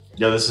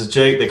Yo, this is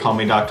Jake. They call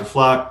me Dr.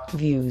 Flock.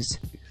 Views.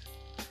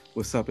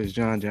 What's up? It's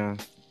John.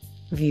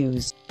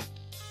 Views.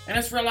 And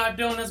it's real life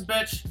doing this,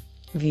 bitch.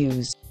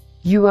 Views.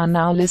 You are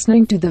now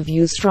listening to the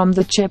Views from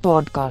the Che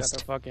Got podcast.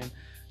 the fucking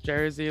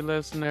Jersey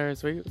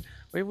listeners. We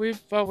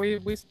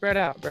spread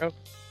out, bro.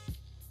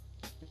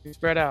 We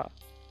spread out.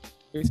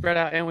 We spread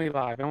out and we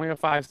live. And we a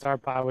 5-star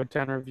pod with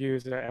 10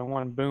 reviews and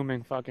one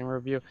booming fucking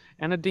review.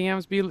 And the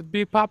DMs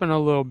be popping a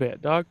little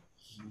bit, dog.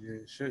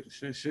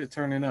 Yeah, shit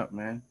turning up,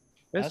 man.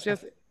 It's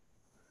just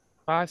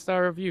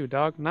 5-star review,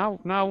 dog.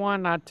 Not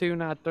 1, not 2,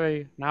 not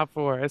 3, not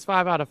 4. It's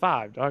 5 out of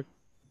 5, dog.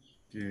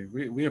 Yeah,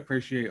 we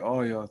appreciate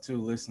all y'all too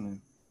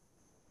listening.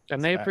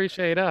 And they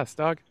appreciate us,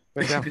 dog.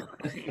 With them.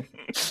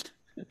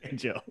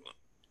 Joe.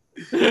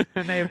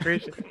 And they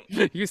appreciate.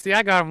 You see,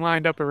 I got them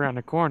lined up around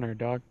the corner,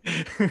 dog.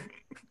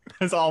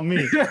 That's all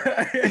me.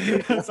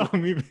 That's all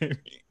me, baby.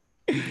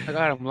 I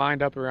got them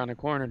lined up around the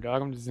corner,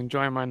 dog. I'm just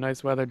enjoying my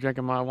nice weather,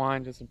 drinking my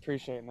wine, just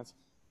appreciating this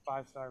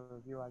 5-star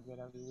review I get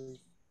every week.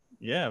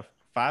 Yeah,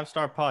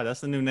 5-star pod. That's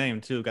the new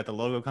name too. Got the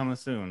logo coming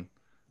soon.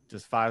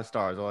 Just 5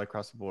 stars all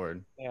across the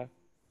board. Yeah.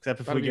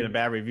 Except if we get a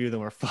bad review, then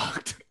we're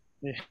fucked.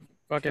 Yeah.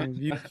 Fucking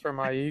views for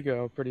my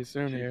ego pretty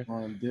soon here.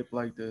 On dip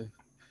like the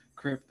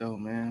crypto,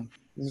 man.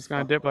 I'm just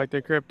gonna dip like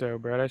the crypto,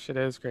 bro. That shit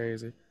is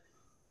crazy.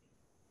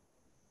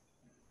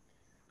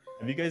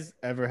 Have you guys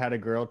ever had a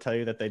girl tell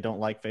you that they don't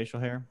like facial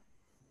hair?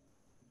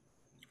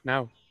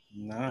 No.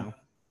 No.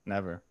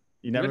 Never.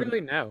 You never?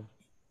 Literally no.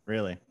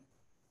 Really?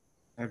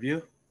 Have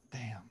you?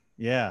 Damn.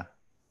 Yeah.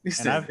 You And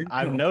said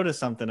I've noticed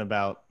something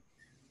about.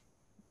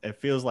 It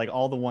feels like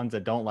all the ones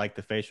that don't like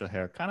the facial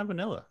hair kind of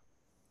vanilla.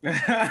 Try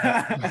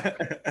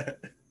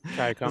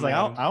I was coming. like,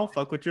 I don't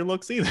fuck with your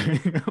looks either.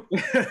 You know?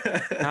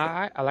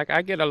 Nah,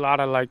 I get a lot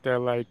of like the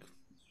like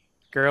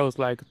girls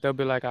like they'll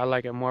be like I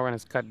like it more when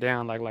it's cut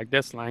down like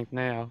this length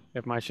now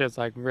if my shit's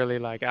like really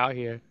like out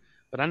here.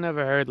 But I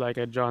never heard like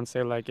a John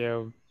say like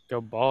yo go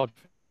bald.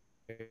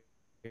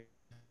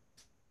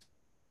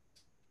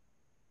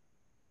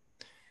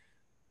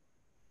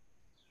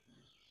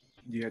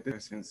 Yeah,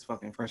 this since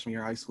fucking freshman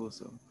year of high school,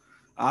 so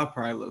I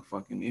probably look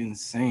fucking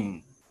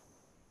insane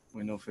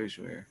with no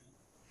facial hair.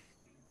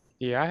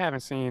 Yeah, I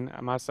haven't seen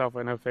myself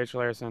with no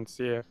facial hair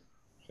since I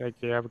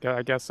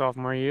guess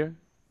sophomore year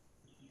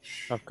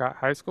of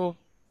high school.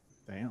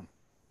 Damn.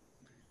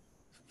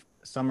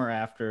 Summer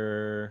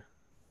after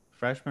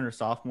freshman or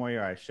sophomore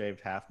year, I shaved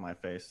half my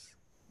face.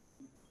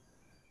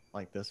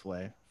 Like this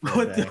way. for a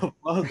What day. the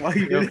fuck? Why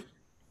you did it?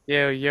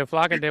 Yeah,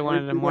 Flocka did one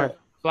of the do more that?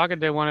 Flocka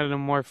did one of the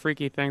more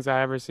freaky things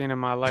I ever seen in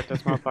my life.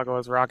 This motherfucker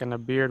was rocking a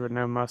beard with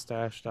no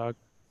mustache, dog.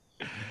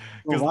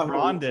 Because Why-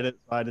 LeBron did it,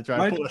 so I had to try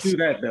to Why'd pull you it. do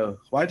that though?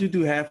 Why'd you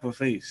do half a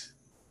face?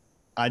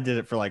 I did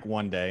it for like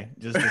one day.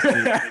 Just to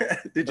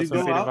see. Did you Just to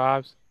go see the out?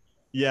 vibes.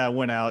 Yeah, I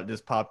went out,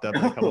 just popped up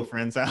at a couple Oh.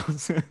 friends'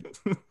 house.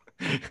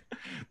 The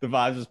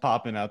vibes was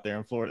popping out there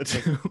in Florida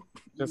too.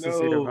 Just to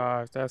see the No.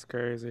 vibes. That's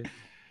crazy.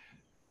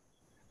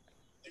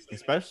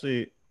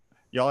 Especially,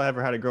 y'all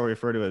ever had a girl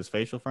refer to as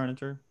facial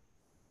furniture?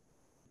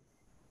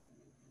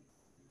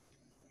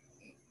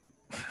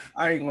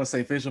 I ain't gonna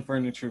say facial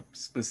furniture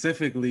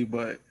specifically,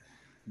 but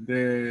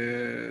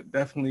they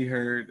definitely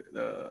heard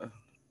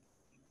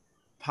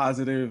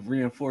positive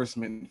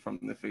reinforcement from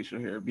the facial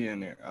hair being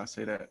there. I'll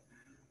say that.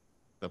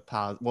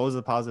 What was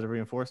the positive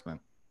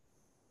reinforcement?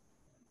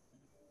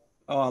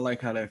 Oh, I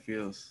like how that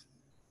feels.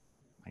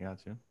 I got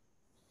you.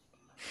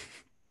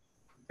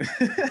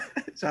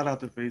 Shout out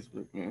to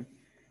Facebook, man.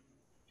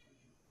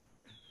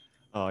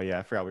 Oh yeah,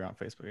 I forgot we were on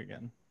Facebook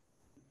again.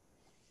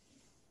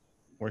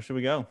 Where should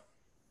we go?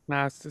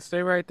 Nah,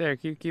 stay right there.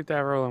 Keep that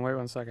rolling. Wait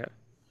 1 second.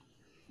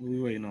 What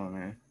we waiting on,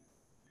 man?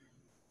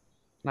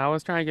 Now I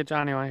was trying to get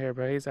Johnny on here,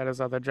 but he's at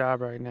his other job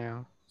right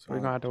now. So we're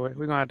gonna have to wait.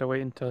 We're gonna have to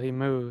wait until he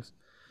moves.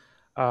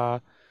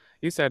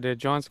 You said did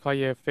Jones call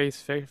you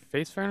face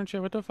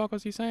furniture? What the fuck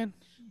was he saying?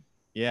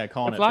 Yeah,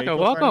 calling it Flocka, facial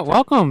welcome, furniture.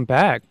 welcome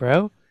back,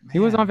 bro. He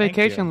was Man, on thank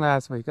vacation you.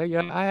 last week.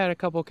 Yeah, I had a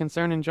couple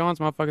concerning Jones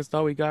motherfuckers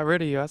thought we got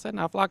rid of you. I said,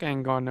 "Nah, Flocka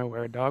ain't going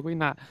nowhere, dog. We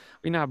not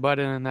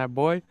butting in that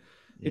boy."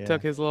 He Yeah.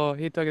 took his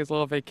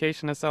little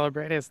vacation to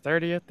celebrate his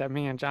 30th. That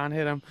me and John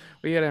hit him.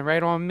 We hit him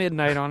right on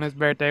midnight on his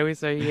birthday. We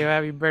say, "Yeah,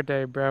 happy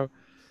birthday, bro.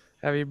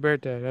 Happy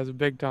birthday." That's a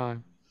big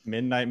time.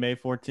 Midnight, May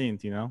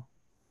 14th. You know,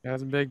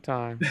 That's a big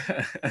time.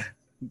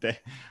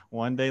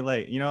 one day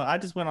late. You know, I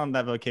just went on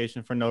that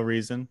vacation for no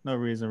reason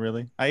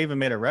really. I even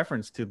made a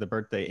reference to the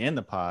birthday in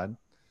the pod,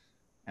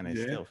 and I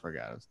Yeah. still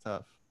forgot. It was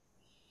tough.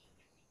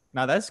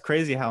 Now that's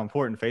crazy how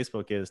important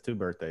Facebook is to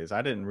birthdays.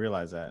 I didn't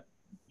realize that.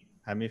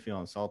 Had me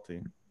feeling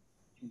salty.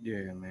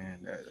 Yeah, man.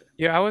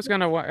 Yeah,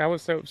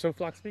 so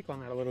Flock, speak on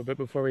that a little bit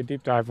before we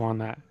deep dive on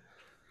that.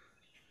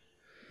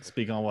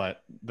 Speak on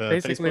what? The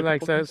Basically, Facebook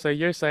like, importance? so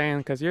you're saying,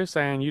 because you're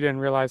saying you didn't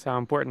realize how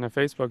important the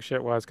Facebook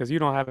shit was because you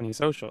don't have any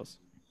socials.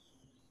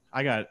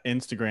 I got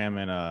Instagram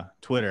and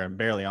Twitter. I'm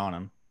barely on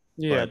them.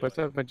 Yeah,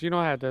 but you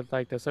don't have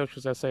the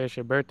socials that say it's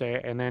your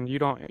birthday, and then you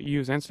don't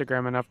use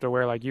Instagram enough to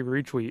where like you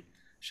retweet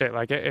shit.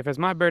 Like if it's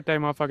my birthday,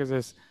 motherfuckers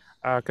is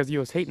because you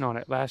was hating on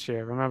it last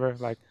year. Remember,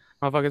 like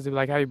Motherfuckers be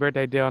like, happy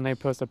birthday, Dyl, and they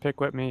post a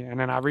pic with me, and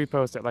then I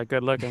repost it, like,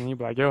 good looking. And you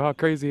be like, yo, how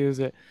crazy is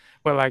it?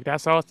 But, like,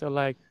 that's also,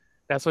 like,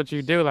 that's what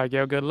you do. Like,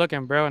 yo, good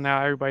looking, bro. And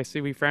now everybody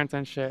see we friends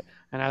and shit,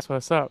 and that's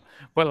what's up.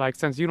 But, like,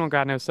 since you don't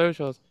got no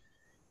socials,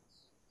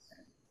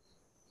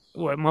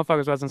 what,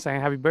 motherfuckers wasn't saying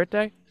happy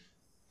birthday?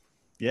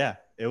 Yeah,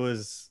 it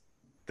was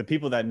the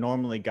people that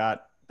normally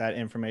got that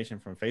information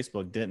from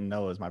Facebook didn't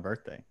know it was my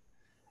birthday.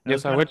 And it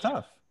was kind of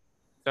tough.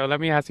 So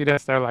let me ask you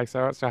this, though. Like,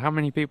 so how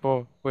many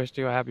people wished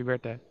you a happy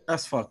birthday?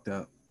 That's fucked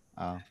up.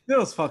 Oh. That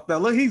was fucked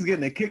up. Look, he's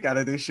getting a kick out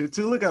of this shit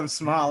too. Look at him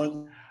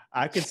smiling.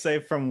 I could say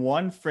from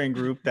one friend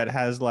group that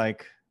has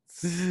like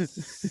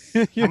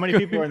how many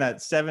people are in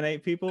that? 7,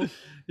 8 people?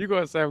 You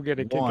gonna say I'm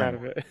getting a kick out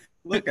of it?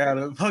 Look at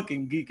him,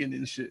 fucking geeking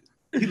and shit.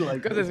 He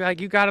like, because it's like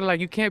you gotta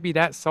you can't be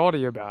that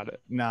salty about it.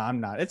 No,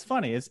 I'm not. It's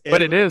funny.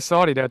 But it is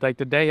salty though. Like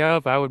the day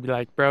of, I would be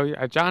like, bro,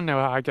 John know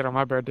how I get on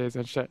my birthdays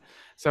and shit.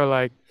 So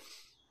like,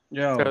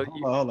 yo, so,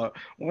 hold on.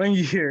 1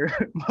 year,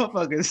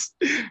 motherfuckers,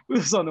 we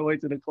was on the way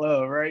to the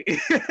club, right?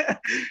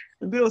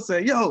 And they'll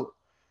say, yo,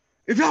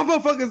 if y'all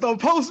motherfuckers don't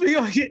post me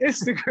on your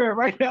Instagram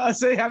right now, I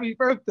say happy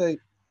birthday.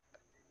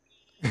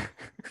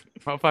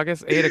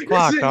 Motherfuckers, 8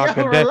 o'clock, dog.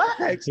 Yo,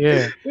 relax.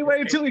 Yeah. We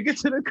wait until we get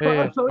to the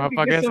club. Yeah. So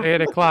motherfuckers,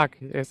 8 o'clock.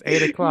 It's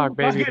 8 o'clock,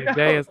 baby.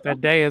 The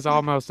day is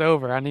almost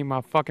over. I need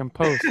my fucking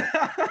post.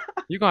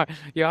 You going?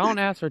 Yeah, I don't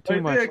ask for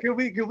too much. Yeah,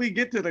 can we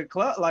get to the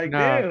club? Like, no,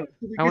 damn.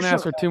 I don't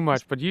ask for too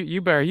much, but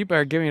you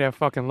better give me that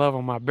fucking love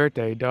on my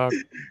birthday, dog.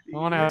 I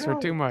don't ask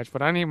for too much,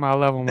 but I need my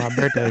love on my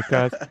birthday,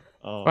 cuz if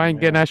I ain't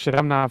getting that shit,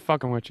 I'm not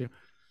fucking with you.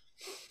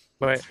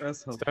 But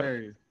that's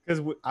hilarious.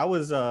 Because I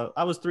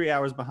was 3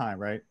 hours behind,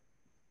 right?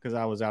 Because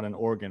I was out in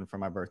Oregon for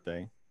my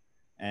birthday,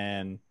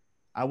 and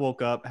I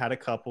woke up, had a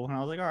couple, and I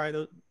was like, all right,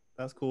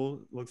 that's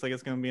cool. Looks like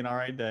it's gonna be an all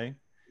right day.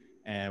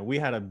 And we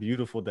had a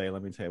beautiful day.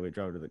 Let me tell you, we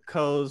drove to the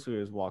coast. We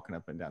was walking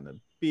up and down the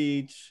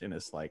beach, and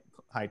it's like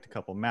hiked a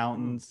couple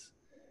mountains.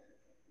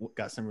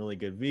 Got some really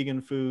good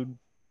vegan food.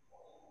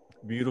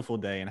 Beautiful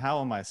day. And how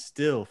am I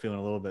still feeling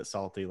a little bit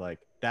salty? Like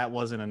that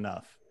wasn't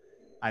enough.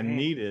 I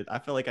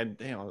felt like I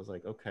was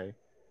like, okay.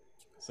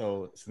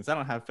 So since I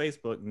don't have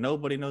Facebook,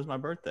 nobody knows my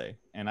birthday.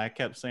 And I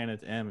kept saying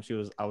it to Em.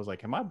 I was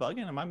like, am I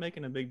bugging? Am I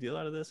making a big deal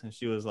out of this? And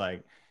she was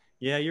like,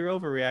 yeah, you're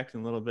overreacting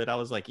a little bit. I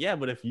was like, yeah,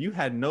 but if you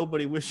had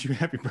nobody wish you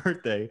happy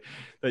birthday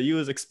that you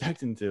was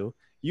expecting to,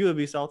 you would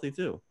be salty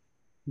too.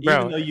 Bro,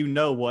 even though you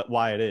know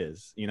why it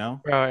is, you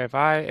know? Bro,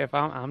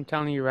 I'm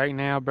telling you right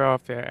now, bro,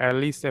 if I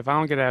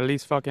don't get at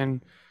least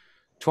fucking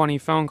 20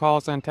 phone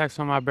calls and texts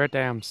on my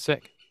birthday, I'm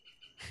sick.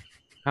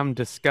 I'm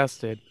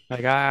disgusted.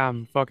 Like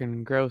I'm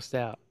fucking grossed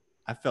out.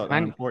 I felt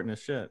unimportant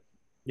as shit.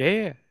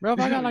 Yeah, bro. If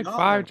I got like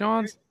 5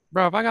 Johns,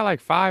 bro. If I got like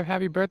 5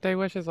 happy birthday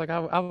wishes, like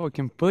I would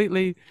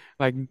completely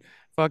like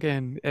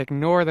fucking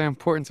ignore the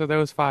importance of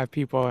those 5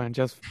 people and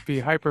just be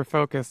hyper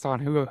focused on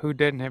who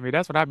didn't hit me.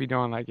 That's what I'd be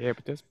doing. Like, yeah,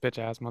 but this bitch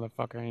ass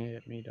motherfucker ain't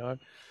hit me, dog.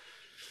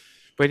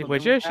 But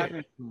what your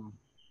shit?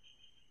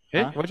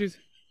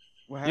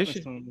 What happens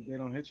to them if they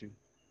don't hit you?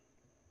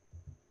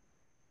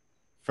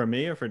 For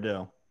me or for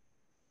Dyl?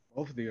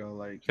 Both of y'all,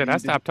 like. Shit, I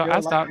stopped.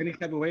 Any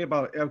type of way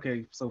about it?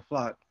 Okay, so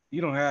Flock, you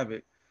don't have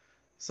it.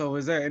 So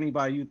is there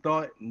anybody you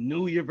thought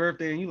knew your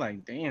birthday and you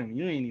like, damn,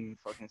 you ain't even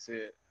fucking say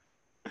it?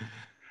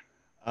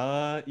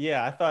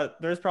 Yeah, I thought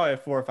there's probably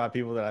 4 or 5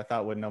 people that I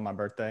thought would know my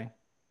birthday.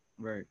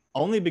 Right.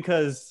 Only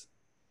because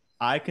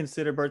I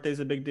consider birthdays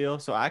a big deal,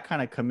 so I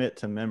kind of commit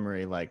to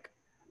memory, like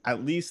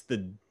at least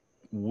the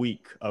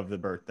week of the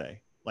birthday.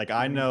 Like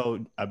I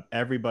know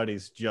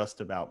everybody's just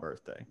about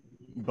birthday,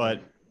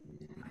 but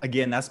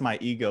again, that's my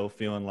ego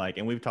feeling like,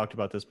 and we've talked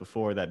about this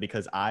before, that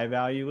because I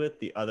value it,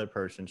 the other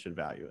person should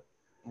value it.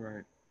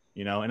 Right.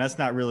 You know, and that's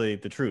not really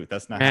the truth.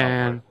 That's not how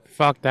it works.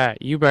 Fuck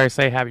that. You better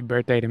say happy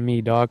birthday to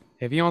me, dog.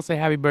 If you don't say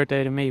happy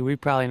birthday to me, we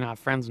probably not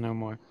friends no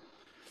more.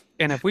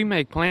 And if we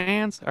make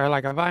plans, or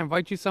like if I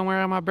invite you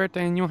somewhere on my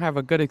birthday and you don't have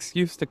a good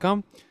excuse to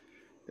come,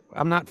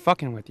 I'm not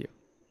fucking with you.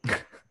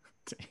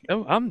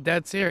 I'm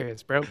dead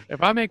serious, bro.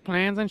 If I make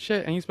plans and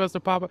shit and you're supposed to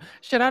pop up,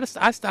 shit,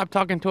 I stopped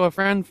talking to a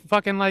friend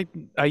fucking like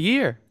a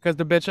year because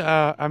the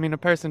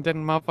person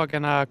didn't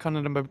motherfucking come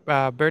to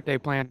the birthday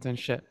plans and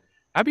shit.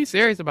 I be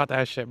serious about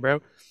that shit,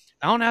 bro.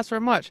 I don't ask for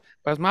much,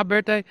 but it's my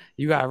birthday.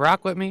 You gotta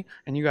rock with me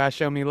and you gotta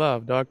show me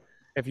love, dog.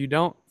 If you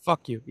don't,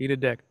 fuck you. Eat a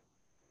dick.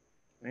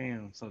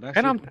 Damn. So that's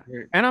I'm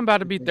about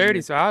to be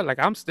 30, so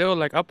I'm still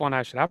like up on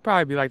that shit. I'll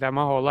probably be like that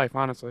my whole life,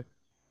 honestly.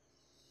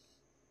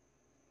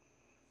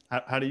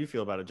 How do you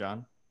feel about it,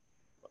 John?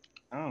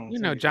 You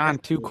know, John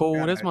too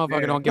cool. This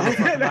motherfucker don't give a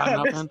fuck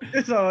about nothing.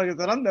 It's all like I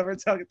said. I'm never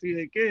talking to you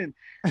again.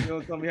 You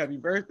don't tell me happy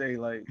birthday,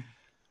 like.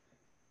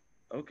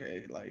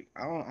 Okay, like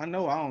I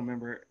know I don't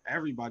remember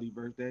everybody's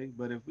birthday,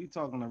 but if we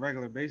talk on a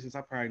regular basis, I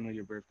probably know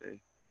your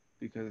birthday,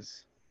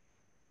 because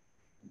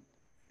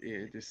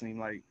it just seemed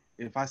like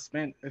if I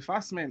spent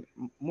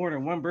more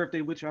than one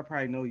birthday with you, I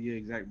probably know your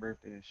exact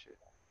birthday and shit.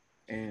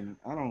 And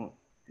I don't,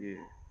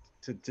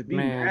 to be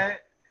mad,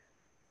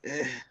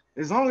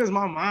 as long as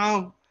my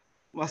mom,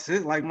 my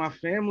sister, like my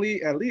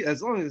family, at least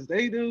as long as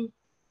they do,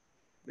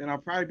 then I'll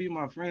probably be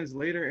my friends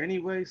later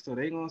anyway, so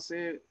they gonna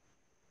say it.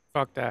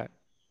 Fuck that.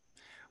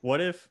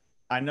 What if,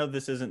 I know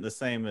this isn't the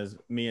same as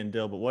me and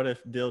Dill, but what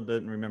if Dill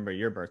didn't remember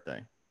your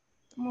birthday?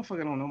 That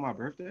motherfucker don't know my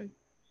birthday.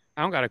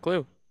 I don't got a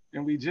clue.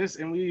 And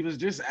we was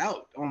just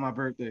out on my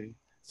birthday.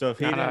 So if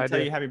he Not an didn't tell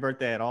idea. you happy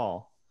birthday at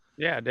all,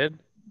 Yeah, I did.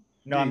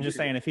 no, Yeah, I'm just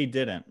yeah. saying if he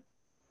didn't,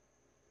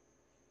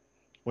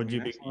 would I mean,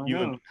 you be, that's on you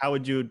would, him. how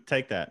would you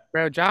take that?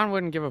 Bro, John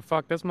wouldn't give a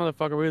fuck. This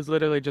motherfucker, we was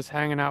literally just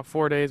hanging out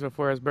 4 days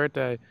before his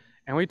birthday.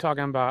 And we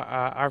talking about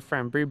our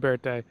friend Bree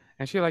birthday.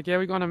 And she like, yeah,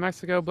 we going to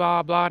Mexico,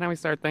 blah, blah. And then we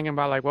start thinking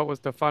about like, what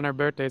was the funner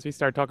birthdays? We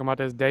start talking about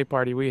this day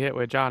party we hit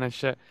with John and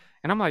shit.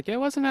 And I'm like, yeah,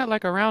 wasn't that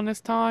like around this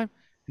time?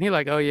 And he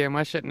like, oh yeah,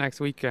 my shit next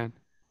weekend.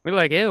 We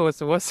like, ew,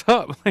 what's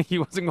up? Like he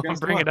wasn't going to Guess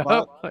bring what, it Fuck?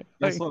 up. Like,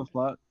 Guess what,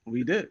 fuck?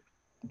 We did.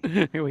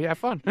 we had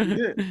fun. We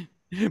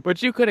did.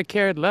 But you could have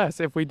cared less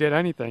if we did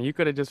anything. You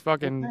could have just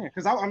fucking.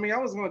 Because I mean, I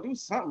was gonna do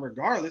something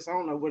regardless. I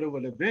don't know what it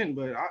would have been,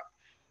 but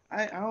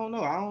I don't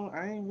know.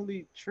 I ain't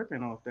really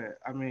tripping off that.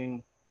 I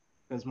mean,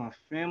 because my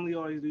family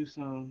always do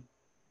something.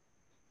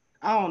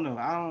 I don't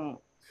know.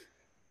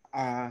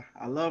 I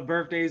love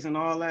birthdays and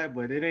all that,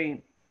 but it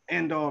ain't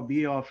end all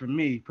be all for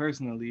me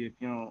personally. If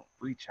you don't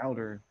reach out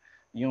or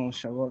you don't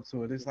show up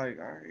to it, it's like,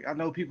 all right. I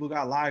know people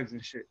got lives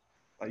and shit.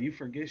 Like you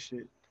forget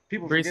shit.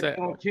 People forget their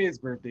own kids'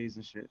 birthdays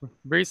and shit.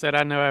 Bree said,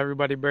 I know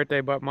everybody's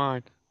birthday but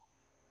mine.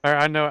 Or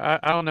I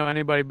don't know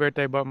anybody's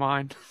birthday but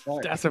mine.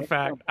 Right. That's a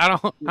fact. I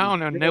don't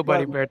know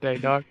nobody's birthday,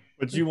 dog.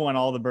 But you want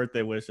all the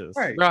birthday wishes.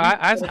 Right. Bro,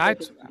 I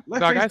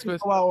Let Facebook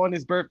go out on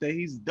his birthday.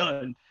 He's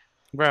done.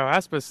 Bro, I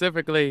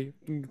specifically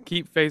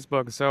keep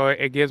Facebook so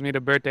it gives me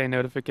the birthday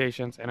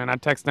notifications, and then I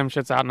text them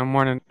shits out in the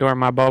morning during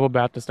my bubble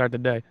bath to start the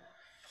day.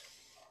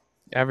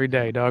 Every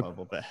day, dog.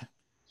 Bubble bath.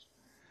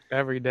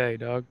 Every day,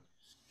 dog.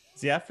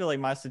 See, I feel like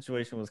my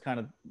situation was kind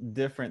of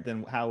different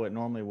than how it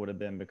normally would have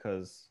been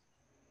because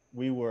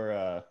we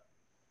were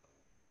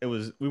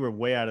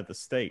way out of the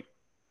state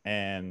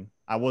and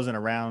I wasn't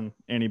around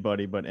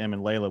anybody but Em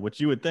and Layla, which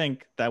you would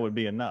think that would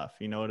be enough.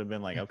 You know, it would have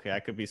been like, okay, I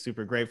could be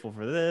super grateful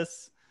for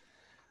this.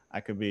 I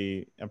could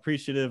be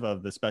appreciative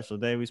of the special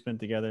day we spent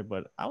together,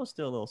 but I was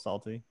still a little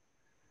salty.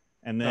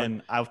 And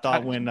then I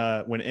thought when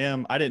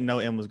Em, I didn't know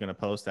Em was going to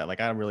post that.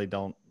 Like, I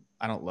don't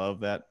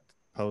love that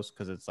post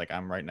because it's like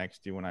I'm right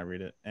next to you when I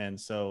read it.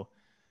 And so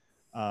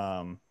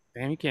damn,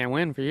 you can't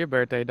win for your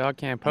birthday, dog.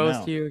 Can't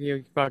post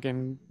you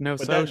fucking no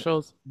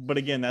socials. But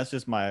again, that's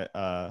just my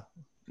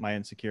my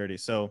insecurity.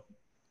 So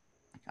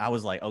I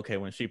was like, okay,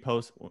 when she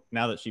posts,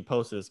 now that she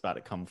posted, it's about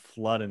to come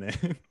flooding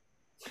in.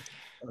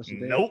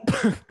 Nope.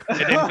 It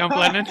didn't come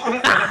flooding in.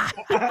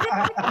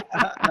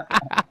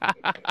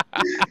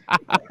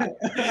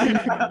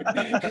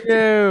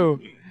 Yo.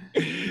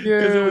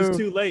 Because it was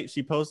too late.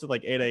 She posted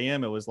like 8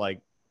 a.m. It was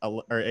like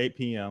or 8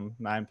 p.m.,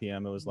 9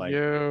 p.m. It was like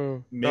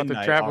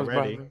midnight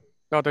already.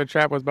 Thought the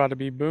trap was about to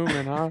be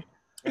booming, huh?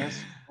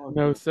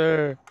 No,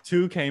 sir.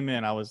 2 came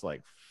in. I was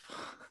like,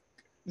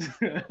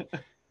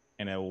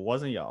 and it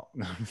wasn't y'all.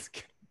 No, I'm just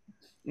kidding.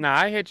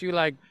 Nah,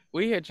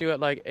 we hit you at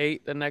like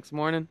 8 the next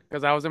morning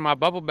because I was in my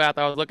bubble bath.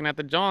 I was looking at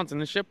the Johns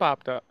and the shit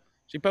popped up.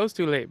 She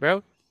posted too late,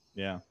 bro.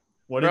 Yeah.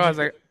 What did you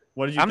think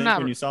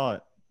when you saw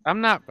it?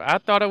 I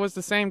thought it was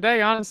the same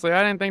day, honestly.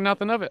 I didn't think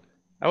nothing of it.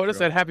 I would have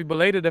said happy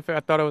belated if I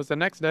thought it was the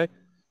next day.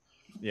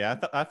 Yeah,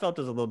 I felt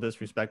it was a little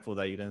disrespectful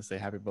that you didn't say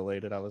happy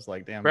belated. I was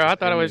like, damn. Bro, I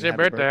thought it was your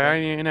birthday. I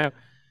didn't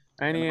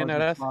even know.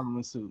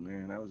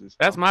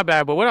 That's my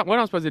bad. But what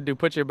I'm supposed to do?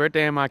 Put your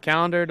birthday in my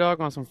calendar, dog,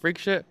 on some freak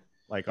shit?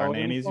 Like our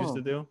nannies used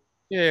to do?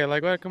 Yeah,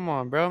 like what? Come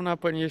on, bro. I'm not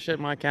putting your shit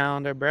in my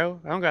calendar, bro.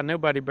 I don't got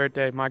nobody's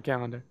birthday in my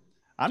calendar.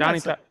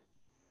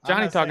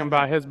 Johnny talking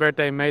about his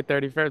birthday May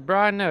 31st. Bro,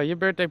 I know. Your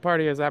birthday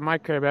party is at my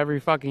crib every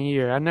fucking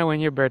year. I know when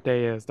your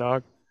birthday is,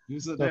 dog.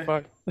 Who's the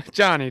fuck?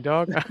 Johnny,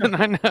 dog.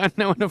 I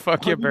know when the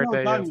fuck your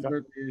birthday is.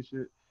 Birthday and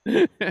shit.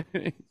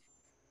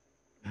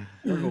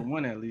 We're going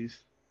one at least.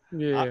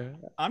 Yeah.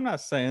 I'm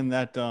not saying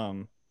that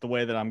the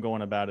way that I'm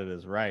going about it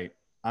is right.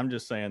 I'm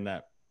just saying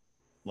that,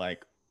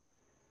 like,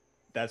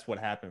 that's what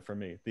happened for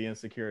me. The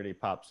insecurity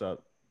pops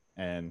up,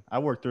 and I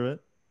work through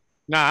it.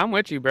 Nah, I'm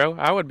with you, bro.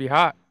 I would be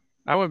hot.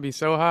 I would be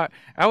so hot.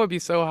 I would be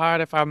so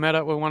hot if I met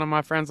up with one of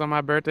my friends on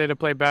my birthday to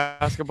play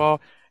basketball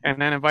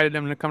and then invited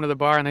them to come to the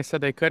bar and they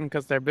said they couldn't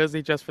because they're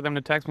busy, just for them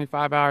to text me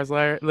 5 hours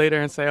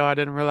later and say, oh, I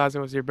didn't realize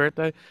it was your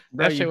birthday.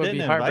 Bro, that shit would be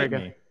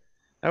heartbreaking.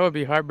 That would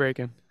be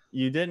heartbreaking.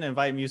 You didn't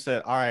invite me. You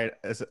said, all right,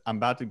 I'm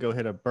about to go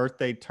hit a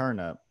birthday turn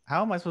up.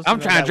 How am I supposed to?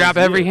 I'm trying to drop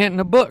every hint in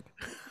the book.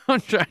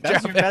 That's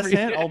your best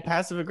hint? Oh,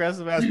 passive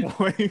aggressive ass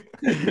boy.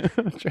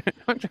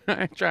 I'm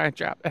trying to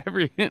drop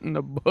every hint in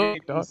the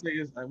book, dog. Say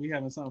it's like we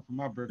having something for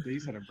my birthday. You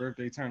said a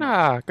birthday turn.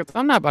 Nah, because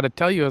I'm not about to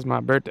tell you it's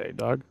my birthday,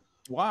 dog.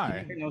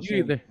 Why?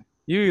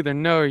 You either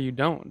know or you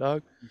don't,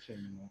 dog.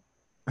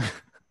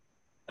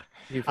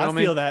 You feel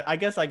me? Feel that. I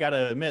guess I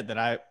gotta admit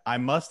that I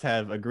must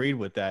have agreed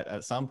with that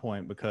at some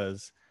point,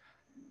 because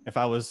if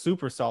I was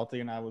super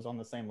salty and I was on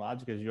the same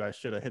logic as you, I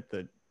should have hit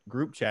the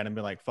group chat and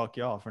been like, fuck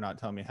y'all for not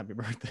telling me happy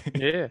birthday.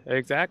 Yeah,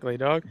 exactly,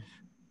 dog.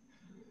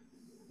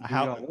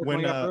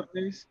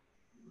 Birthdays?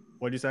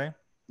 What'd you say?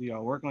 Do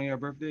y'all work on your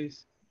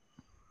birthdays?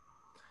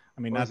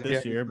 I mean, not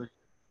this year.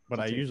 But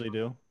I usually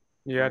do.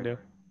 Yeah, I Right. do.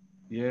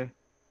 Yeah.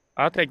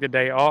 I'll take the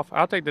day off.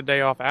 I'll take the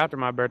day off after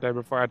my birthday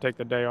before I take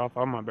the day off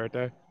on my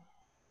birthday.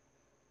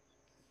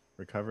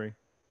 Recovery.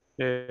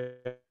 Yeah,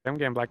 I'm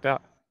getting blacked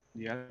out.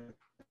 Yeah.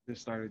 I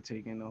just started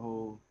taking the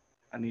whole.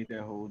 I need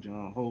that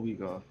whole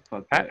week off.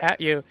 Fuck that.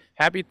 At you,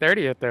 happy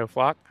 30th though,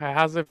 Flock.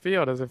 How's it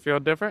feel? Does it feel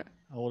different?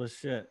 Old as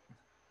shit.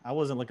 I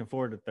wasn't looking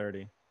forward to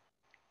 30.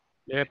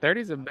 Yeah,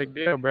 30's a big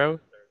deal, bro.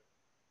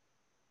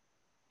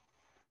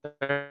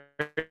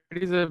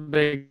 30's a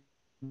big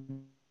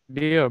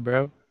deal,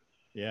 bro.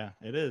 Yeah,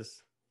 it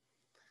is.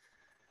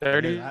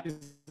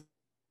 30's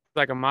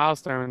like a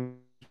milestone,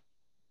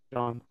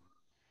 John.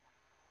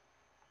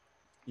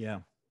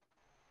 Yeah.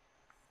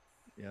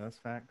 Yeah, that's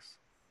facts.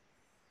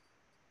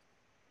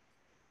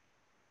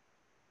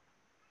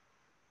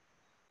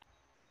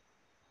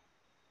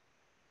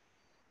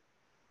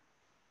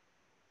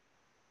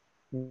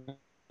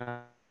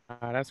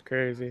 That's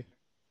crazy.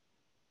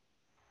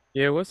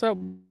 Yeah, what's up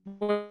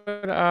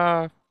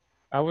with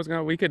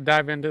we could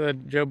dive into the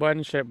Joe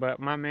Budden shit, but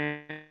my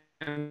man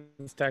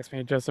texted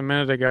me just a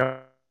minute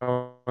ago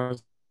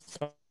was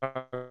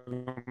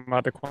talking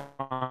about the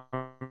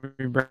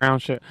Kwame Brown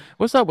shit.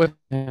 What's up with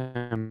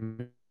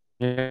him?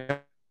 Yeah.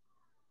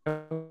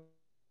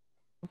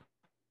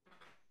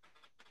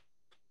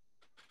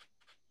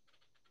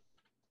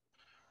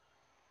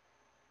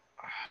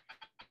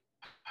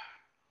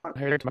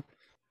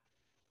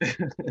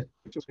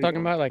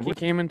 Talking about like he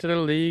came into the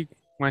league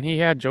when he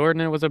had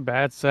Jordan, it was a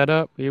bad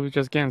setup. He was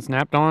just getting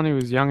snapped on. He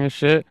was young as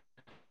shit.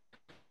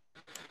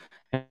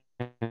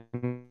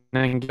 And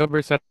then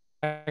Gilbert said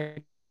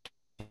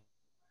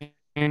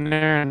in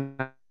there,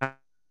 and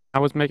I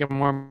was making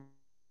more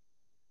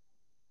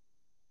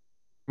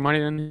money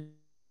than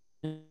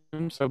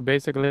him. So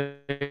basically,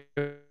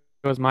 it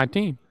was my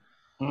team.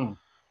 Mm.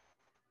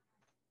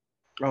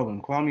 Oh,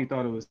 and Kwame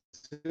thought it was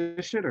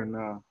his shit or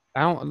nah?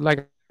 I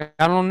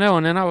don't know.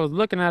 And then I was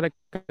looking at it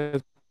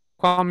because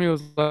Kwame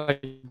was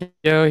like,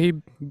 "Yo,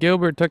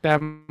 Gilbert took that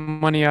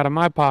money out of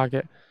my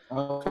pocket."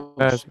 Oh,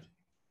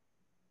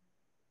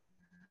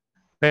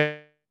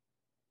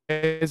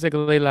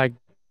 basically, like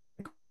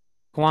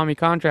Kwame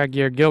contract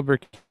year,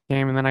 Gilbert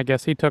came, and then I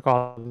guess he took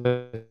all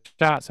the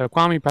shots. So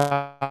Kwame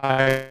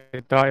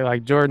probably thought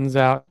like Jordan's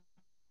out.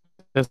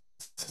 This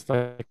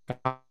like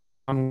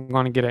I'm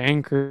gonna get an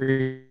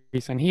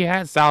increase, and he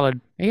had solid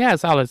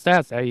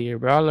stats that year,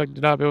 bro. I looked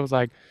it up. It was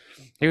like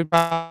he was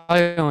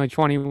probably only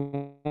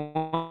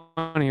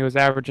 21. He was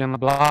averaging the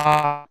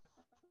block.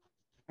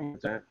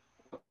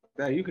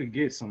 that you could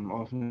get some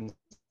offensive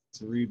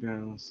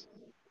rebounds.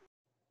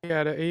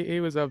 Yeah, he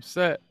was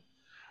upset.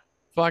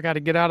 Fuck, got to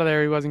get out of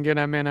there. He wasn't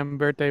getting that man them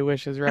birthday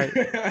wishes right.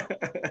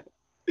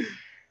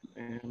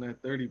 And that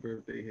 30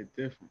 birthday hit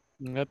different.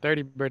 That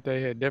 30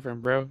 birthday hit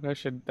different, bro. That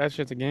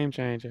shit's a game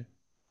changer.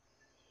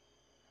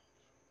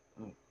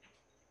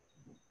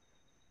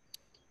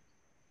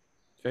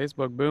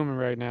 Facebook booming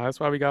right now. That's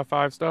why we got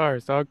 5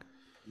 stars, dog.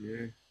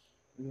 Yeah.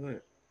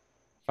 Good.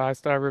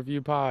 5-star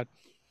review pod.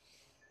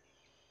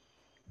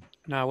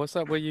 Now, what's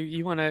up with you? Do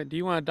you wanna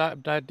deep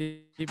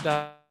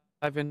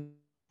dive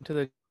into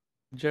the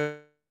Joe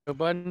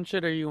Budden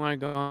shit, or you wanna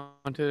go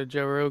on to the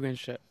Joe Rogan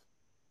shit?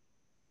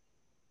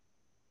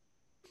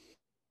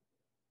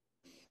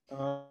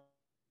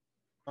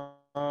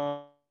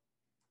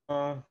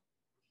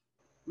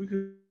 We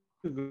could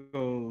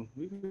go.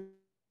 We could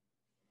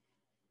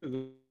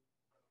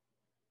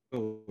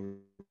go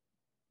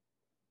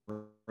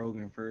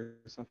Rogan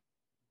first. I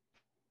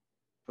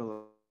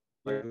feel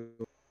like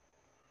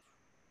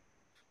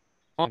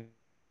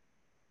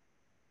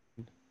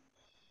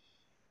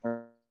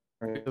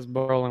Just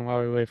bowling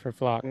while we wait for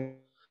Flock.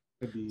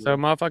 So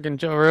motherfucking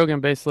Joe Rogan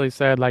basically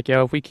said like,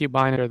 yo, if we keep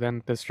buying it,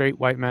 then the straight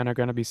white men are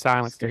gonna be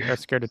silenced. They're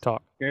scared to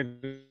talk.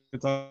 Scared to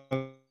talk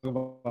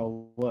about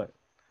what?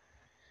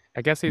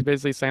 I guess he's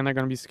basically saying they're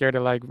gonna be scared to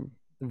like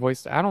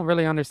voice. I don't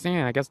really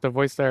understand. I guess to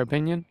voice their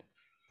opinion.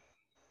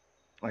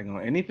 Like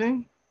on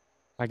anything?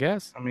 I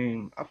guess. I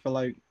mean, I feel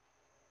like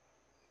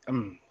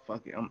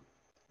fuck it.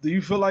 Do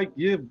you feel like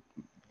your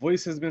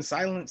voice has been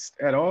silenced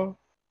at all?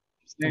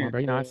 Come on, bro.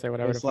 You know I say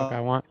whatever the fuck I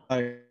want.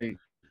 Like,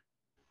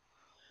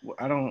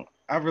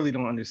 I really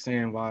don't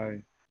understand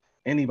why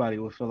anybody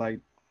would feel like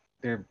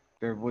their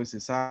voice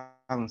is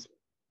silenced,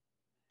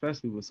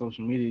 especially with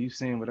social media. You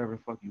saying whatever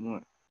the fuck you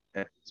want.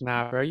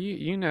 Nah, bro.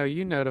 You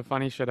know the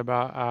funny shit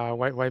about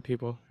white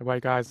people,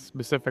 white guys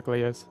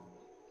specifically is.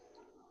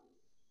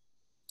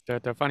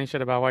 The funny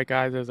shit about white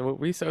guys is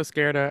we so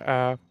scared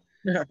of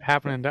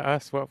happening to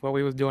us what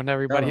we was doing to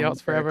everybody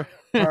else forever.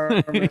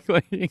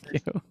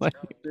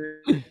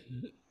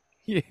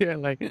 Yeah,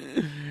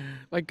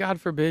 like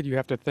God forbid you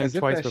have to think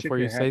twice before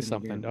you say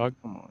something, again. dog.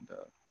 Come on,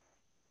 dog.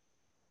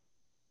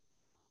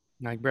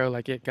 Like, bro,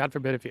 like God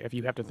forbid if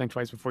you have to think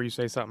twice before you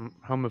say something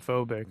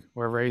homophobic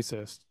or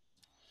racist.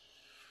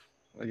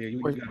 Yeah,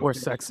 or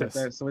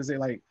sexist.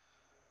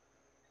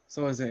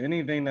 So is it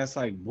anything that's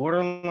like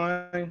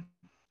borderline?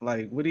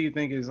 Like, what do you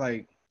think is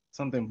like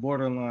something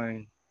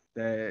borderline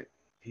that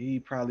he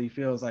probably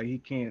feels like he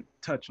can't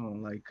touch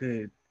on? Like,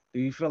 could Do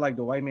you feel like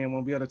the white man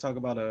won't be able to talk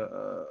about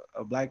a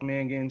black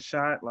man getting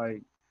shot?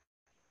 Like,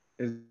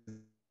 is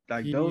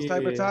like those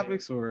type of Yeah.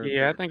 topics or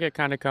Yeah, I think it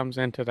kind of comes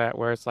into that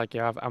where it's like,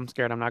 yeah, I'm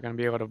scared I'm not going to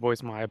be able to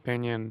voice my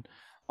opinion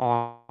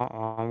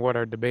on what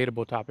are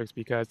debatable topics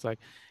because, like,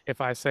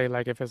 if I say,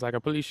 like, if it's like a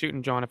police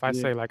shooting, John, if I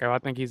yeah. say, like, oh, I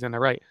think he's in the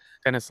right,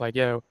 then it's like,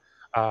 yo,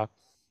 uh,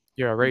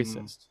 you're a Mm,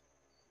 racist.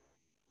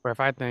 Or if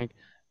I think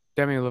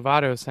Demi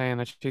Lovato is saying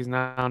that she's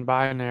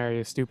non-binary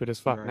is stupid as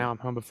fuck, right. now I'm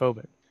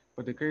homophobic.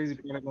 But the crazy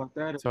part about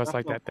that is So I it's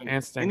like feel that the like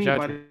instant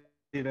anybody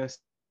judgment. that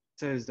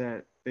says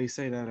that they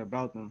say that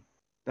about them.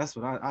 That's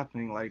what I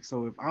think. Like,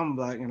 so if I'm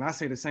black and I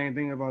say the same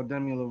thing about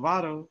Demi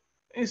Lovato,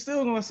 it's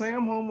still gonna say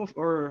I'm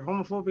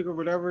homophobic or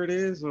whatever it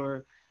is.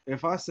 Or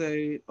if I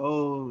say,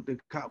 oh, the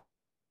cop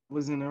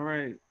was in the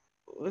right,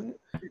 was it?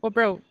 Well,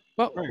 bro,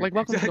 well, Right, like,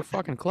 welcome to the exactly.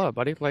 fucking club,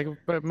 buddy. Like,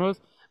 but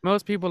most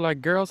people,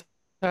 like, girls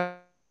have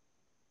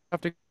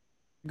to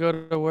go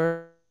to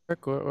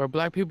work, or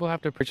black people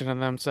have to preach to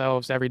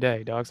themselves every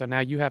day, dog. So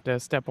now you have to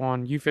step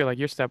on. You feel like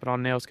you're stepping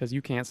on nails because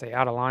you can't say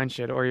out of line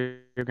shit, or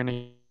you're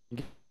gonna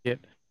get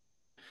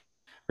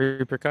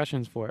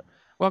repercussions for it.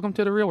 Welcome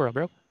to the real world,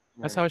 bro.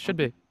 That's Right. how it should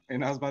be.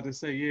 And I was about to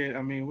say, yeah.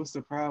 I mean, what's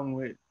the problem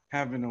with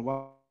having to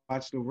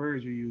watch the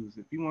words you use?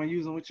 If you want to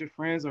use them with your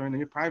friends or in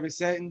your private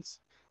settings,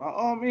 by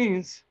all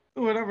means,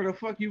 do whatever the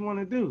fuck you want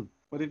to do.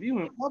 But if you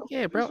in public,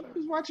 Yeah, bro.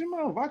 just watch your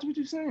mouth. Watch what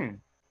you're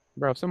saying.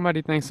 Bro, if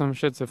somebody thinks some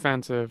shit's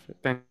offensive,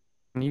 then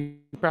you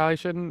probably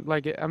shouldn't.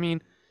 Like, I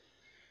mean,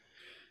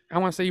 I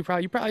want to say you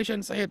probably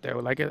shouldn't say it though.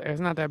 Like, it's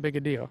not that big a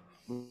deal.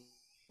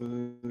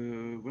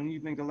 When you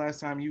think the last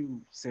time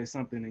you said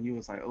something and you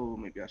was like, oh,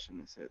 maybe I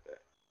shouldn't have said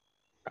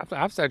that.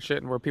 I've said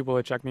shit where people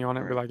would check me on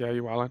it and be Right. like, "Yeah,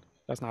 you wildin'.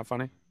 That's not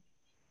funny."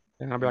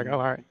 And I'll be like, "Oh,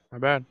 And all right, my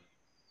bad.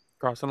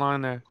 Cross the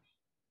line there.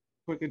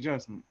 quick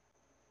adjustment.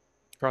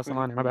 Cross the Quick,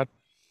 line there. My bad."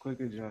 quick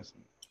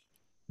adjustment.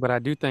 But I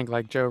do think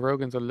like Joe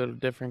Rogan's a little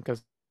different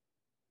because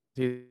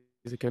he's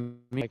a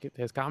comedian. Like,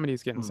 his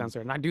comedy's getting Mm,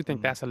 censored, and I do think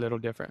mm. that's a little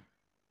different.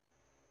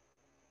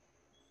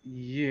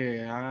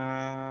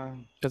 Yeah.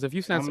 Because if you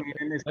I censor, mean,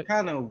 and it's like,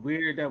 kind of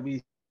weird that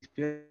we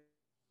feel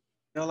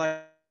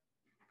like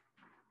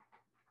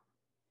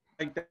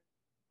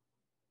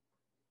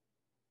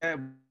that,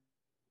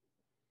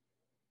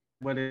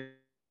 but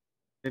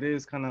it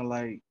is kind of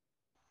like,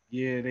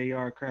 yeah, they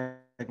are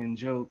cracking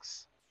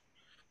jokes.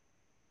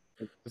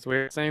 it's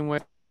weird. Same way,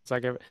 it's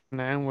like if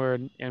the N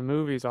word in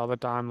movies all the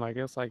time. Like,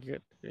 it's like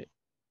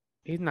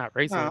he's not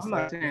No, I'm racist. not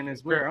Like, saying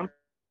it's weird. I'm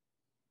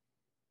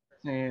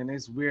saying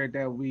it's weird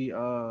that we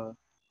are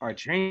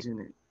changing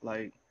it.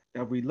 Like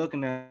that we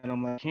looking at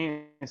them like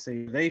can't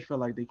say they feel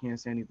like they can't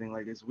say anything.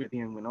 Like it's weird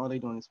and when all they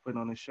doing is putting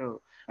on a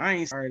show. I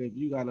ain't sorry if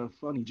you got a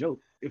funny joke.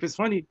 If it's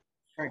funny,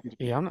 crack the joke.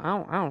 yeah, I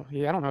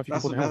don't know if you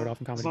can That's pull what the N word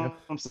off in that's comedy though.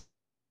 what I'm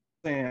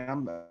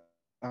saying.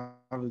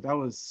 That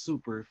was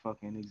super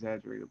fucking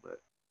exaggerated,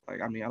 but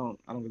like I mean I don't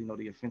really know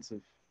the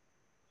offensive.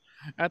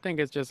 I think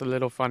it's just a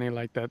little funny,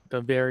 like that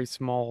the very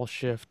small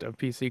shift of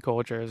PC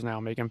culture is now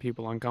making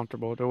people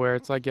uncomfortable to where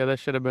it's like, yeah, that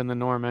should have been the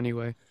norm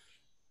anyway.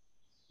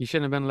 You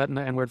shouldn't have been letting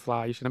the N word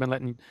fly. You shouldn't have been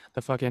letting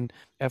the fucking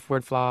F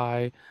word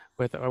fly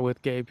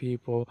with gay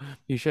people.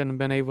 You shouldn't have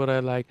been able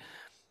to like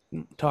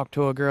talk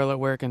to a girl at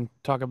work and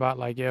talk about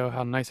like, yo,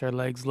 how nice her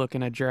legs look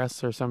in a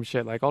dress or some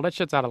shit. Like, all that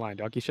shit's out of line,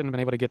 dog. You shouldn't have been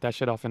able to get that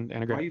shit off in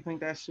a Why grid. you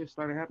think that shit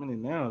started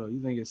happening now though?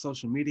 You think it's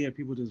social media,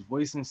 people just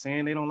voicing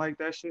saying they don't like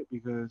that shit?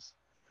 Because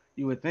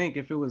you would think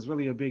if it was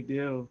really a big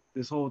deal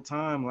this whole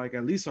time, like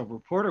at least a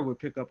reporter would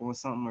pick up on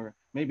something, or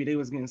maybe they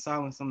was getting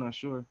silenced. I'm not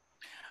sure.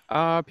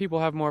 People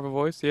have more of a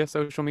voice. Yeah,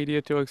 social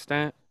media to an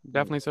extent. Yeah,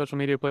 Definitely social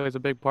media plays a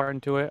big part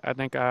into it. I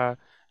think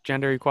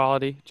gender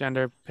equality,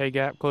 gender pay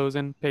gap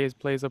closing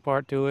plays a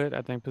part to it.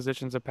 I think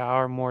positions of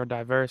power more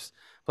diverse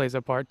plays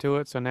a part to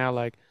it. So now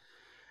like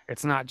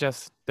it's not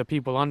just the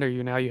people under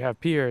you. Now you have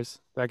peers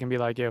that can be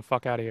like, "Yo,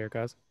 fuck out of here,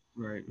 cuz.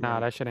 right, Nah, right.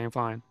 that shit ain't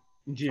flying.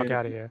 Yeah, Fuck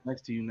out of here."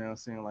 next to you now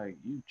saying like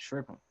you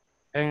tripping.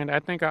 And I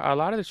think a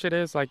lot of the shit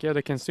is like, yeah,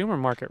 the consumer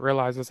market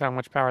realizes how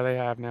much power they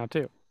have now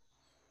too.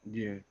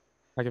 Yeah,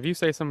 Like if you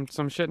say some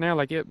shit now,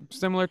 like it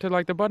similar to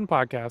like the Budden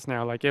podcast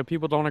now, like if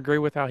people don't agree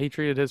with how he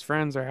treated his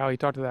friends or how he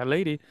talked to that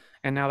lady,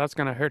 and now that's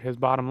gonna hurt his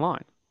bottom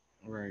line.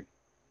 right.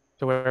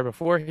 To where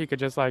before he could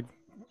just like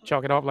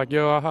chalk it off like,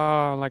 yo,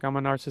 aha, like I'm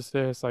a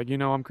narcissist, like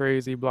I'm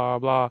crazy, blah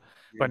blah.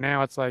 Yeah, But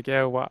now it's like,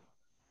 yeah, well,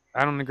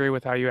 I don't agree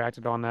with how you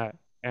acted on that,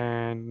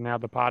 and now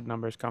the pod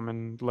numbers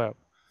coming low.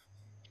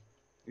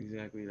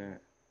 exactly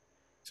that.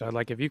 So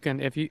like if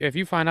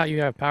you find out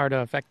you have power to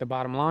affect the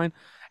bottom line,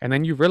 and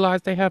then you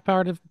realize they have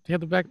power to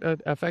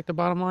affect the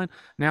bottom line,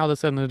 now all of a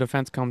sudden the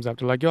defense comes up.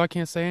 They're like, yo, I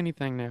can't say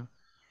anything now.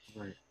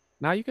 Right.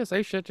 Now you can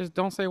say shit, just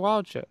don't say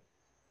wild shit.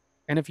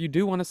 And if you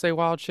do want to say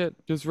wild shit,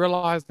 just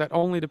realize that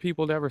only the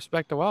people that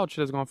respect the wild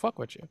shit is gonna fuck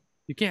with you.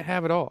 You can't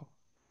have it all.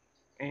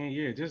 And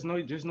yeah, just know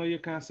your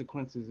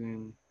consequences.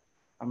 And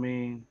I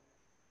mean,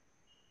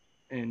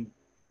 and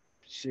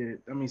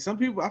shit. I mean, some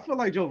people. I feel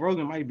like Joe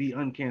Rogan might be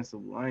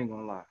uncancelable. I ain't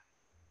gonna lie.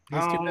 He's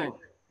I too don't big. know.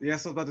 Yeah,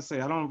 that's what I was about to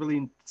say. I don't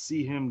really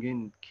see him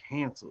getting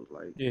canceled.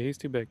 Like, Yeah, he's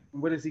too big.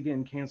 what is he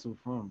getting canceled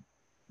from?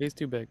 He's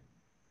too big.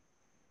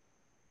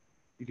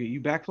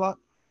 You back, Flock?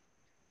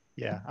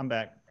 Yeah, I'm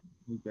back.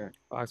 You back?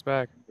 Fox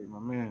back. Hey, my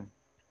man.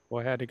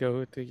 Boy had to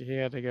go. He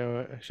had to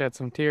go shed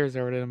some tears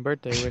over them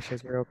birthday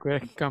wishes real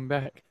quick. And come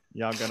back.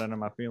 Y'all got under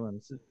my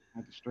feelings.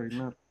 Had to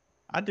straighten up.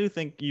 I do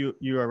think you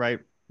are right.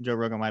 Joe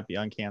Rogan might be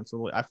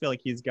uncancelable. I feel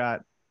like he's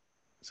got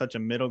such a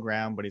middle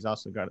ground, but he's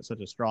also got such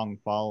a strong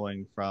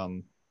following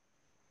from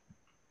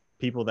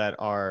people that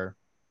are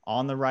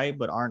on the right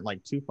but aren't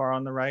like too far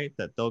on the right,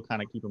 that they'll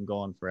kind of keep him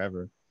going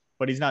forever.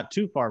 But he's not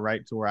too far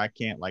right to where I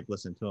can't like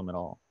listen to him at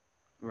all.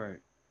 Right.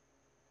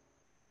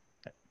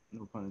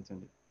 No pun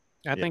intended.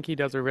 I think he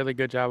does a really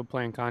good job of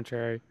playing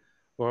contrary,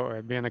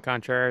 or being a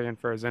contrarian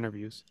for his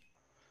interviews.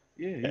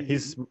 Yeah,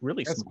 he's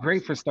really that's smart.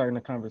 great for starting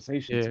a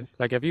conversation. Yeah, too.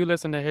 like if you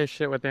listen to his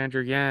shit with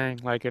Andrew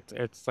Yang, like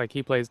it's like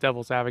he plays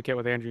devil's advocate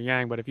with Andrew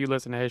Yang. But if you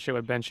listen to his shit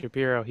with Ben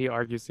Shapiro, he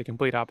argues the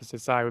complete opposite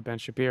side with Ben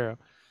Shapiro.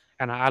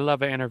 And I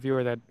love an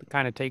interviewer that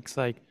kind of takes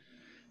like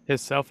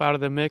himself out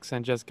of the mix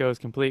and just goes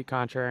complete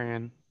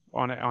contrarian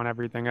on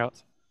everything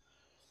else.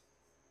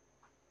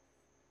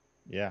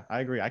 Yeah, I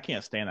agree. I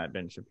can't stand that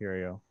Ben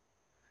Shapiro.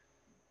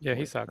 Yeah,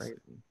 he sucks. Crazy.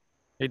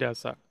 He does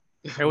suck.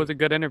 It was a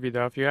good interview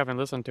though. If you haven't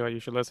listened to it, you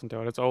should listen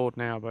to it. It's old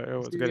now, but it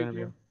was a good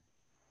interview.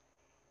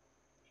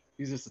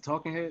 He's just a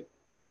talking head?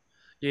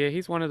 Yeah,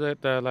 he's one of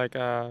the like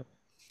I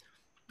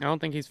don't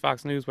think he's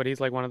Fox News, but he's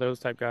like one of those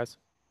type guys.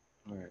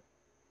 All right.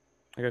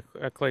 Like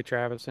a Clay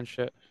Travis and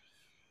shit.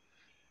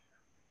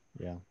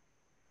 Yeah.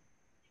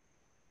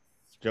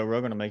 Joe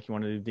Rogan will make you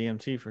want to do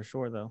DMT for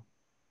sure, though.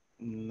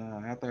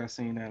 Nah, after I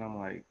seen that, I'm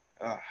like,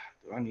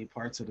 do I need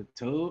parts of the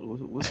toad?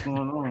 What's going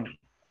on?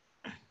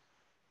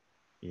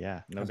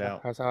 Yeah, no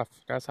doubt.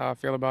 That's how I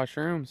feel about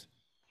shrooms.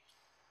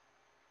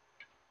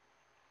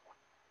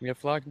 Yeah,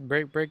 Flock,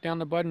 break down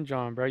the button,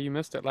 John, bro. You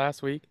missed it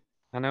last week.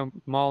 I know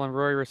Maul and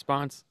Roy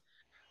response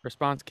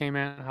came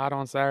in hot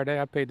on Saturday.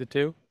 I paid the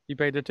 2. You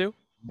paid the 2?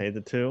 Paid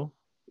the 2. You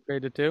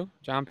paid the 2.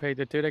 John paid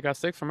the 2. They got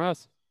 6 from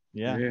us.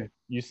 Yeah.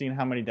 You seen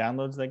how many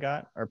downloads they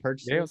got or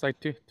purchases? Yeah,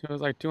 it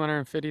was like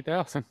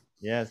 250,000.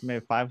 Yeah, it's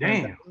made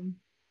 500,000.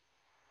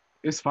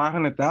 It's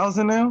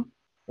 500,000 now.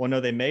 Well, no,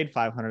 they made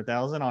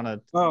 500,000 on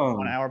a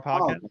 1-hour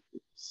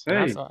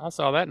podcast. I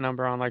saw that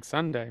number on like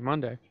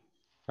Monday.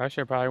 That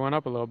shit probably went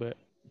up a little bit.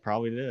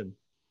 Probably did.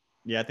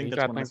 Yeah, I think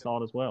that's when I saw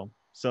it as well.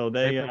 So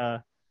they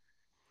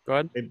go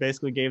ahead. They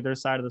basically gave their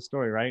side of the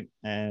story, right?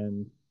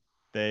 And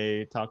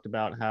they talked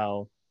about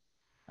how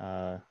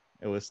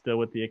it was still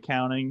with the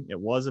accounting. It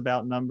was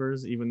about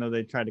numbers, even though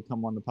they tried to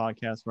come on the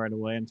podcast right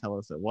away and tell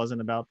us it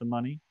wasn't about the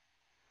money.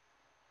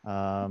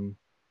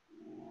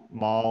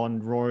 Maul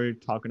and Rory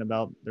talking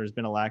about there's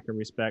been a lack of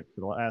respect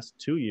for the last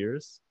 2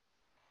 years,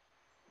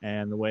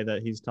 and the way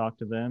that he's talked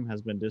to them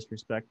has been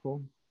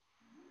disrespectful,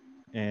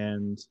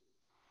 and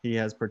he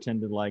has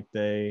pretended like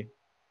they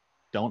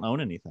don't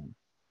own anything,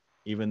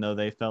 even though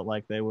they felt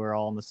like they were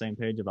all on the same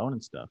page of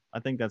owning stuff.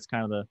 I think that's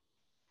kind of the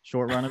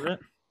short run of it.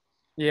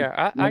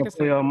 Yeah, I can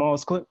say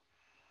Maul's clip.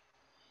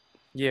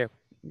 Yeah,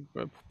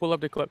 pull up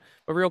the clip.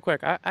 But real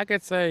quick, I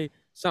could say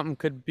something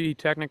could be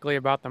technically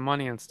about the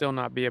money and still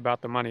not be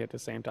about the money at the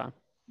same time.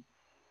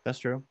 That's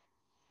true.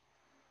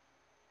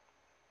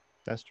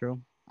 That's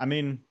true. I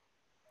mean,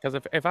 because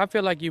if I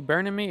feel like you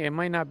burning me, it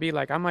might not be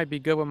like I might be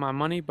good with my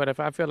money, but if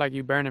I feel like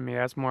you burning me,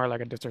 that's more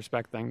like a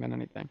disrespect thing than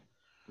anything.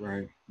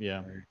 Right. Yeah.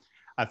 Right.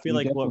 I feel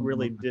like what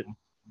really did.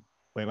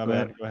 Wait, my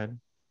bad. Go ahead.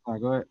 All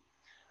right, go ahead.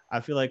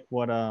 I feel like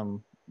what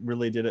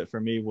really did it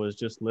for me was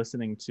just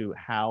listening to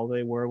how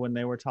they were when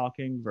they were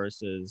talking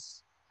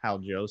versus how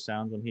Joe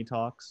sounds when he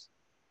talks.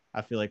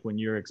 I feel like when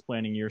you're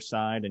explaining your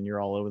side and you're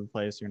all over the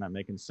place, you're not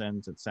making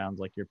sense. It sounds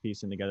like you're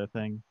piecing together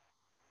thing.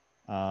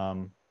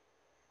 That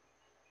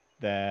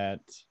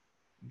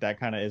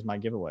kind of is my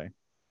giveaway.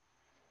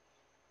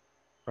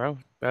 Bro,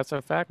 that's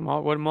a fact.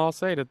 What did Maul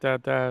say?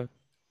 That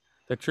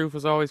the truth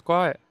is always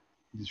quiet.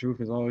 The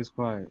truth is always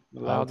quiet.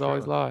 The loud's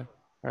always loud.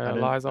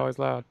 Lie's always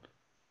loud.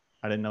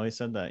 I didn't know he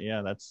said that.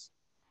 Yeah, that's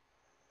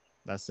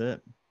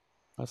it.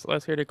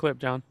 Let's hear the clip,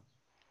 John.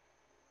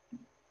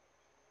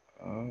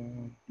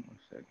 1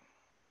 second.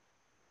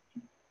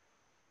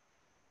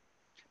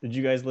 Did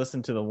you guys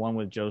listen to the one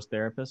with Joe's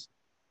therapist?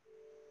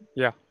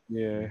 Yeah.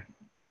 Yeah.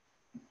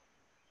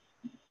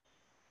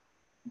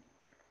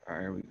 All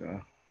right, here we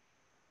go.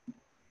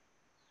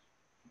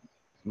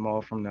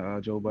 Maul from the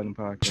Joe Budden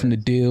Podcast. From the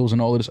deals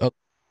and all of this other.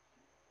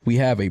 We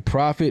have a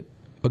profit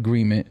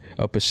agreement,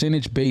 a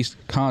percentage-based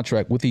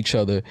contract with each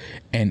other,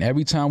 and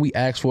every time we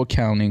asked for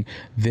accounting,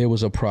 there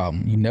was a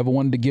problem. You never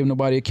wanted to give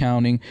nobody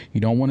accounting.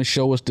 You don't want to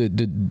show us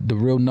the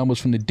real numbers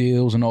from the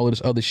deals and all of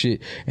this other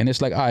shit. And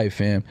it's like, all right,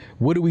 fam,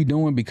 what are we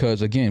doing?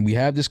 Because again, we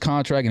have this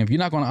contract, and if you're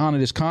not going to honor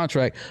this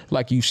contract,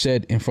 like you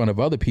said in front of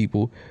other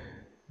people,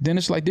 then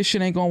it's like this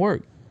shit ain't gonna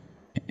work.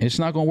 It's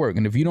not gonna work.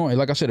 And if you don't,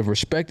 like I said, if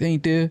respect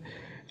ain't there,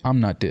 I'm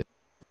not there.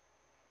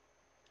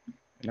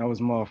 And that was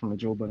Maul from the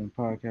Joe Budden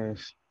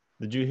Podcast.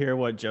 Did you hear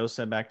what Joe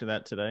said back to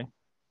that today?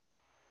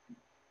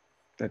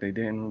 That they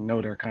didn't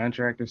know their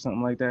contract or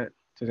something like that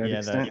to that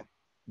extent?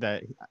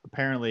 That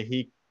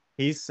apparently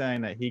he's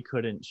saying that he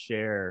couldn't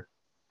share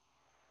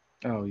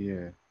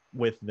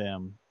with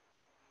them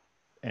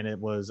and it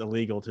was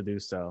illegal to do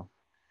so.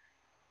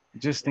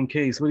 Just in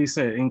case, what he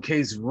said, in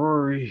case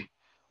Rory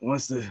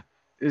wants to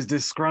is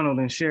disgruntled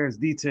and shares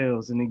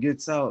details and it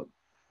gets out,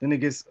 then it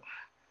gets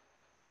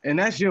and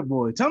that's your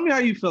boy. Tell me how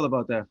you feel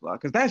about that, Fly,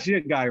 because that's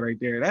your guy right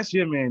there. That's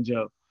your man,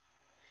 Joe.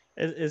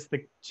 It's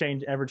the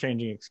ever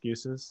changing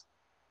excuses.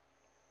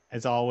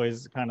 It's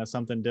always kind of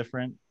something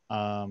different.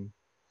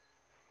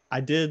 I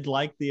did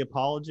like the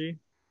apology.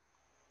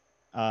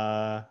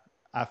 I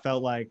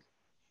felt like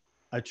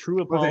a true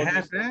Was it apology.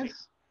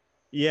 half-ass?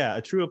 Yeah,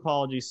 a true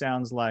apology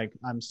sounds like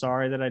I'm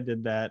sorry that I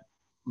did that.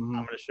 Mm-hmm.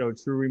 I'm going to show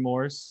true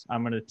remorse.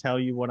 I'm going to tell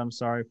you what I'm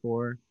sorry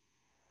for.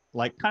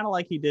 Like kind of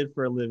like he did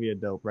for Olivia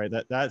Dope, right?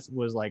 That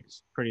was like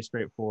pretty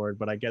straightforward,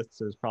 but I guess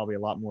there's probably a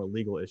lot more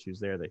legal issues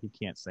there that he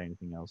can't say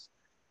anything else.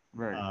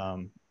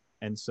 Right.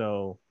 And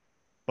so,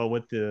 but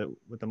with the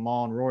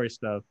Maul and Rory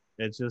stuff,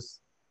 it just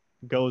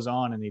goes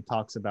on and he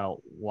talks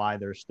about why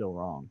they're still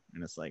wrong,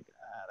 and it's like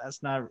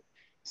that's not.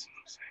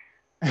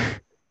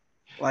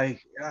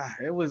 Like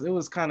it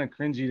was kind of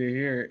cringy to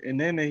hear, and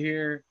then to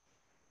hear,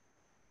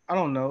 I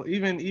don't know,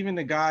 even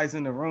the guys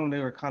in the room, they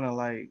were kind of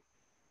like,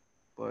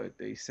 but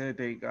they said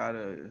they got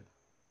a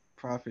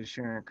profit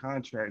sharing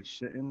contract,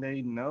 shouldn't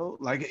they know?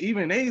 Like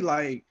even they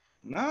like,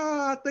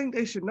 nah, I think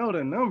they should know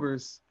the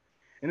numbers,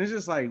 and it's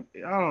just like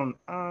I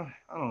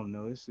don't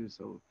know, it's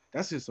just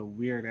that's just a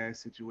weird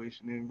ass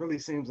situation. It really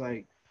seems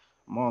like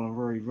Maul and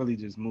Rory really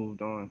just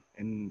moved on,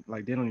 and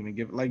like they don't even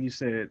give, like you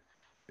said,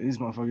 these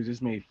motherfuckers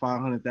just made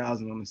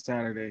 500,000 on a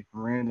Saturday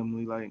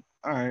randomly. Like,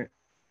 all right,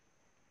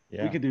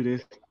 Yeah, we could do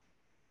this.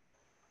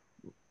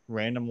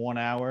 Random 1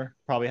 hour.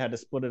 Probably had to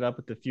split it up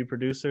with a few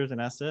producers,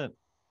 and that's it.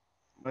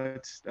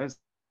 But that's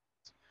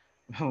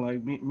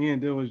like me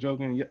and Dill was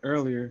joking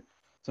earlier,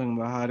 talking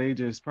about how they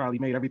just probably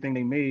made everything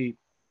they made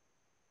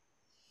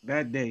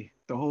that day,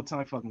 the whole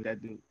time fucking with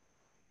that dude.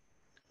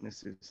 And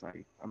it's just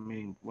like, I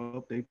mean,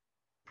 well, they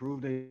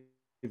proved their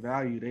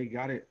value. They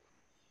got it.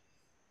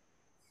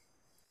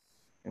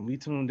 And we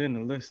tuned in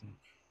to listen.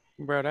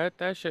 Bro,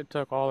 that shit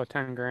took all the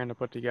 10 grand to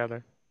put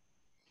together.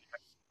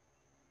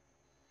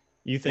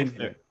 You think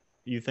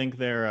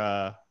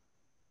they're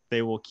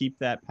they will keep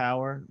that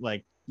power,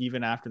 like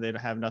even after they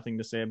have nothing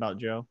to say about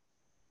Joe?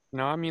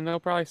 No, I mean, they'll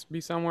probably be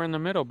somewhere in the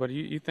middle, but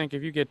you think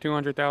if you get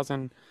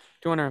 200,000,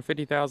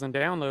 250,000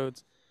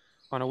 downloads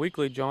on a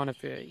weekly, John,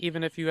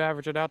 even if you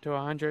average it out to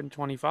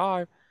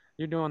 125,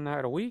 you're doing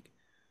that a week.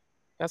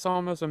 That's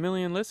almost 1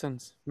 million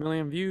listens, 1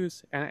 million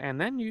views.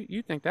 And then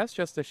you think that's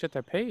just the shit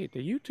that paid. The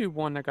YouTube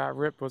one that got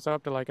ripped was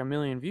up to like 1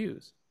 million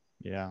views.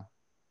 Yeah.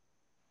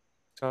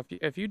 So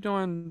if you're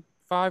doing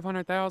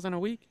 500,000 a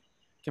week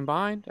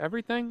combined,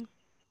 everything,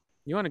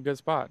 you're in a good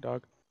spot,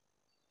 dog.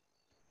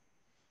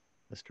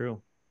 That's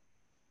true.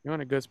 You're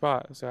in a good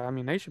spot. So, I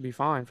mean, they should be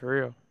fine for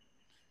real.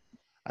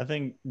 I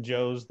think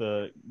Joe's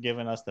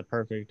giving us the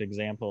perfect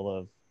example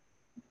of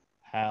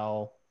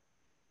how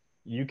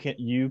you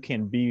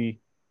can be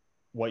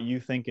what you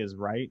think is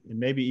right and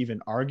maybe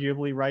even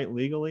arguably right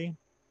legally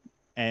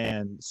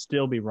and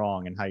still be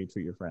wrong in how you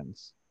treat your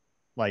friends.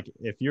 Like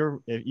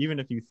even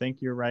if you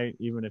think you're right,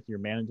 even if your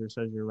manager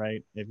says you're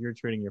right, if you're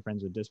treating your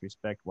friends with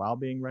disrespect while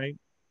being right,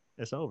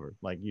 it's over.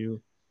 Like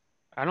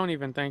I don't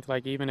even think,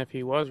 like, even if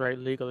he was right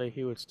legally,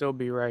 he would still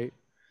be right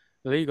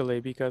legally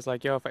because,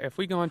 like, yo, if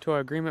we go into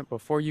an agreement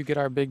before you get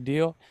our big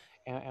deal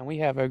and we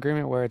have an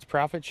agreement where it's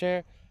profit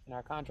share and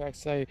our contracts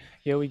say,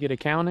 yo, we get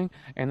accounting,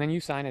 and then you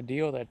sign a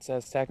deal that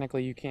says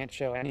technically you can't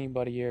show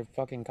anybody your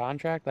fucking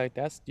contract, like,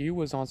 you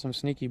was on some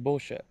sneaky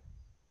bullshit.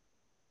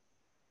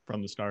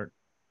 from the start.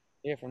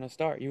 Yeah, from the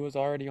start. You was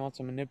already on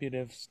some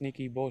manipulative,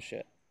 sneaky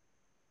bullshit.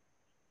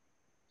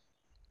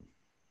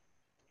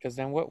 Because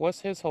then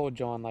what's his whole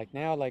John like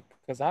now? Like,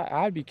 because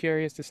I'd be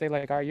curious to say,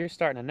 like, all right, you're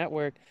starting a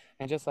network.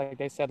 And just like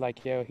they said,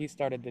 like, yo, he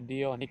started the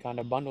deal and he kind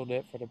of bundled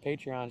it for the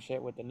Patreon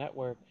shit with the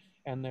network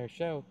and their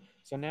show.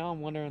 So now I'm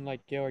wondering,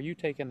 like, yo, are you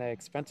taking the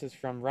expenses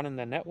from running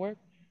the network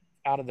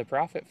out of the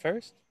profit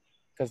first?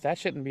 Because that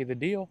shouldn't be the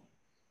deal.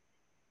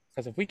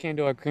 Because if we came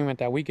to an agreement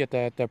that we get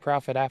the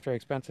profit after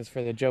expenses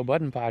for the Joe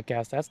Budden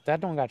podcast, that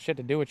don't got shit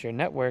to do with your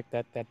network.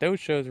 That those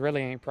shows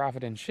really ain't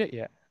profiting shit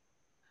yet.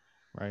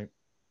 Right.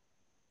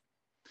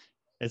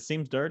 It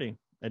seems dirty.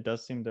 It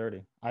does seem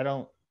dirty.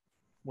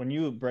 When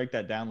you break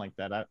that down like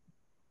that, I'm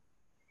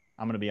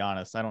going to be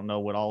honest. I don't know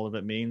what all of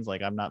it means.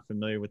 Like, I'm not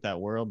familiar with that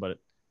world, but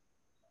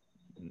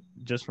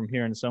just from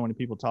hearing so many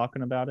people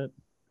talking about it,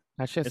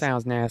 that shit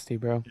sounds nasty,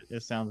 bro.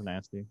 It sounds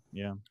nasty.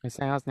 Yeah. It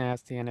sounds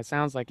nasty, and it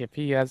sounds like if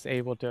he is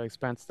able to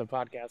expense the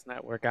podcast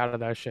network out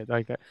of that shit,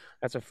 like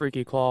that's a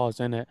freaky clause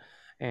in it.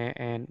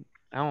 And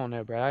I don't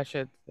know, bro.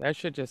 That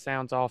shit just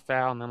sounds all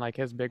foul. And then like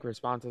his big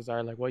responses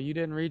are like, "Well, you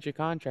didn't read your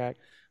contract,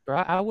 bro."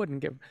 I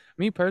wouldn't give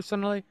me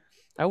personally.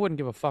 I wouldn't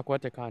give a fuck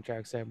what the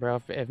contract said,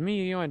 bro. If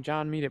me, you, and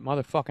John meet at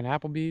motherfucking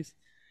Applebee's,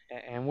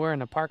 and we're in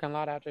the parking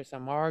lot after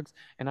some margs,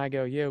 and I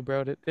go, "Yo,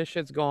 bro, this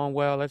shit's going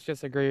well. Let's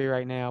just agree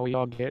right now. We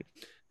all get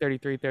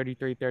 33,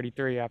 33,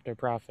 33 after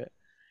profit."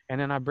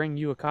 And then I bring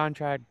you a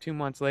contract 2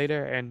 months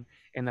later, and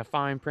in the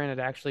fine print, it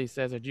actually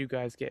says that you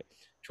guys get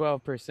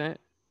 12%.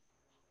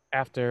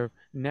 after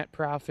net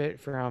profit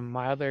from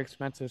my other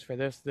expenses for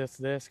this,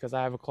 because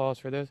I have a clause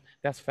for this,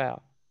 that's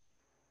foul.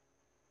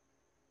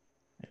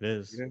 It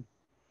is. Yeah.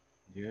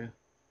 Yeah.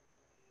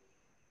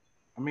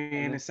 I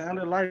mean, it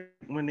sounded like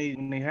when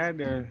they had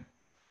their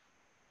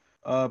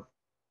uh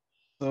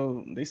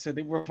so they said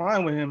they were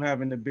fine with him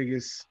having the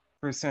biggest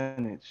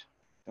percentage.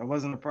 That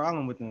wasn't a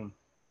problem with them.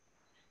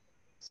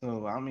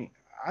 So I mean,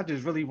 I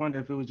just really wonder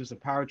if it was just a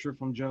power trip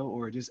from Joe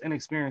or just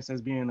inexperience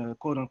as being a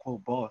quote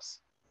unquote boss.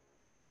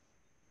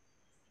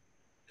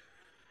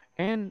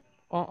 And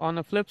on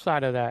the flip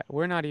side of that,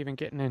 we're not even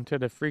getting into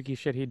the freaky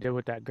shit he did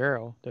with that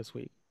girl this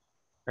week,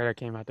 or that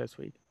came out this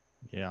week.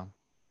 Yeah.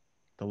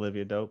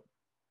 Olivia Dope.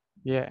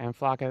 Yeah, and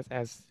Flock,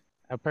 as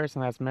a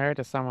person that's married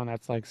to someone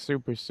that's like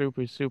super,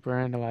 super, super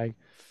into like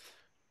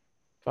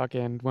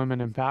fucking women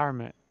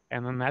empowerment,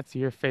 and then that's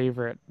your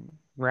favorite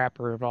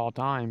rapper of all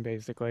time,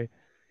 basically.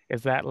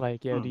 Is that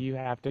like, do you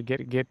have to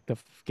get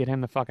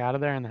him the fuck out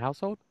of there in the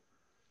household?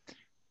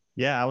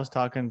 Yeah, I was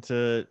talking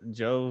to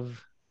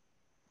Jove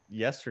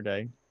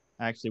yesterday,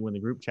 actually, when the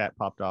group chat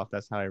popped off.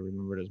 That's how I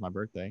remembered it was my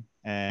birthday.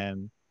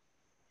 And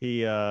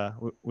we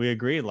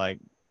agreed, like,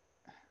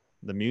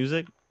 the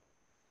music,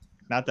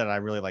 not that I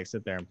really like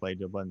sit there and play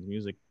Joe Budden's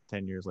music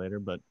 10 years later,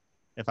 but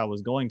if I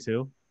was going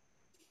to,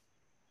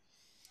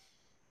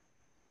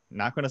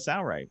 not going to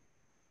sound right.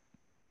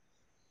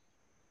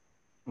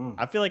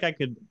 I feel like I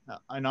could,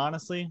 and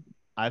honestly,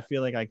 I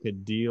feel like I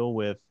could deal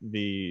with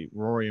the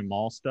Rory and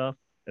Mal stuff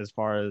as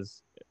far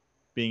as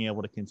being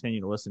able to continue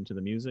to listen to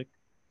the music.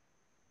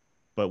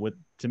 But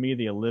to me,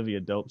 the Olivia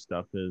Dope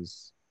stuff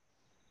is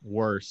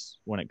worse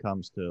when it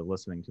comes to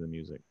listening to the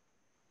music.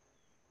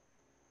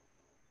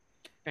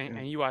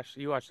 And you watched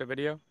the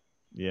video?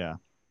 Yeah.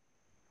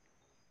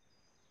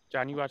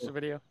 John, you watched the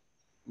video?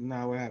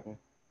 Nah, what happened?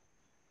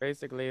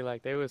 Basically,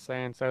 like they were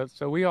saying,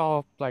 so we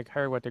all like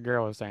heard what the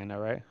girl was saying, though,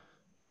 right?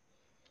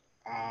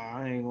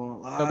 I ain't gonna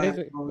lie.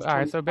 All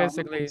right. So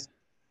basically,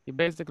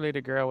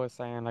 the girl was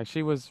saying like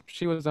she was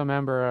a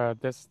member of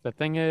this. The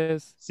thing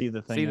is, See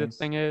the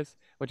thing is,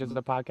 which is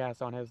the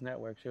podcast on his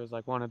network. She was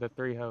like one of the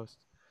 3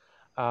 hosts.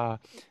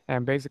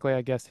 And basically,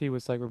 I guess he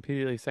was like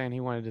repeatedly saying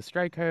he wanted to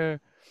strike her,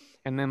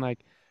 and then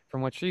like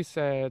from what she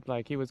said,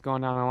 like he was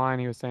going down the line.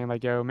 He was saying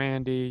like, "Yo,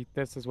 Mandy,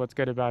 this is what's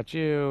good about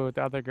you.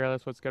 The other girl,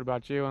 that's what's good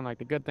about you. And like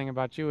the good thing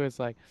about you is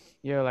like,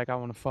 yo, like I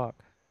want to fuck."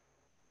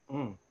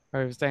 Or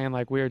he was saying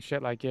like weird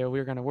shit like, "Yeah,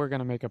 we're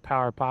gonna make a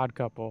power pod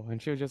couple,"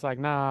 and she was just like,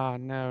 "Nah,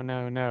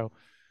 no."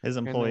 His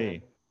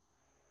employee.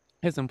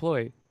 His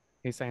employee,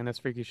 he's saying this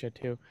freaky shit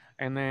too.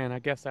 And then I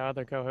guess the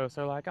other co-hosts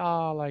are like,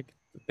 "Oh, like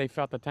they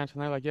felt the tension.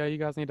 They're like, yeah, you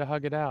guys need to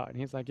hug it out." And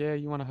he's like, "Yeah,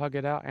 you want to hug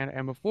it out?"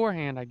 And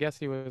beforehand, I guess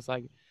he was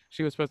like,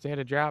 she was supposed to hit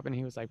a drop, and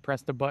he was like,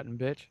 "Press the button,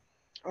 bitch."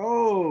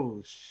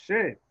 Oh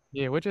shit.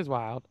 Yeah, which is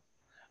wild.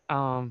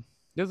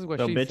 This is what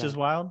So she bitch said. is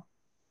wild?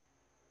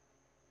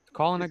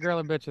 Calling a girl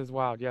a bitch is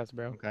wild, yes,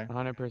 bro. Okay.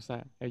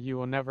 100%. You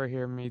will never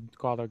hear me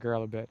call a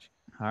girl a bitch.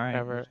 All right.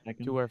 Ever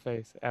to her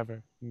face,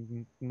 ever.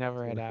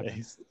 Never had happened.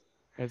 Face.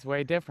 It's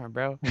way different,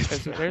 bro.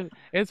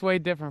 It's way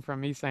different from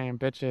me saying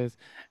bitches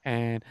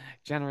and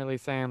generally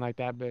saying like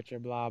that bitch or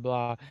blah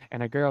blah,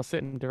 and a girl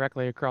sitting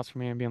directly across from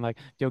me and being like,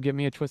 "Yo, give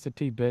me a twisted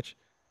tea, bitch."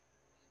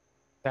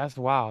 That's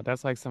wild.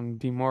 That's like some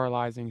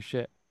demoralizing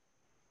shit.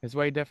 It's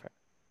way different.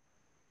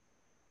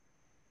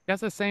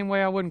 That's the same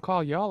way I wouldn't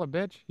call y'all a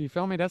bitch. You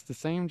feel me? That's the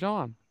same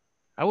John.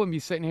 I wouldn't be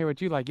sitting here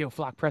with you like, "Yo,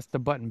 Flock, press the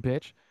button,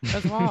 bitch."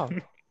 That's wild.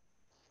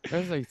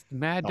 That's like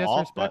mad The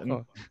off button.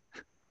 disrespectful.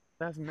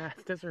 That's mad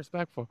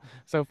disrespectful.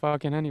 So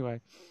fucking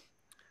anyway.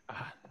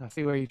 I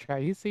see where you try.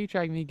 You see, you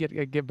try me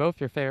get both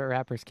your favorite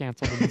rappers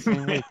canceled in the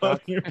same week.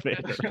 Both your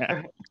favorite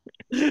rappers.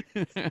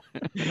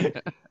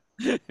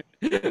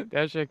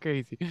 That shit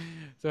crazy.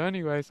 So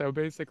anyway, so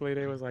basically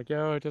they was like,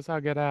 "Yo, just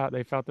hug it out."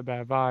 They felt the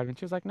bad vibe, and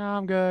she was like, "No,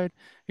 I'm good."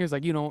 He was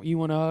like, "You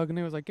want a hug?" And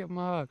he was like, "Give him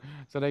a hug."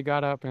 So they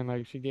got up and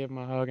like she gave him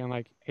a hug, and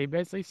like he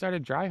basically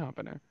started dry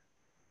humping her.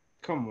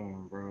 Come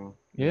on, bro.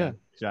 Yeah.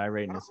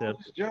 Gyrating his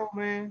hips. Joe,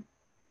 man.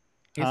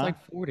 He's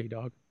like 40,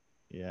 dog.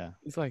 Yeah.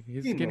 He's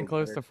getting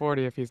close to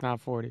 40 if he's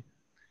not 40.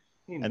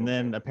 And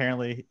then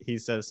apparently he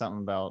says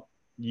something about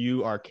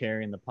you are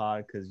carrying the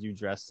pod because you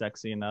dress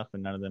sexy enough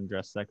and none of them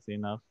dress sexy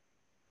enough.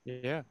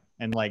 Yeah.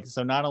 And like,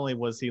 so not only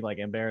was he like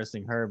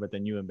embarrassing her, but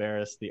then you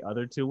embarrassed the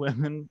other 2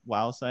 women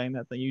while saying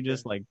that thing. You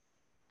just like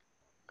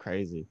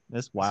crazy.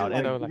 That's wild.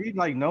 Did he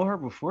like know her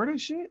before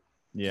this shit?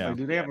 Yeah. Like,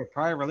 do they have a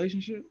prior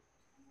relationship?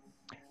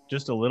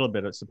 Just a little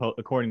bit,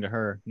 according to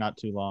her, not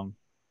too long.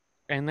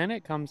 And then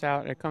it comes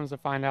to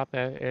find out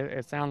that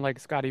it sounded like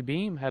Scotty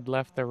Beam had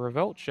left the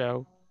Revolt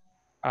show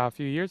a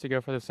few years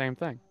ago for the same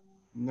thing.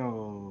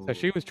 No. So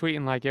she was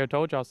tweeting like, "Yo,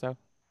 told y'all so."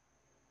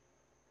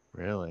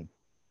 Really?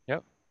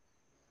 Yep.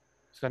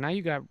 So now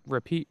you got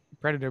repeat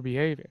predator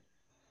behavior.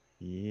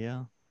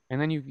 Yeah. And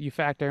then you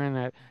factor in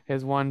that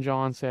his one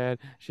John said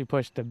she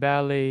pushed the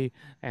belly,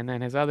 and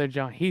then his other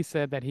John, he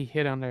said that he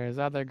hid under his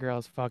other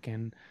girl's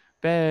fucking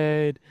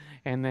bed,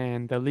 and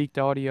then the leaked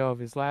audio of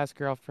his last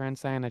girlfriend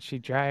saying that he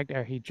dragged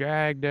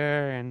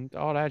her, and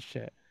all that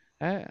shit.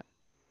 I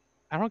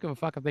I don't give a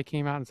fuck if they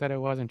came out and said it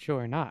wasn't true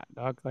or not,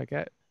 dog. Like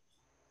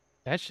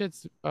that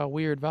shit's a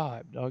weird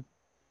vibe, dog.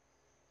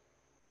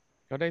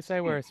 What they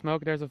say, where there's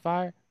smoke, there's a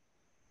fire.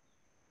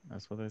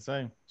 That's what they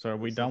say. So are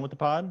we done with the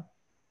pod?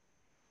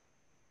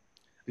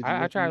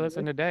 I tried to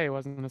listen today. It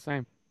wasn't the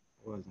same.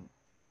 It wasn't.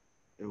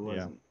 It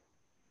wasn't.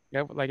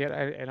 Yeah, like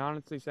it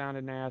honestly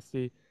sounded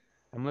nasty.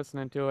 I'm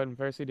listening to it, and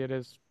first he did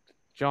his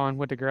John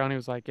with the girl, and he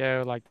was like,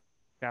 "Yo, like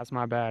that's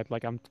my bad.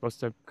 Like I'm supposed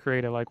to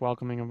create a like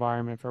welcoming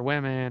environment for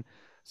women,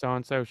 so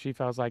and so." She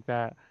feels like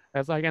that.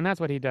 That's like, and that's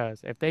what he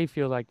does. If they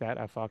feel like that,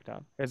 I fucked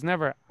up. It's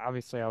never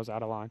obviously I was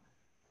out of line.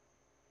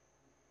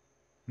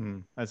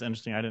 That's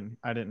interesting.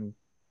 I didn't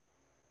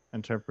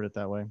interpret it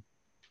that way.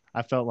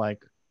 I felt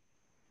like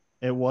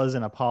it was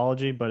an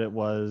apology, but it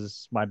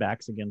was my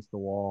back's against the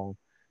wall.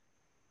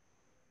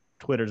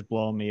 Twitter's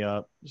blowing me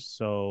up,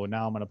 so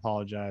now I'm gonna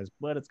apologize,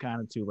 but it's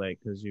kind of too late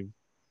because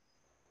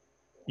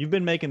you've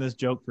been making this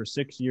joke for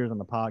 6 years on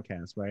the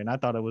podcast, right? And I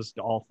thought it was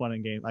all fun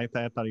and games. I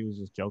thought he was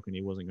just joking;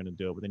 he wasn't gonna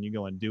do it. But then you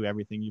go and do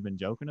everything you've been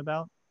joking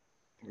about.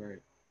 Right.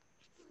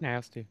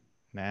 Nasty.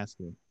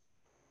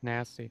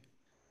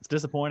 It's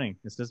disappointing.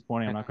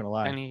 I'm not gonna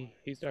lie. And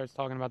he starts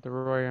talking about the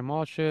Roy and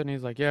Maul shit, and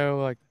he's like, "Yo,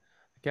 like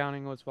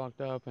accounting was fucked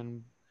up,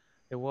 and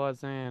it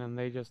wasn't, and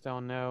they just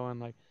don't know." And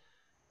like,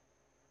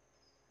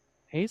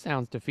 he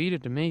sounds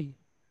defeated to me.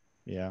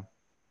 Yeah.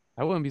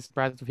 I wouldn't be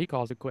surprised if he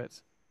calls it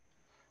quits.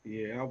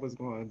 Yeah, I was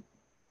going to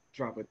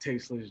drop a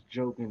tasteless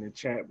joke in the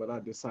chat, but I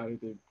decided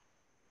to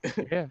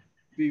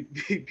be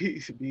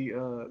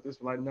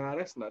just like, nah,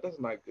 that's not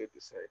good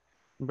to say.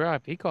 Bro,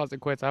 if he calls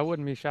it quits, I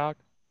wouldn't be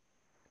shocked.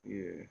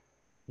 Yeah.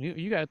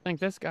 You gotta think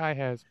this guy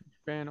has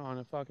been on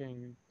a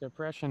fucking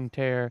depression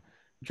tear,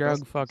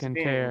 drug fucking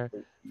tear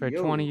for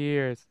 20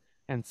 years,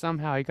 and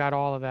somehow he got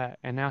all of that,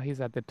 and now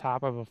he's at the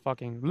top of a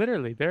fucking,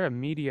 literally, they're a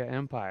media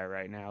empire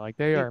right now. Like,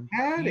 they are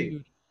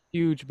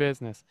huge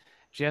business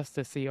just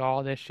to see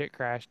all this shit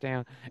crash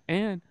down,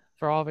 and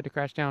for all of it to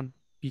crash down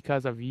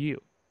because of you.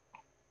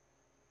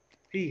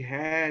 He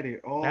had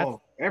it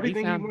all.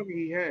 Everything he wanted,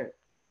 he had.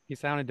 He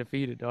sounded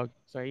defeated, dog.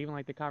 So even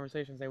like the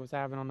conversations they was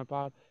having on the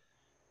pod,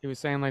 he was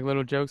saying like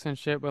little jokes and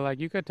shit, but like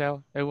you could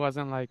tell there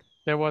wasn't like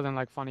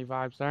funny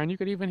vibes there, and you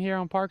could even hear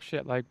on Parks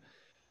shit like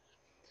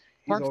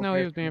Parks know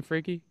he was being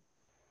freaky.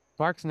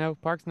 Parks know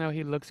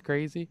he looks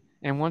crazy,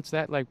 and once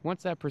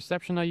that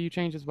perception of you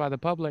changes by the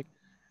public,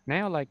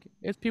 now like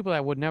it's people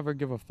that would never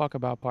give a fuck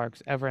about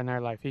Parks ever in their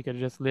life. He could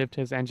have just lived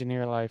his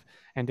engineer life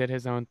and did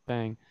his own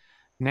thing.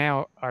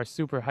 Now are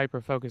super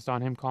hyper focused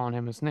on him calling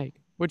him a snake,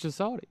 which is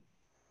salty.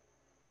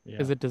 Yeah.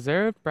 Is it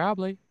deserved?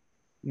 Probably,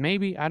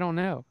 maybe, I don't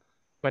know.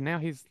 But now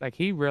he's like,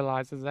 he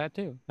realizes that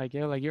too. Like,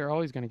 you're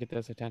always going to get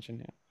this attention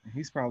now.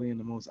 He's probably in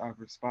the most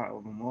awkward spot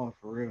of them all,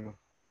 for real.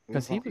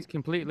 Because he was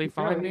completely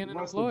fine being an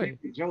employee.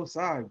 Joe's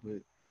side,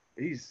 but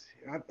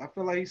I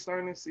feel like he's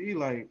starting to see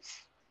like.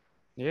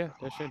 Yeah,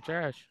 that shit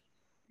trash.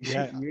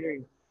 Yeah.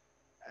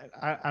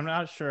 I'm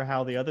not sure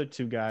how the other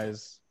two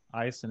guys,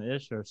 Ice and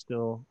Ish, are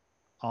still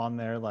on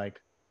there, like,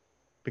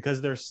 because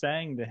they're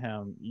saying to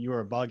him, "You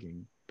are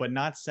bugging," but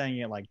not saying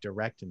it like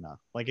direct enough.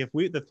 Like if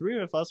the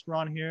three of us were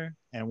on here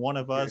and one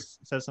of us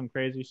says some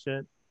crazy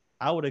shit,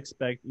 I would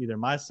expect either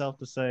myself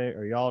to say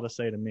or y'all to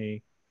say to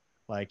me,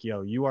 like,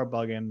 "Yo, you are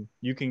bugging.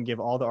 You can give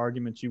all the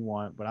arguments you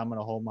want, but I'm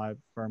gonna hold my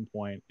firm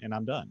point and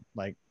I'm done."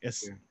 Like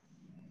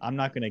I'm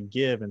not gonna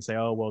give and say,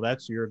 "Oh, well,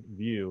 that's your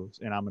view,"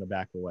 and I'm gonna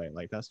back away.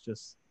 Like that's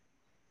just.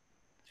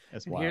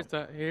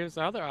 Here's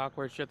the other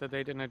awkward shit that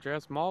they didn't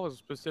address. Maul was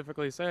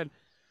specifically said,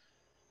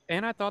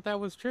 and I thought that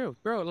was true,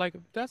 bro. Like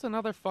that's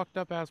another fucked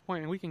up ass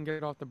point, and we can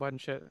get off the Budden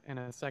shit in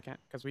a second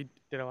because we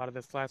did a lot of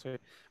this last week.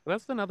 But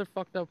that's another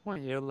fucked up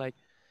point, yo. Like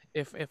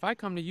if I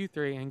come to you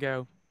three and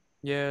go,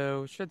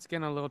 "Yo, shit's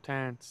getting a little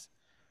tense,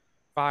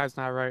 five's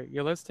not right.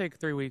 Yo, let's take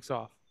 3 weeks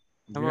off,"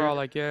 and we're all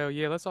like, "Yo,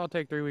 yeah, let's all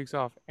take 3 weeks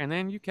off," and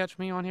then you catch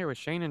me on here with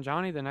Shane and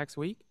Johnny the next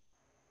week.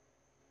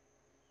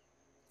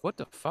 What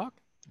the fuck?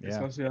 Yeah.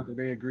 Especially after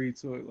they agreed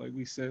to it, like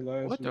we said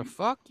last week. What the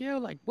fuck, yo?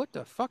 Like, what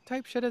the fuck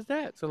type shit is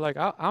that? So, like,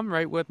 I'm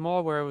right with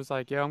Maul where it was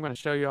like, yo, I'm going to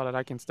show y'all that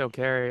I can still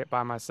carry it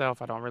by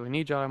myself. I don't really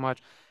need y'all that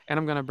much. And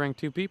I'm going to bring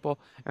 2 people.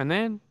 And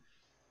then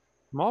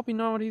Maul be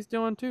knowing what he's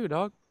doing too,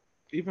 dog.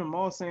 Even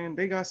Maul saying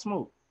they got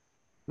smoke.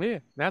 Yeah,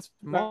 that's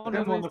Maul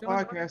on the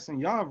podcast, and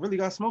y'all really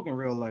got smoke in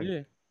real life.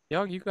 Yeah.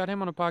 Y'all, you got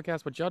him on the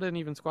podcast, but y'all didn't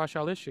even squash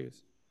y'all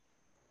issues.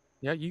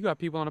 Yeah, you got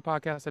people on the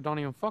podcast that don't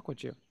even fuck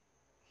with you.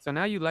 So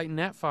now you lighting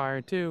that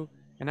fire too.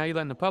 And now you're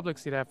letting the public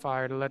see that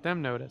fire to let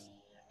them notice.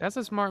 That's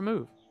a smart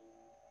move.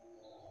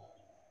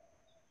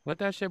 Let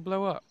that shit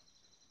blow up.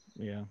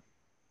 Yeah.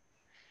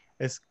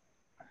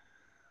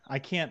 I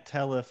can't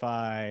tell if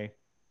I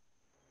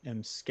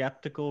am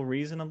skeptical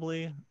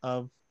reasonably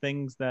of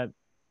things that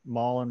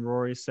Maul and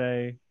Rory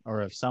say,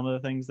 or of some of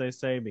the things they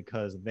say,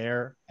 because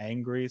they're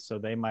angry, so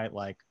they might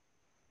like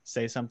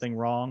say something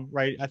wrong,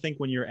 right? I think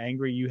when you're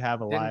angry, you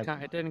have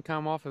it didn't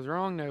come off as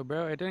wrong though,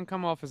 bro. It didn't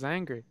come off as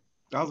angry.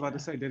 I was about to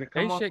say, did it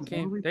come off?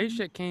 They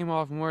shit came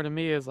off more to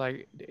me as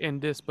like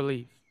in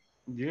disbelief.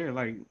 Yeah,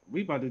 like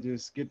we about to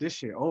just get this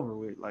shit over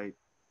with. Like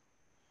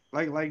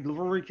like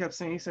Rory kept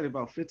saying, he said it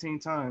about 15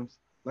 times.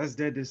 Let's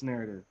dead this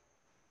narrative.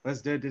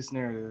 Let's dead this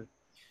narrative.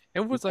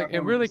 It was like,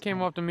 it really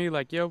came off to me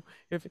like, yo,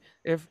 if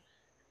if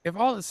if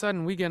all of a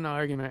sudden we get in an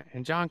argument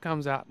and John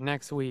comes out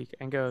next week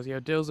and goes, yo,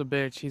 Dill's a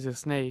bitch, he's a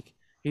snake,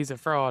 he's a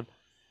fraud,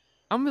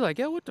 I'm gonna be like,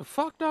 yo, what the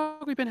fuck,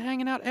 dog? We've been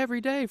hanging out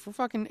every day for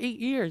fucking 8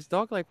 years,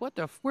 dog. Like, where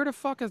the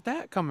fuck is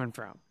that coming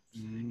from?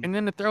 And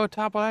then to throw a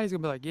top eye, he's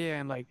gonna be like, yeah,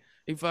 and like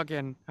he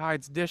fucking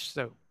hides dish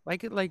soap.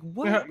 Like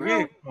what, bro?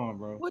 Yeah, come on,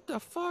 bro. What the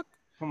fuck?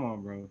 Come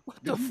on, bro.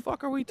 What the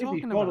fuck are we They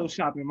be talking about?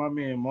 photoshopping my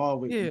man Maul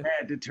with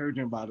mad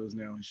detergent bottles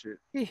now and shit.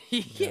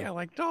 Yeah,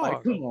 like dog.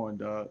 Like, come on,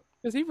 dog.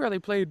 Cause he really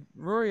played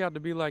Rory out to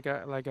be like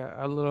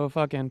a little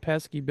fucking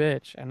pesky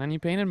bitch, and then he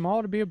painted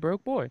Maul to be a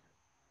broke boy.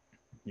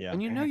 Yeah.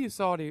 And you know you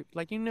salty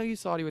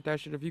with that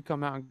shit if you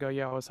come out and go,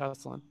 yeah, I was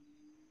hustling.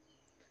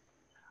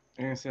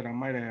 And said I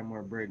might have had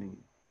more bread than you.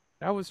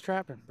 That was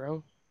trapping,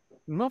 bro.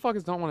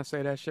 Motherfuckers don't want to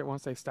say that shit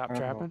once they stop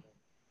trapping.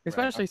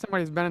 Especially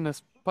somebody who's been in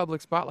this public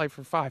spotlight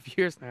for 5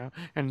 years now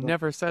and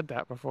never said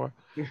that before.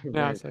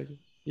 Now it's like,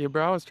 yeah,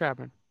 bro, I was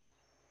trapping.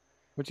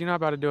 What you're not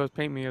about to do is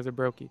paint me as a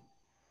brokey.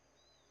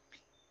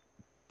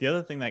 The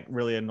other thing that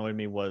really annoyed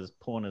me was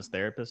pulling his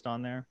therapist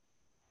on there.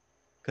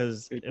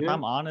 Because if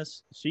I'm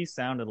honest, she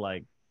sounded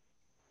like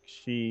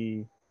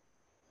she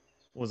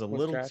was a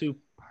little too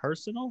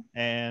personal,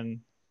 and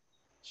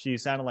she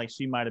sounded like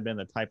she might have been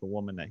the type of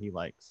woman that he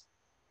likes.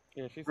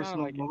 Yeah, she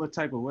sounded like what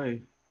type of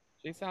way?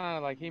 She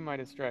sounded like he might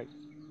have strayed.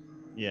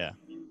 Yeah.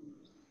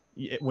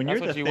 When you're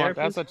the therapist,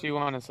 that's what you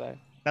want to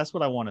say. That's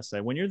what I want to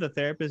say. When you're the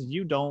therapist,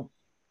 you don't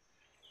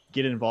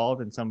get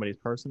involved in somebody's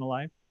personal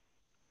life.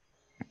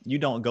 You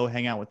don't go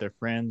hang out with their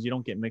friends. You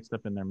don't get mixed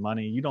up in their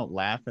money. You don't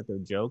laugh at their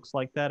jokes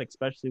like that,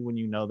 especially when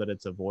you know that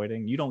it's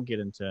avoiding. You don't get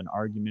into an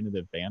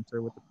argumentative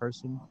banter with the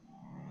person.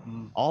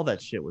 All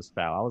that shit was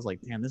foul. I was like,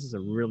 damn, this is a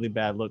really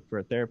bad look for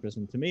a therapist.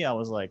 And to me, I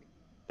was like,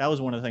 that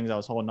was one of the things I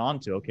was holding on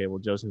to. Okay, well,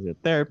 Joseph's a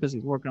therapist.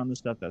 He's working on this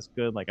stuff. That's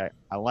good. Like,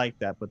 I like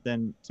that. But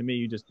then to me,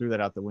 you just threw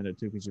that out the window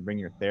too, because you bring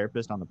your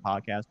therapist on the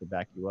podcast to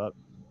back you up.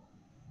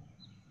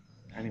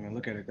 I didn't even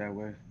look at it that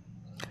way.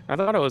 I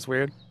thought it was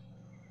weird.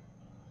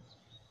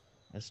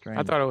 That's strange.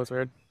 I thought it was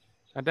weird.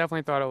 I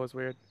definitely thought it was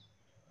weird.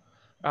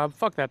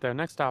 Fuck that though.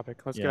 Next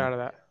topic. Let's get out of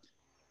that.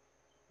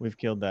 We've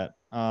killed that.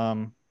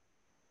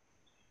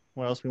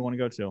 What else we want to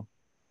go to?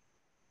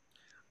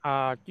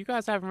 You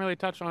guys haven't really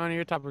touched on any of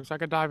your topics. I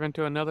could dive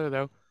into another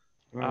though.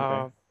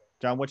 Okay.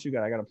 John, what you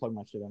got? I gotta plug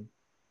my shit in.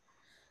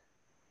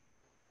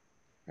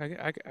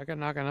 I could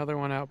knock another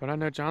one out, but I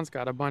know John's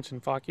got a bunch,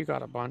 and Flock, you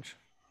got a bunch.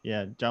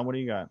 Yeah, John, what do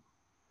you got?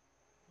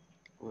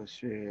 Well,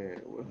 shit.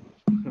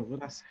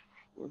 What I say?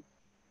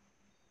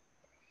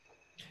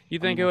 You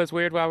think it was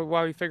weird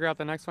while we figure out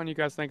the next one? You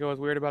guys think it was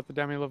weird about the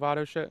Demi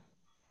Lovato shit?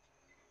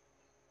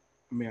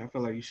 I mean, I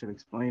feel like you should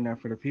explain that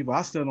for the people.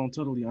 I still don't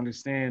totally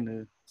understand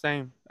the...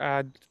 Same.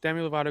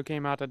 Demi Lovato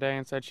came out today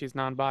and said she's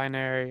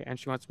non-binary and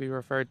she wants to be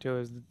referred to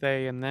as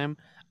they and them.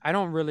 I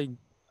don't really...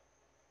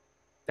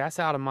 That's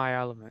out of my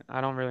element. I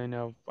don't really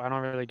know. I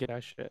don't really get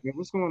that shit. Yeah,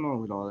 what's going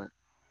on with all that?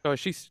 So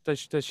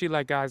does she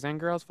like guys and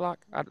girls, Flock?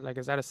 Like,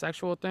 is that a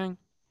sexual thing?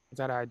 Is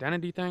that an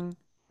identity thing?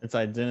 It's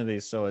identity,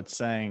 so it's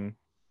saying...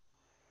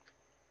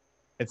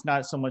 It's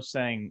not so much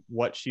saying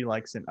what she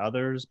likes in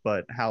others,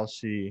 but how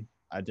she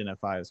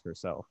identifies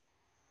herself.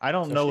 I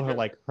don't know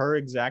her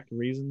exact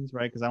reasons,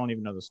 right? Because I don't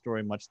even know the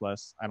story, much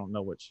less I don't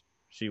know what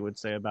she would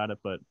say about it.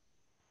 But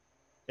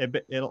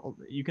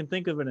you can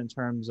think of it in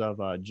terms of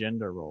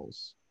gender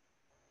roles,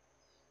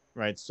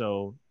 right?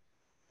 So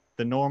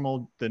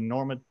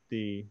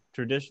the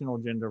traditional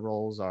gender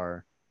roles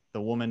are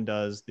the woman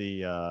does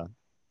the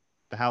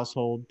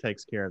household,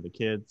 takes care of the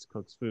kids,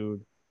 cooks food,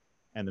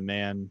 and the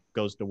man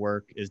goes to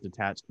work, is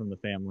detached from the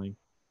family.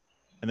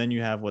 And then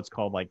you have what's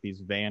called like these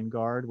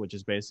vanguard, which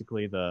is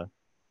basically the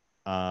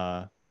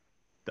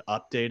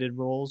updated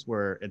roles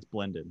where it's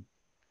blended.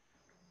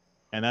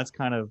 And that's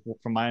kind of,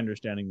 from my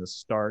understanding, the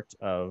start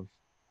of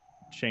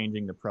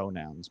changing the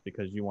pronouns,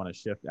 because you want to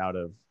shift out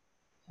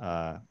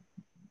of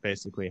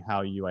basically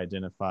how you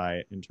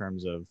identify in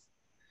terms of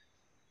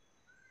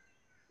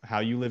how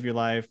you live your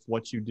life,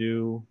 what you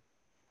do,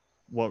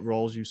 what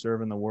roles you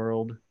serve in the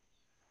world.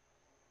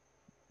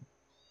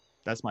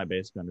 That's my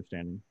basic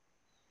understanding.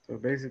 So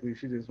basically,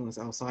 she just wants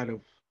outside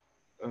of,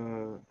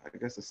 I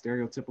guess, a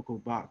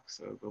stereotypical box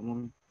of a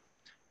woman.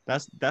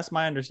 That's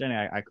my understanding.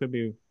 I could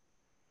be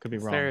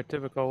wrong.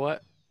 Stereotypical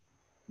what?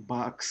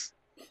 Box.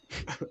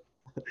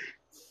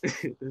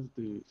 This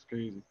dude's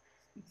crazy.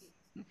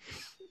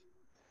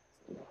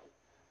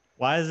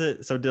 Why is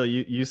it so, Dill?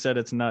 You said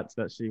it's nuts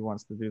that she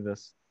wants to do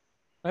this.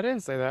 I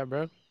didn't say that,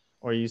 bro.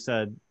 Or you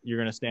said you're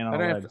gonna stand on a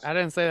ledge. I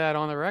didn't say that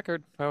on the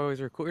record. I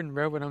was recording,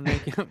 bro, but I'm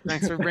making up.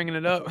 Thanks for bringing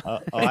it up.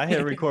 I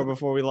hit record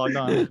before we logged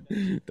on.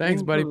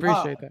 Thanks, buddy.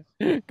 Appreciate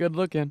that. Good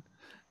looking.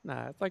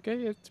 Nah, it's like,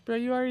 hey, bro,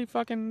 you already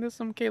fucking this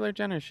some Caitlyn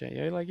Jenner shit,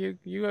 yo. Like you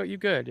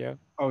good, yo.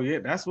 Oh yeah,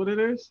 that's what it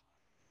is.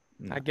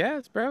 I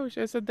guess, bro.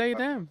 It's a they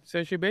them.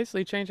 So she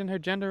basically changing her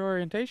gender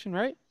orientation,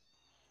 right?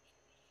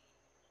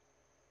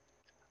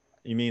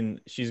 You mean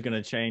she's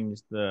gonna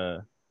change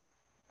the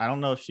I don't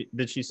know if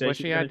she say What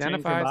she's she gonna change her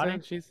identifies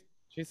body? as,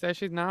 she says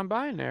she's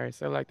non-binary.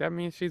 So like that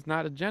means she's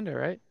not a gender,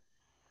 right?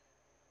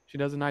 She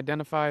doesn't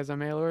identify as a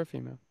male or a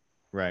female.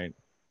 Right.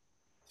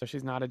 So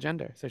she's not a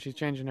gender. So she's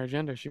changing her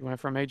gender. She went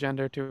from a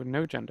gender to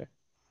no gender.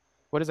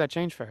 What does that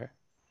change for her?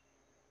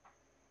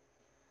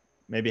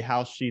 Maybe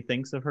how she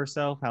thinks of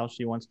herself, how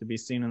she wants to be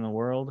seen in the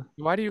world.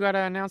 Why do you gotta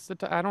announce the?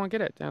 I don't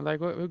get it. Like,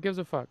 who gives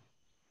a fuck?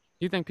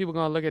 You think people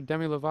gonna look at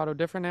Demi Lovato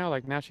different now?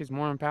 Like now she's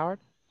more empowered?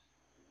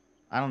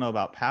 I don't know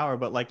about power,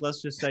 but like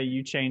let's just say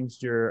you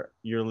changed your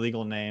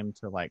legal name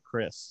to like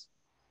Chris.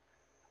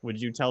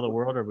 Would you tell the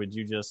world, or would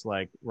you just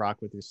like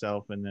rock with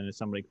yourself, and then if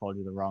somebody called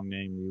you the wrong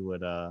name, you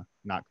would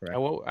not correct?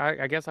 Well,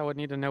 I guess I would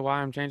need to know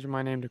why I'm changing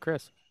my name to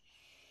Chris.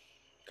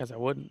 Because I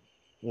wouldn't.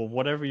 Well,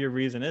 whatever your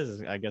reason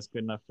is I guess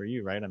good enough for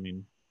you, right? I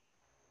mean,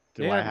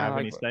 do I have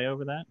any say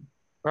over that?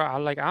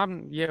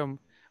 Bro,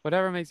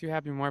 whatever makes you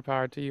happy, more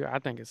power to you. I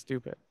think it's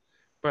stupid.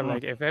 But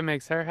like if it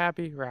makes her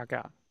happy, rock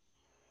out.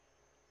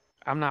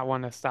 I'm not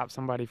one to stop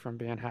somebody from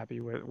being happy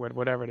with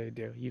whatever they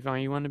do. You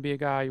want to be a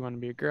guy, you want to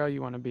be a girl, you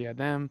want to be a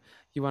them,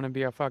 you want to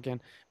be a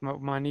fucking.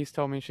 My niece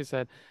told me, she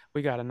said,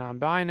 we got a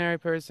non-binary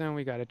person,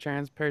 we got a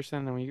trans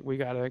person, and we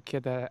got a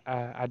kid that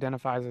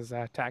identifies as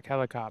a attack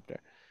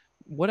helicopter.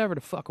 Whatever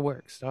the fuck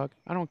works, dog.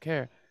 I don't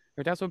care.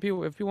 If that's what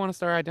if you want to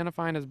start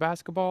identifying as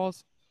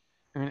basketballs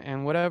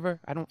and whatever,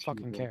 I don't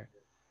fucking care.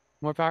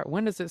 More power.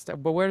 When does it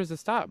stop? But where does it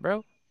stop,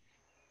 bro?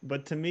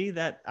 But to me,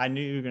 that I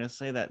knew you were gonna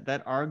say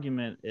that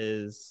argument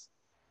is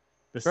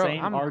the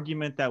same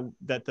argument that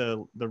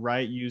the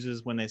right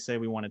uses when they say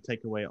we want to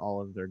take away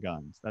all of their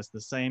guns. That's the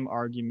same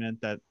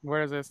argument that.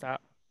 Where does it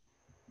stop?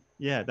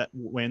 Yeah, that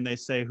when they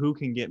say who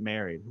can get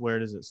married, where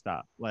does it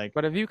stop? Like,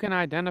 but if you can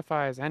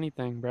identify as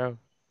anything, bro,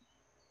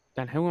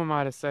 then who am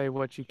I to say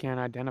what you can't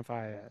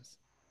identify as?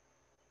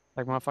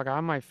 Like, motherfucker, I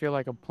might feel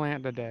like a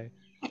plant today.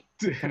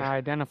 Can I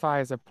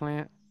identify as a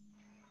plant?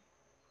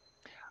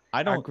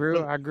 I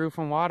grew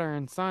from water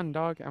and sun,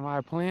 dog. Am I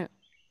a plant?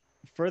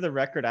 For the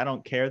record, I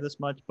don't care this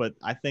much, but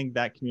I think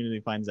that community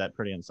finds that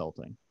pretty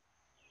insulting.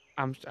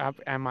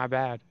 Am I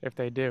bad if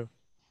they do?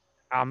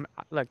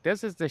 Look,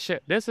 this is the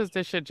shit. This is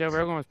the shit Joe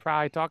Rogan was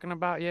probably talking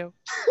about, yo.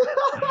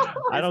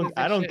 I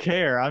don't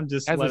care. I'm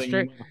just letting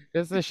you know.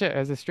 This is the shit.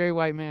 As a straight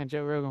white man,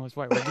 Joe Rogan was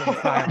white. We're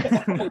getting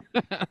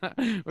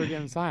silence. We're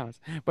getting silence.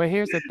 But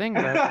here's the thing,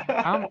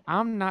 bro.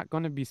 I'm not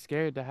going to be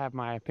scared to have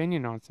my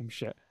opinion on some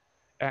shit.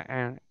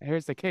 And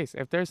here's the case.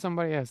 If there's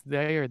somebody as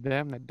they or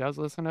them that does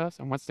listen to us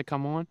and wants to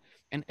come on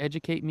and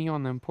educate me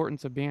on the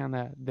importance of being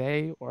that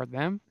they or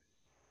them,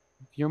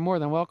 you're more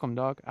than welcome,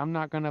 dog. I'm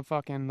not going to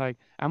fucking, like,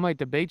 I might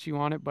debate you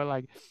on it, but,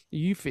 like,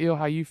 you feel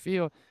how you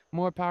feel.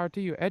 More power to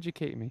you.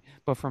 Educate me.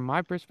 But from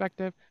my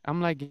perspective, I'm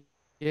like,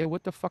 yeah,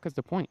 what the fuck is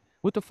the point?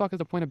 What the fuck is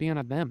the point of being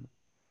a them?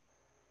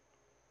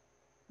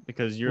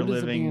 Because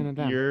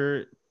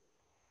you're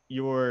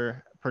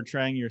you're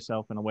portraying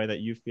yourself in a way that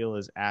you feel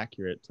is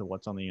accurate to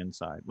what's on the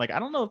inside. Like, I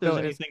don't know if there's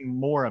anything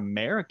more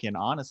American,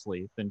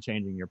 honestly, than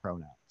changing your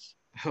pronouns.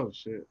 Oh,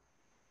 shit.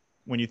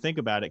 When you think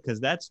about it,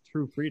 because that's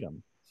true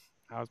freedom.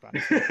 I was about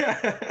to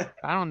say,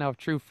 I don't know if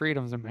true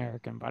freedom's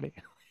American, buddy.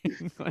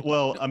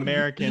 Well,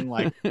 American,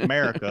 like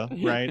America,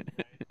 right?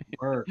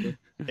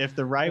 If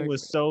the right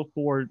was so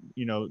for,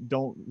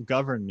 don't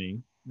govern me,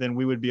 then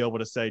we would be able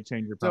to say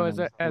change your pronouns.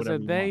 So as a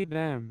they,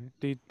 them,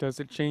 does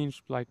it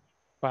change, like,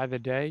 by the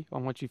day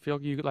on what you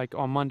feel? You like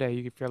on Monday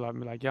you feel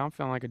like yeah, I'm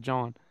feeling like a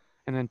John,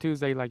 and then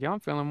Tuesday like yeah, I'm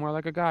feeling more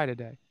like a guy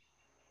today,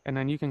 and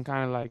then you can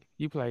kind of like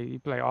you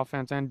play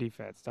offense and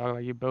defense, so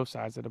like you both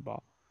sides of the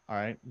ball. All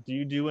right. Do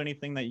you do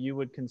anything that you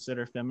would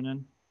consider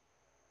feminine?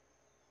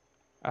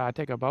 I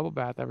take a bubble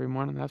bath every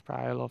morning. That's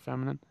probably a little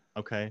feminine.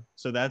 Okay,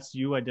 so that's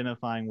you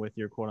identifying with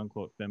your quote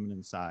unquote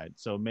feminine side.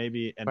 So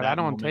maybe, but I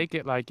don't take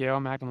it like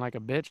I'm acting like a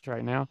bitch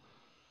right now.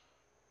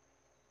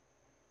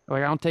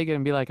 Like I don't take it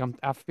and be like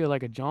I feel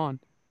like a John.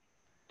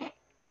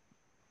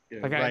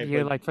 Like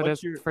right, like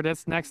for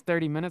this next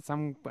 30 minutes,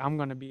 I'm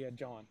gonna be a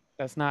John.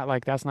 That's not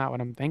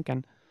what I'm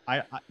thinking.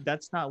 I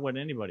that's not what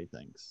anybody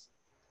thinks,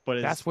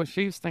 but that's what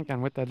she's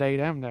thinking with the they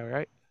them though,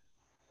 right?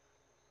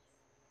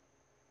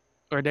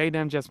 Or they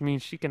them just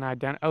means she can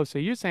identify. Oh, so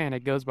you're saying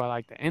it goes by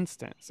like the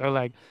instant. So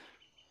like,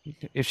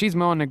 if she's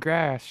mowing the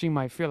grass, she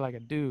might feel like a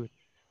dude,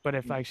 but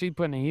if like she's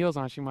putting the heels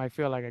on, she might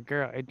feel like a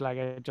girl. It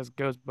just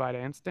goes by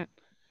the instant.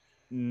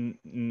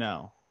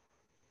 No.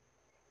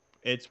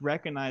 It's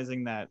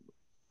recognizing that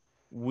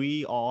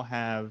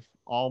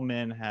all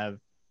men have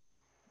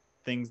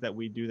things that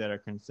we do that are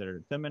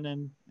considered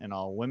feminine, and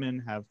all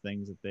women have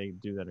things that they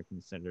do that are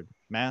considered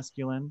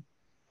masculine.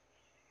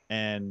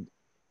 And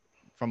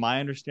from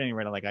my understanding,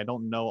 right, like I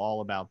don't know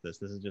all about this.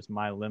 This is just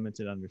my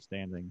limited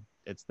understanding.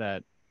 It's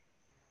that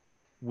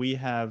we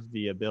have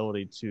the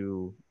ability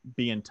to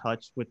be in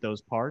touch with those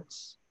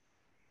parts.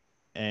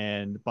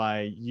 And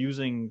by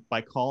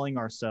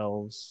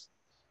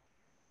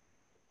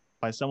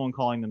someone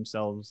calling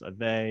themselves a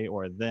they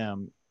or a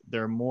them,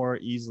 they're more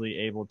easily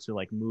able to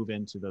like move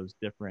into those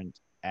different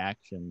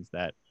actions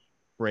that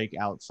break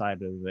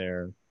outside of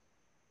their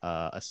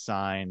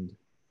assigned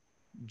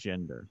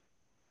gender.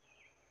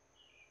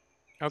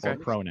 Okay. or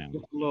pronoun.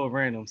 Just a little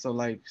random. So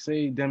like,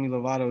 say Demi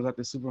Lovato's at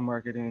the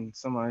supermarket and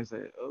somebody say,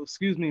 "Oh,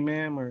 excuse me,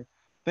 ma'am," or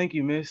 "Thank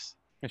you, miss."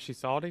 Is she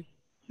salty?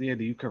 Yeah,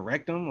 do you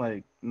correct them?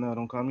 Like, no,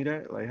 don't call me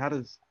that. Like, how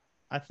does?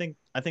 I think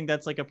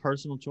that's like a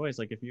personal choice.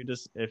 Like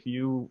if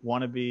you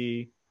want to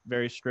be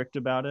very strict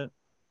about it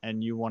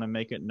and you want to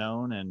make it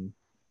known and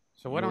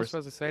So what I'm you're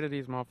supposed to say to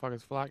these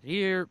motherfuckers? Flock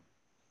here,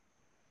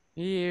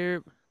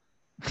 here.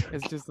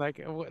 It's just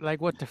like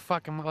what the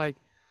fuck am I like?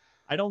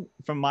 I don't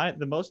from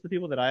the most of the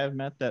people that I have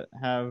met that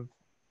have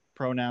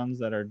pronouns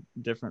that are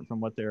different from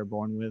what they were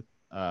born with,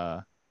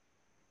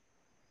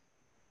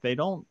 they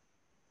don't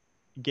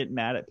get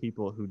mad at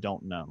people who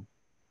don't know.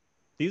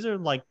 These are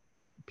like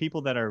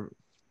people that are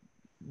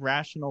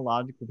rational,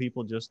 logical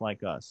people just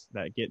like us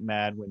that get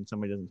mad when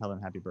somebody doesn't tell them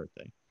happy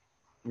birthday.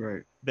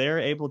 Right. They're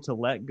able to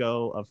let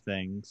go of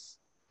things.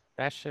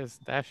 That shit's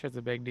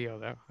a big deal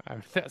though.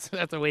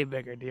 That's a way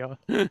bigger deal.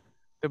 The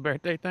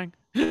birthday thing.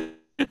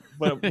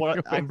 But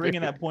what I'm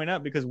bringing that point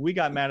up because we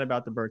got mad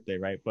about the birthday,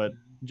 right? But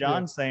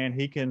John's saying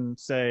he can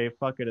say,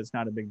 fuck it, it's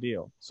not a big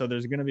deal. So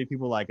there's going to be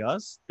people like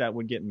us that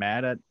would get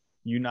mad at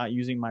you not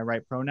using my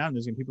right pronoun.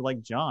 There's going to be people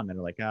like John that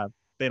are like,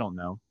 they don't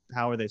know.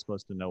 How are they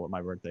supposed to know what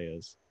my birthday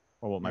is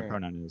or what my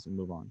pronoun is and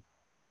move on?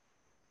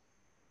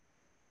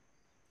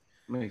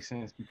 Makes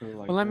sense. People are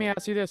like, Well, let me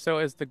ask you this. So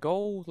is the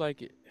goal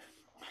like,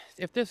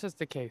 if this is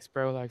the case,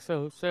 bro, like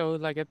so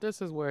like if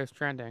this is where it's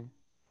trending,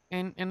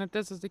 and if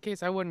this is the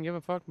case, I wouldn't give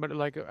a fuck. But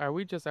like, are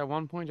we just at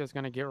one point just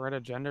gonna get rid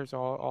of genders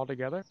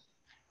altogether?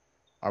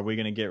 Are we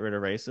going to get rid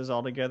of races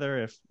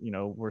altogether if,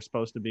 we're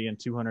supposed to be in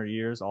 200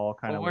 years all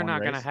kind of We're one not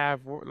gonna race? have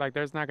like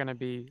there's not gonna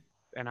be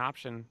an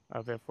option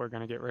of if we're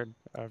gonna get rid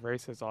of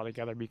races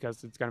altogether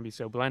because it's gonna be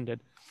so blended.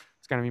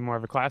 It's gonna be more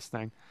of a class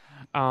thing.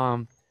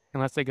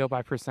 Unless they go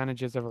by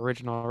percentages of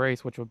original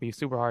race, which would be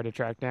super hard to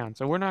track down.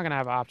 So we're not going to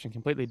have an option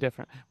completely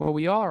different. What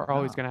we are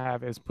always going to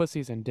have is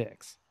pussies and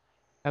dicks.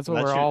 That's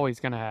what we're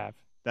always going to have.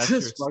 That's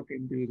Just your,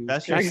 fucking dude.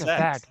 that's your That's a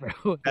sex. fact,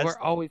 bro. We're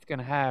always going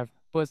to have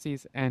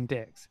pussies and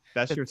dicks.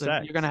 That's your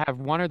sex. You're going to have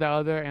one or the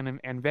other,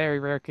 and in very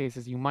rare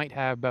cases, you might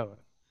have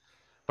both.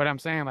 But I'm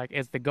saying, like,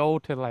 it's the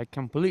goal to, like,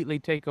 completely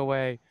take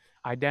away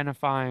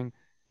identifying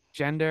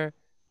gender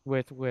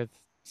with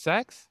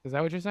sex? Is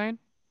that what you're saying?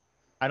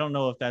 I don't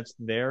know if that's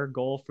their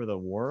goal for the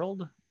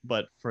world,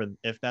 but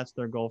if that's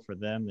their goal for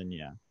them, then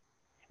yeah.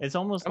 It's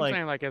almost I'm like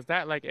saying, like, is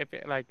that like if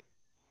it like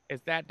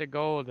is that the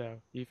goal though?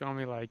 You feel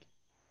me? Like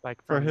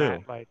for from who?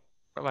 that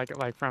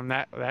like from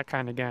that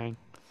kind of gang,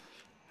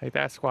 like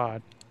that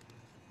squad.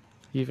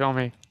 You feel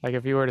me? Like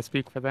if you were to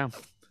speak for them.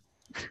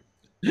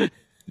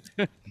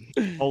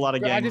 Whole lot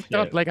of gang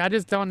shit. I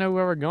just don't know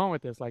where we're going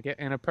with this. Like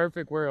in a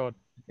perfect world,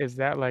 is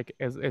that like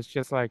it's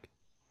just like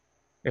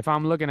if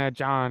I'm looking at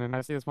John and I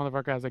see this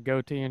motherfucker has a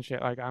goatee and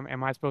shit, like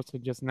am I supposed to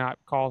just not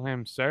call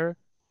him sir?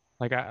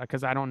 Like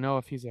because I don't know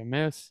if he's a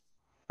miss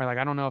or like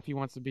I don't know if he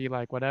wants to be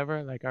like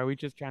whatever. Like are we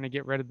just trying to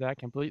get rid of that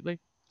completely?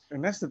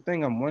 And that's the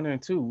thing I'm wondering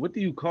too. What do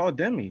you call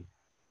Demi?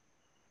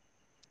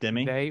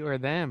 Demi? They or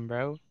them,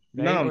 bro.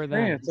 They No, or I'm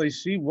saying, them. so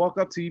she walk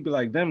up to you, be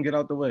like, "Them, get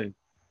out the way."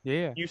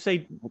 Yeah. You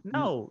say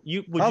no.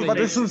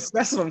 That's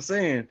what I'm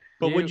saying.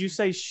 But would you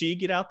say she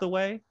get out the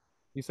way?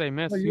 You say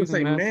miss. No, you would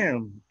say, miss.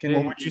 "Ma'am."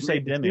 Or would you say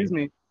Demi? Excuse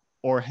me.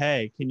 Or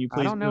hey, can you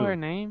please I don't know move? her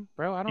name,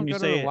 bro. I don't Can you go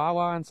to say the it?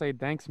 Wawa and say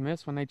thanks,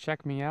 miss, when they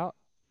check me out.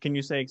 Can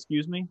you say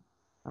excuse me?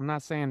 I'm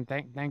not saying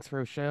thanks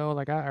Rochelle,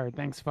 or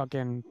thanks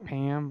fucking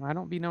Pam. I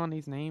don't be knowing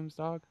these names,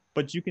 dog.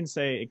 But you can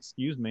say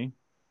excuse me.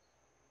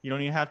 You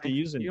don't even have to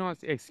use it. You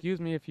don't excuse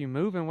me if you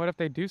move, and what if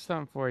they do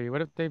something for you?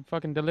 What if they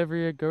fucking deliver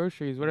your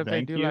groceries? What if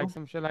Thank they do you. like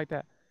some shit like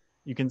that?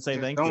 You can say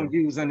Just thank you. don't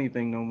use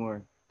anything no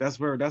more. That's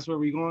where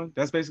we going.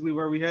 That's basically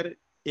where we headed.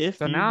 If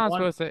So you now I'm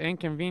want, supposed to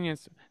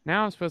inconvenience.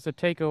 Now I'm supposed to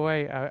take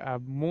away a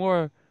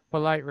more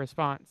polite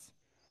response.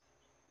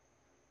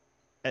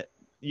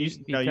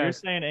 you're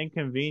saying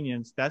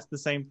inconvenience. That's the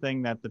same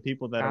thing that the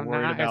people that are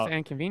worried Nah, about. it's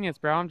inconvenience,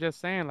 bro. I'm just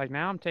saying, like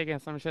now I'm taking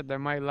some shit that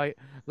might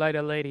light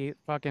a lady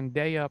fucking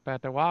day up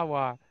at the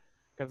Wawa,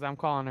 because I'm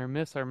calling her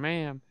miss or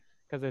ma'am,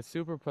 because it's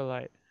super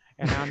polite,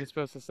 and now I'm just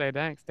supposed to say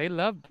thanks.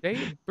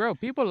 Bro,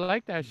 people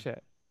like that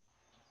shit.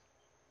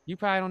 You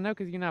probably don't know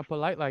because you're not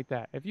polite like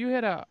that. If you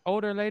hit a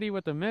older lady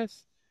with a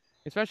miss,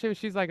 especially if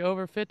she's like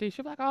over 50,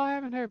 she'll be like, "Oh, I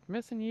haven't heard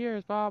miss in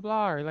years, blah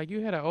blah." Or like you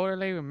hit an older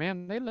lady with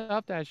ma'am, they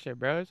love that shit,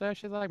 bro. So that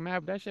shit's like,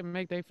 man, that shit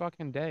make they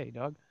fucking day,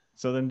 dog.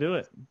 So then do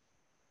it.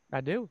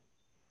 I do.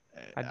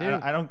 I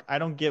do. I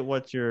don't get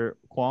what your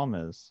qualm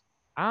is.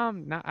 I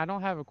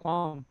don't have a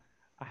qualm.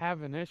 I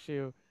have an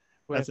issue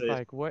with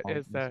like what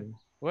is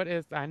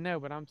I know,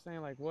 but I'm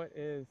saying like what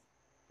is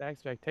the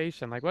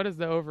expectation? Like what is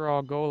the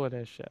overall goal of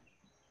this shit?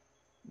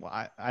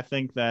 Well, I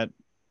think that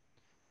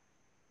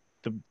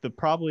the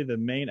probably the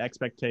main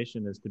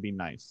expectation is to be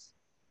nice,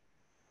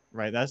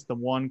 right? That's the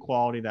one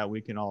quality that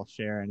we can all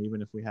share, and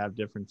even if we have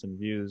difference in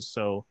views.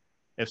 So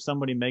if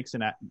somebody makes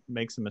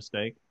a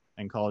mistake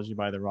and calls you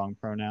by the wrong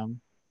pronoun,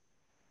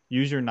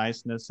 use your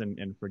niceness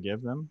and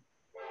forgive them.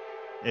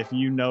 If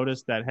you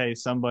notice that, hey,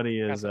 somebody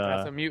is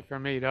that's a mute for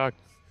me, dog.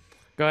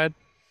 Go ahead.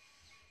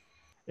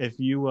 If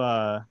you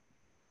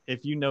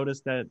if you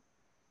notice that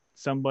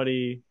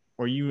somebody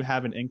or you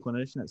have an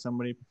inclination that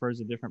somebody prefers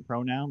a different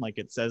pronoun, like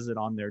it says it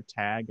on their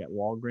tag at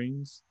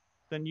Walgreens,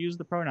 then use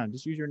the pronoun.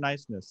 Just use your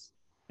niceness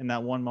in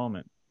that one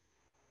moment.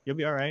 You'll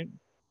be all right.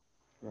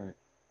 Right.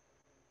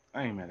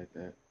 I ain't mad at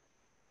that.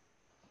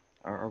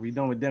 Are we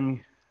done with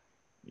Demi?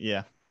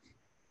 Yeah.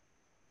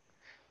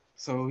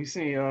 So we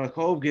see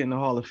Cole get in the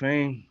Hall of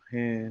Fame,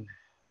 and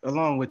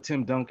along with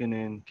Tim Duncan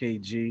and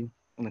KG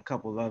and a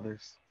couple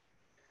others.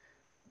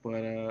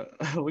 But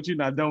what, you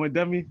not done with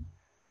Demi?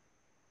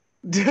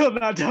 Still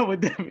not done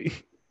with Demi.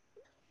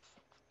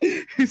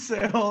 He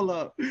said, "Hold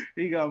up,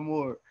 he got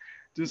more.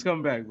 Just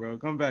come back, bro.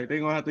 Come back. They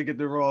gonna have to get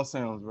the raw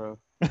sounds, bro."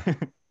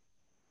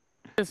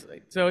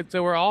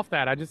 So we're off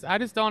that. I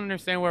just don't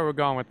understand where we're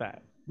going with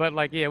that. But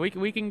like, yeah,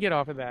 we can get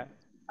off of that.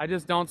 I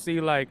just don't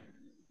see like.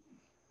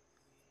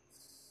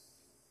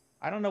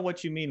 I don't know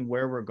what you mean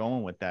where we're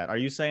going with that. Are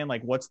you saying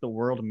like what's the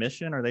world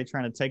mission? Are they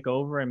trying to take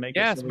over and make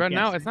Yes, it so but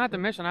no, it's not the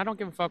mission. I don't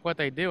give a fuck what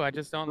they do. I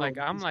just don't like.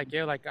 I'm like,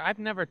 yeah, like I've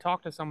never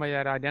talked to somebody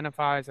that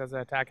identifies as an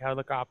attack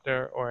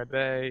helicopter or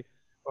they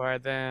or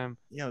them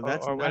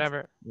or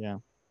whatever. Yeah.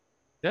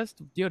 This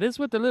is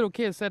what the little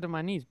kid said to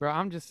my niece, bro.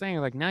 I'm just saying,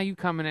 like, now you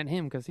coming at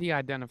him because he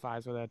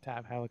identifies with a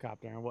attack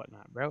helicopter and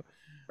whatnot, bro.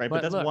 Right,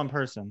 but that's look, one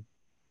person.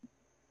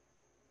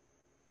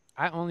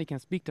 I only can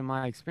speak to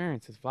my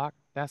experiences, Flock.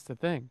 That's the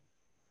thing.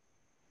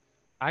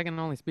 I can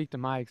only speak to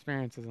my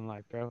experiences in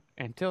life, bro.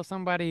 Until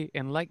somebody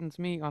enlightens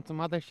me on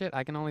some other shit,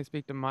 I can only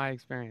speak to my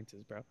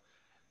experiences, bro.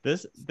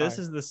 This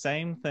is the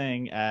same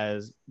thing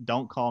as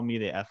don't call me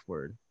the F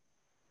word.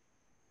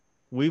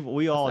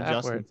 We all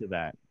adjusted to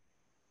that.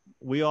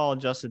 We all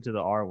adjusted to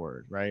the R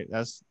word, right?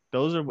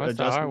 Those are What's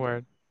the R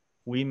word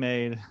we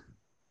made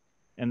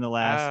in the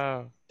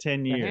last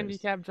 10 years. The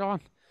handicap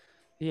John.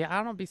 Yeah,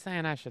 I don't be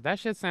saying that shit. That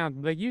shit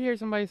sounds like you hear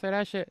somebody say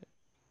that shit.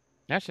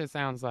 That shit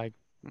sounds like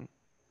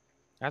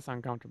that's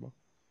uncomfortable.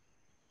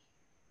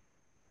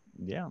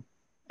 Yeah,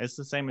 it's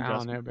the same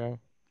adjustment. I don't know, bro.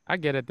 I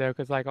get it though,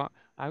 because like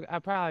I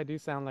probably do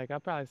sound like I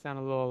probably sound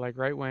a little like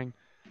right wing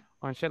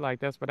on shit like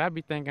this, but I'd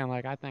be thinking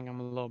like I think I'm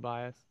a little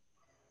biased.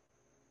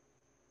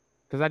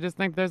 Because I just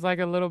think there's like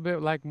a little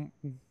bit like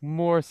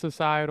more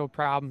societal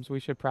problems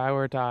we should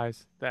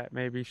prioritize that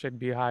maybe should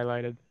be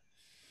highlighted.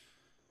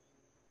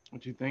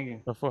 What you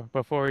thinking?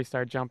 Before we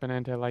start jumping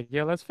into like,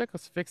 yeah, let's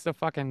fix the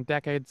fucking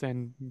decades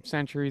and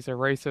centuries of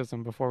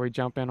racism before we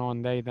jump in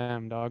on they,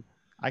 them, dog.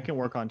 I can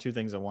work on two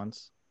things at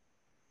once.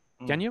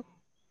 Can you?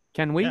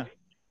 Can we? Yeah.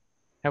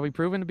 Have we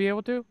proven to be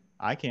able to?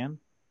 I can.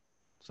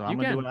 So I'm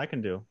going to do what I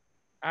can do.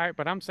 All right,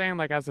 but I'm saying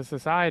like as a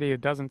society, it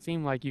doesn't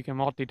seem like you can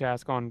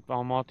multitask on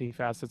all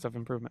multifacets of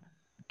improvement.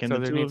 Can so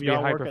the there two needs of to be a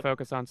y'all hyper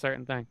focus on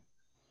certain things.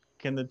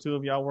 Can the two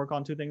of y'all work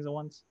on two things at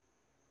once?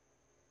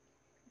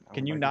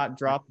 Can you not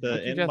drop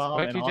the N-bomb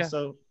and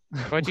also?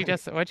 What you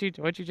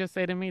just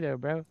say to me though,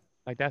 bro?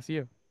 Like that's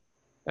you.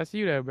 That's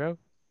you though, bro.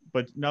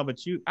 But no,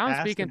 but you.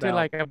 I'm speaking to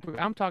like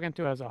I'm talking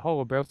to as a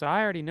whole, bro. So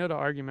I already know the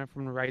argument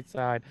from the right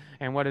side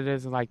and what it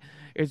is. And like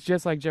it's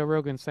just like Joe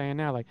Rogan saying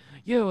now, like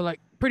yo,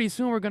 like pretty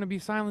soon we're gonna be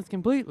silenced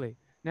completely.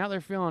 Now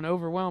they're feeling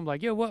overwhelmed,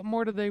 like yo, what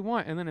more do they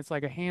want? And then it's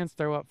like a hands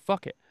throw up,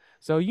 fuck it.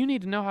 So you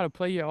need to know how to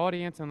play your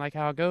audience and like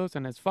how it goes.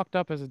 And as fucked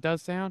up as it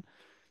does sound,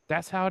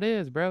 that's how it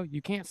is, bro.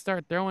 You can't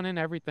start throwing in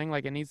everything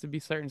like it needs to be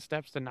certain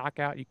steps to knock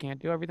out. You can't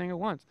do everything at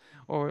once,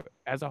 or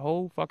as a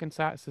whole fucking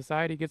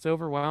society gets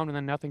overwhelmed and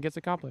then nothing gets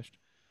accomplished.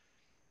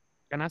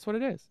 And that's what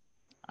it is.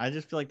 I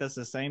just feel like that's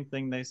the same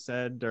thing they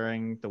said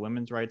during the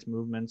women's rights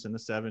movements in the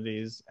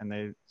 70s and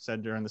they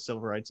said during the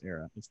civil rights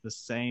era. It's the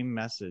same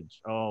message.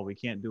 Oh, we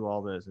can't do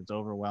all this. It's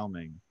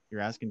overwhelming.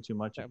 You're asking too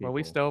much of people.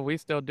 But we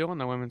still doing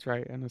the women's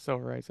right in the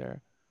civil rights era.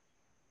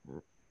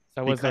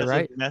 So was they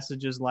right?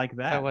 Messages like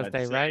that. So was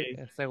they right?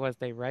 So was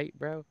they right,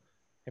 bro?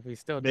 If we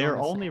still they're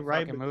only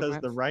right because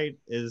the right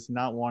is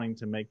not wanting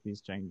to make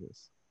these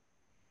changes.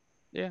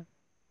 Yeah.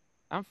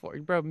 I'm for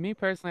you, bro. Me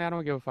personally, I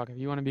don't give a fuck if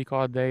you want to be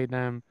called they,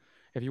 them.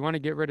 If you want to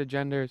get rid of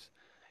genders,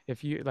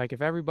 if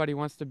everybody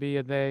wants to be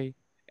a they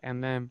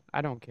and them,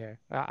 I don't care.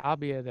 I'll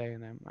be a they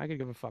and them. I could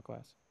give a fuck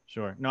less.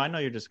 Sure. No, I know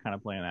you're just kind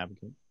of playing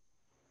advocate.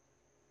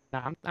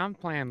 No, I'm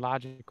playing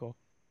logical.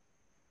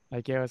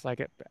 Like yeah, it's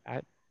like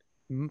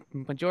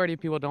majority of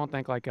people don't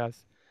think like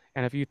us.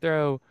 And if you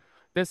throw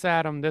this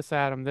at them, this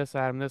at them, this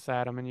at them, this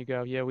at them, and you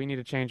go, yeah, we need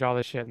to change all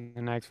this shit in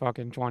the next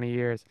fucking 20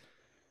 years.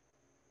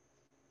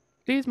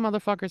 These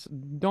motherfuckers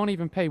don't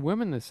even pay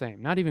women the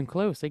same. Not even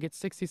close. They get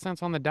 60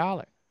 cents on the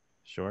dollar.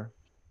 Sure.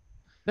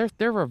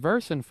 They're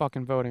reversing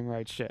fucking voting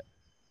rights shit.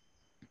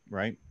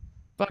 Right.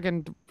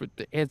 Fucking,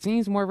 it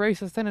seems more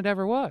racist than it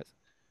ever was.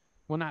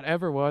 Well, not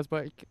ever was,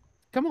 but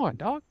come on,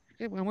 dog.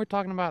 When we're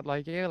talking about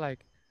like, yeah,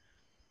 like,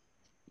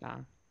 nah.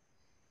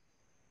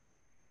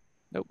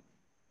 Nope.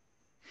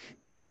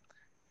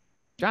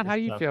 John, how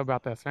do you feel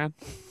about this, man?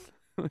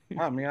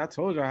 I mean, I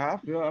told you how I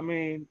feel. I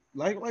mean,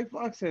 like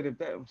Fox said, if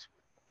that was,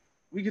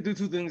 we could do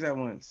two things at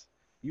once.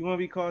 You want to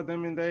be called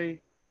them and they?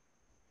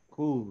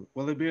 Cool.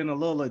 Will it be in a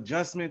little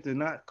adjustment to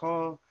not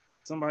call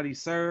somebody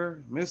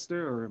sir,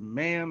 mister, or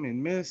ma'am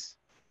and miss?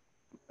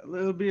 A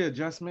little bit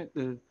adjustment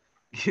to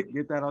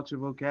Get that out your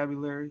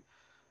vocabulary.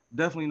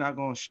 Definitely not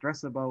gonna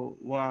stress about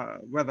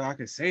whether I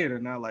can say it or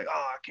not. Like,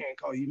 oh, I can't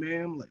call you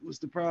ma'am. Like, what's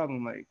the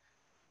problem? Like,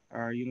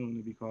 all right, you don't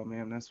need to be called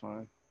ma'am. That's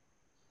fine.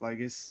 Like,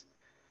 it's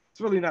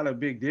really not a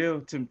big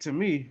deal to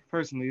me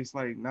personally. It's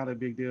like not a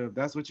big deal. If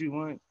that's what you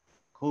want,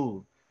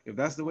 cool. If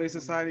that's the way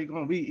society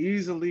going, we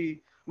used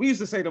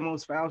to say the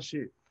most foul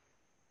shit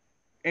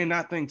and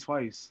not think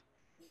twice.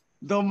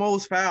 The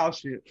most foul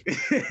shit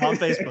On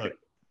Facebook.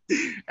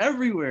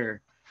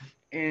 everywhere,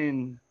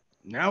 and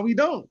now we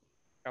don't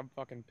I'm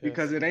fucking pissed.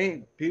 because it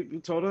ain't people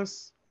told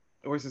us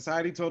or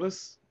society told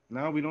us.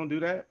 No, we don't do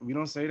that. We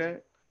don't say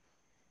that.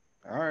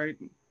 All right,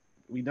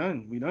 we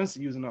done. We done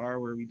using the R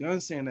word. We done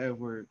saying the F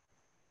word.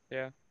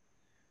 Yeah,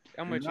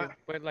 I'm You're with you. not-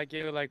 But like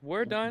you're like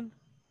we're done.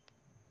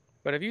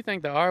 But if you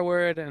think the R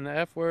word and the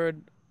F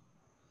word,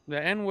 the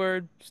N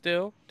word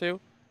still too,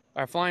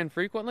 are flying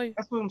frequently,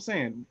 That's what I'm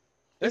saying.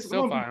 it's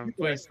still gonna be flying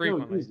people that still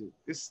frequently. use it.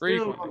 It's still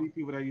gonna Frequently. be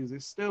people that use it.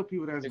 It's still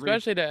people that's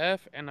Especially the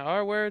F and the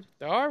R word.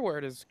 The R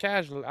word is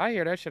casual. I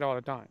hear that shit all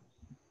the time.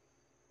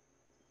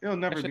 It'll That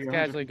never be shit's 100%.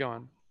 casually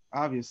going.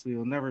 Obviously,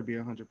 it'll never be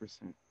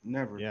 100%.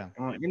 Never. Yeah.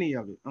 On any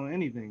of it. On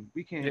anything.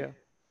 We can't. Yeah,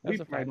 We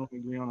that's a probably fact. don't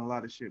agree on a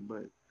lot of shit,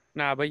 but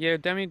Nah, but yeah,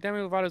 Demi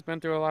Lovato's been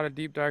through a lot of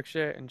deep dark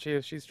shit, and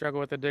she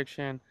struggled with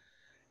addiction.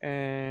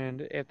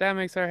 And if that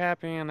makes her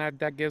happy and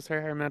that gives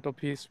her her mental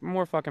peace,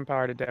 more fucking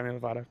power to Demi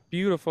Lovato.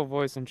 Beautiful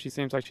voice, and she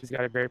seems like she's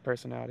got a great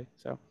personality.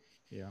 So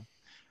Yeah.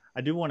 I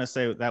do want to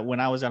say that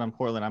when I was out in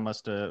Portland, I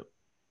must have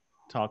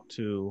talked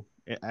to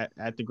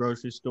at the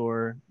grocery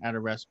store, at a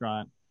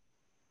restaurant,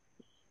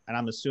 and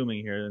I'm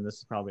assuming here, and this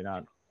is probably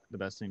not the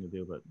best thing to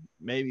do, but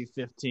maybe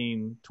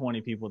 15,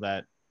 20 people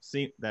that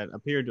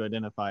appeared to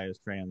identify as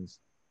trans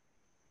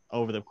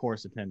over the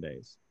course of 10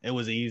 days. It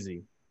was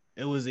easy.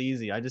 It was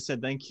easy. I just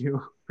said, thank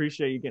you.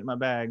 Appreciate you getting my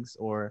bags.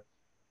 Or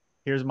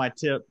here's my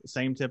tip.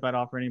 Same tip I'd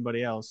offer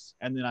anybody else.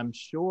 And then I'm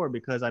sure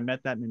because I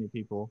met that many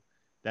people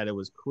that it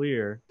was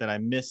clear that I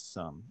missed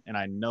some. And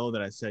I know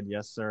that I said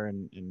yes, sir,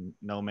 and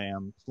no,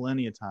 ma'am,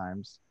 plenty of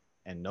times.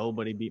 And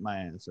nobody beat my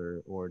ass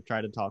or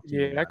tried to talk to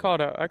me. yeah, I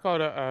called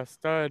a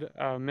stud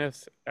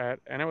miss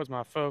and it was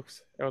my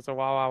folks. It was a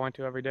Wawa I went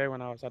to every day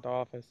when I was at the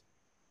office.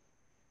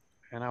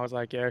 And I was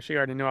like, yeah, she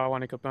already knew I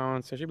wanted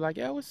Capone. So she'd be like,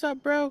 yeah, what's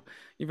up, bro?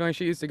 Even like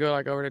she used to go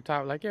like over the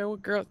top, like, yeah,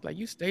 what girl? Like,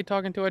 you stay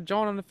talking to a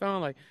Joan on the phone,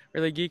 like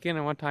really geeking.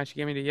 And one time she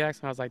gave me the yaks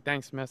and I was like,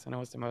 thanks, miss. And it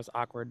was the most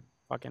awkward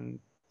fucking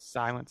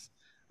silence.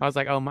 I was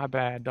like, oh, my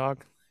bad,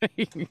 dog.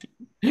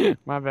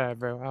 My bad,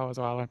 bro. I was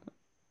wilding.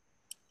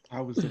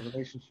 how was the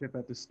relationship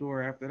at the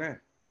store after that?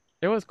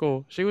 It was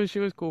cool. She was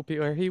cool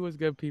people. Or he was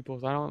good people.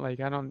 So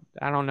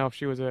I don't know if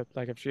she was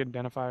if she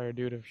identified her a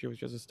dude, if she was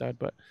just a stud,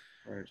 but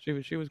Right.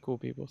 she was cool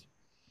people.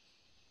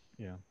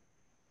 Yeah.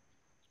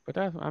 But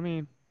I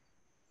mean,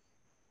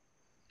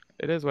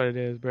 it is what it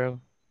is, bro.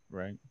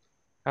 Right.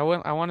 I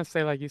want to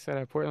say, like you said,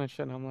 at Portland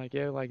shit, and I'm like,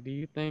 yeah, like, do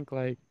you think,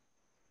 like,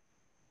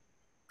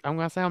 I'm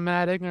going to sound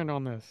mad ignorant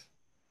on this.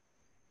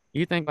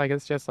 You think, like,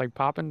 it's just, like,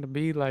 popping to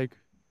be, like,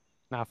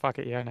 nah, fuck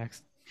it, yeah,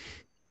 next.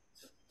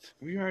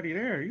 We already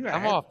there. You got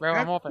I'm off, bro.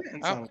 I'm off it.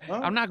 I'm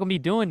I'm not going to be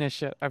doing this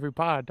shit every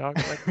pod, dog.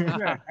 Like,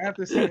 nah.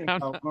 after saying I I'm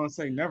was gonna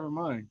say never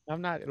mind.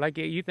 I'm not, like,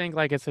 you think,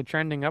 like, it's a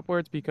trending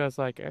upwards because,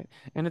 like,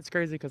 and it's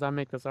crazy because I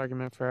make this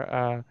argument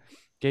for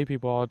gay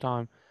people all the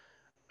time,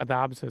 at the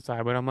opposite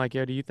side, but I'm like,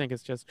 yeah, do you think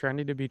it's just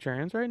trendy to be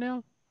trans right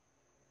now?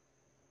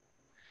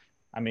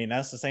 I mean,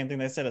 that's the same thing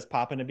they said as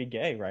popping to be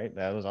gay, right?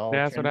 That was all.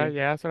 That's trendy.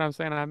 that's what I'm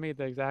saying. I made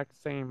the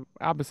exact same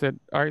opposite.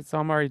 All right, so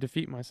I'm already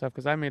defeating myself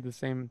because I made the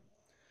same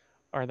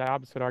or the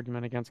opposite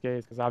argument against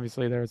gays because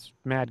obviously there's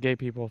mad gay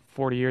people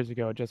 40 years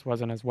ago. It just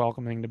wasn't as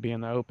welcoming to be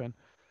in the open.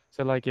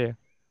 So like, yeah,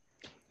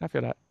 I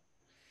feel that.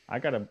 I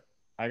got a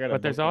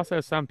But there's book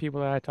also some people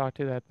that I talk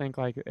to that think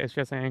like it's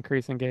just an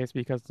increase in gays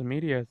because the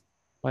media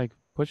like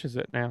pushes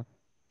it now.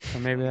 So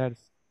maybe that's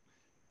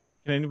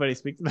Can anybody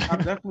speak to I've that?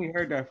 definitely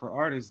heard that for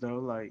artists though.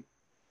 Like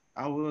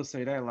I will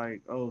say that,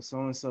 like, oh, so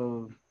and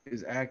so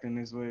is acting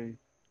this way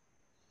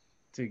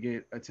to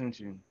get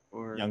attention,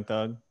 or Young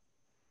Thug.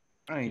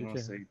 I ain't gonna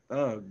Future. say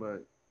thug,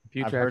 but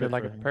Future heard acted it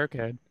like for a him.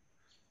 perkhead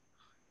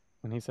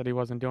when he said he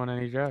wasn't doing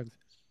any drugs,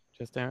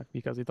 just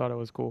because he thought it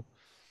was cool.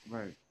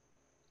 right.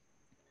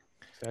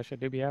 So that shit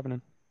do be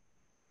happening.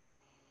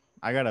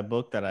 I got a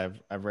book that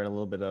I've read a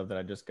little bit of that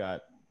I just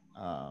got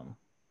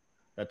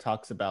that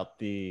talks about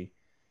the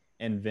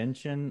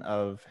invention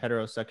of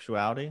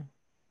heterosexuality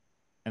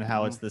and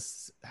how it's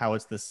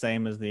the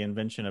same as the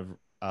invention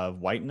of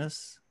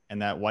whiteness,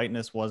 and that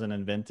whiteness wasn't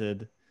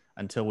invented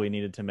until we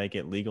needed to make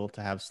it legal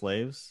to have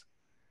slaves.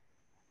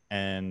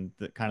 And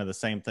kind of the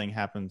same thing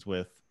happens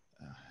with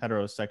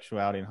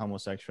heterosexuality and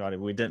homosexuality.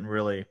 We didn't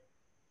really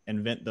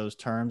invent those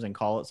terms and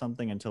call it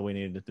something until we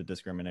needed to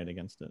discriminate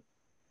against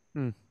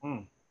it.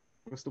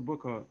 What's the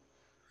book called?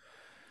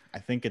 I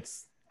think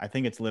it's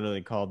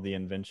literally called The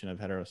Invention of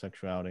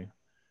Heterosexuality.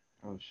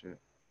 Oh shit.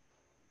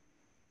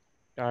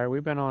 All right,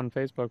 we've been on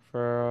Facebook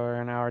for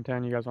an hour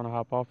 10. You guys want to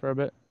hop off for a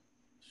bit?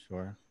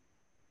 Sure.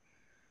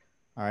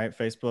 All right,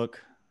 Facebook.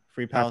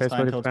 Free All right, Palestine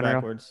Facebook, tilts it's been real.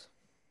 backwards.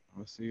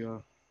 I'll see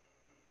y'all.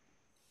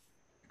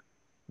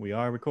 We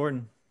are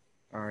recording.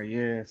 All right,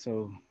 yeah.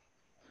 So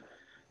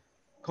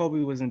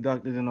Kobe was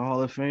inducted in the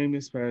Hall of Fame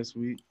this past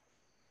week,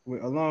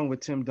 along with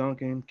Tim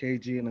Duncan,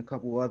 KG, and a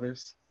couple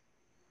others.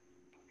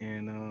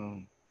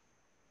 And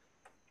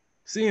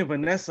seeing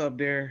Vanessa up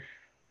there,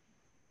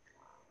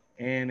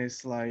 and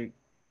it's like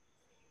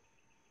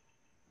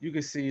you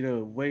can see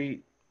the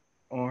weight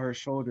on her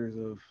shoulders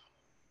of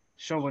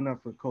showing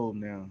up for Kobe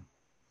now.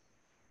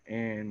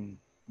 And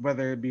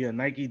whether it be a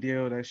Nike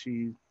deal that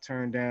she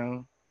turned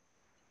down,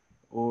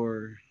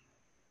 or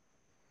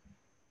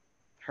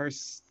her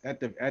at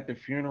the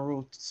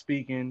funeral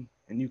speaking,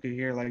 and you could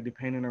hear like the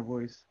pain in her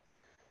voice.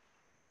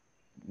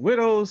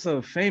 Widows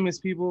of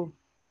famous people,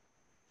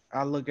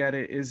 I look at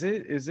it. Is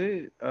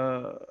it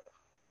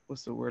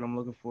what's the word I'm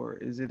looking for?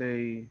 Is it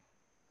a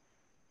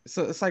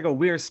it's like a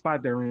weird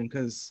spot they're in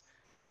because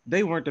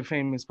they weren't the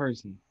famous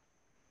person.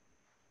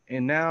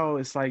 And now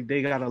it's like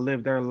they gotta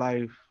live their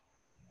life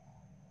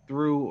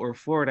through or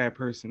for that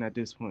person at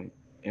this point.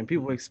 And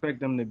people expect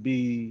them to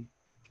be,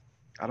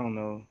 I don't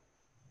know,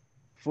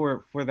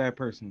 for that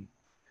person.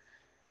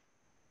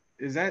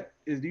 Do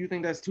you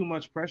think that's too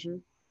much pressure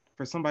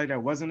for somebody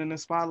that wasn't in the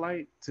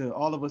spotlight to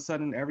all of a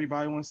sudden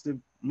everybody wants to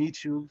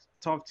meet you,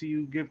 talk to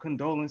you, give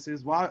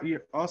condolences while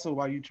you're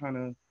trying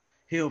to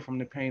heal from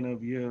the pain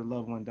of your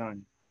loved one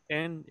dying?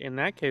 And in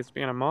that case,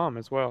 being a mom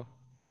as well.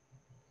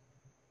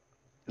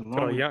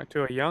 To a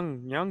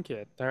young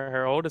kid.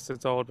 Her oldest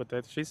is old,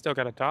 but she's still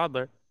got a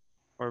toddler,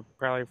 or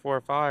probably 4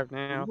 or 5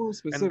 now. More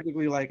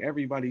specifically, like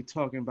everybody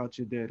talking about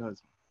your dead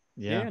husband.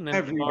 Yeah, and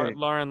then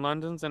Lauren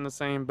London's in the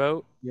same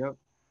boat. Yep. And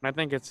I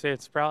think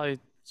it's probably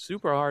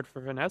super hard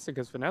for Vanessa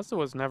because Vanessa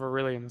was never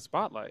really in the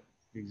spotlight.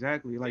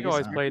 Exactly. Like she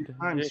always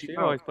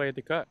played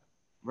the cut.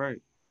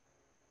 Right.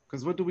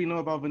 Because what do we know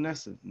about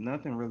Vanessa?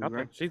 Nothing really.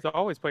 Right? She's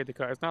always played the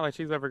cut. It's not like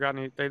she's ever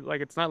gotten any.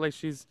 It's not like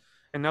she's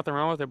and nothing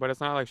wrong with her, but it's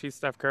not like she's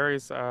Steph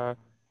Curry's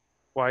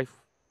wife.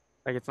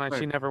 Like it's not. Right.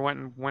 She never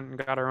went and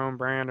got her own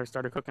brand or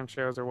started cooking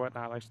shows or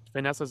whatnot. Like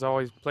Vanessa's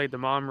always played the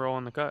mom role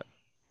in the cut.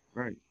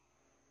 Right.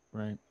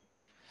 Right.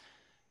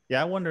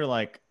 Yeah, I wonder,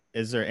 like,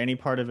 is there any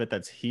part of it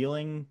that's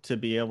healing to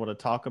be able to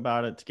talk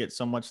about it, to get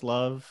so much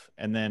love?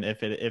 And then if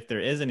there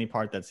is any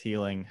part that's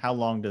healing, how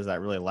long does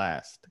that really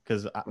last?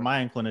 Because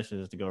my inclination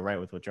is to go right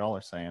with what y'all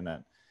are saying,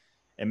 that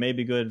it may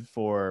be good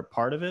for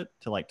part of it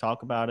to like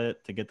talk about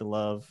it, to get the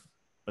love,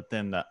 but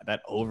then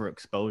that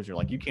overexposure,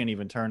 like you can't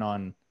even turn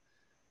on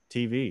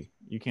TV.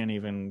 You can't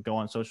even go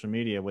on social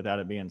media without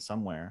it being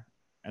somewhere.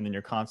 And then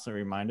you're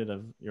constantly reminded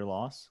of your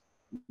loss.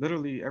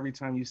 Literally every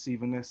time you see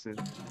Vanessa,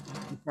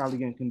 you're probably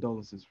getting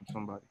condolences from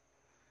somebody.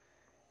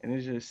 And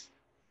it's just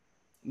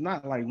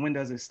not like when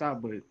does it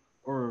stop, but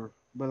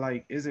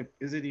like is it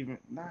even,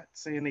 not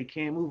saying they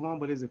can't move on,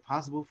 but is it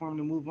possible for them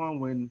to move on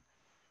when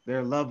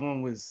their loved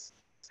one was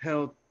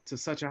held to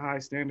such a high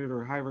standard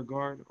or high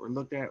regard or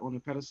looked at on a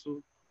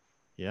pedestal?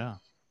 Yeah.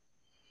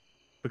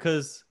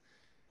 Because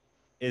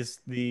is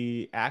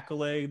the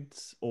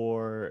accolades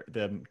or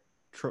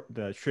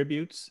the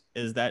tributes,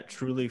 is that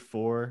truly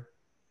for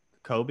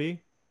Kobe,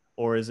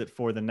 or is it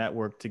for the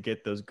network to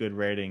get those good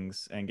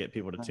ratings and get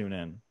people to tune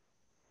in?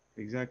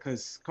 Exactly,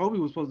 because Kobe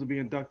was supposed to be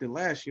inducted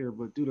last year,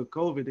 but due to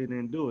COVID, they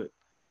didn't do it.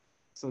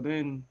 So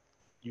then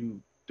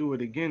you do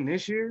it again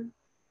this year.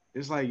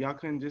 It's like y'all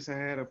couldn't just have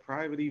had a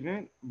private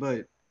event,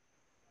 but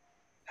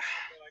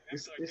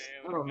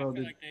I don't know. I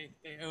feel like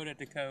they owed it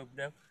to Kobe,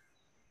 though.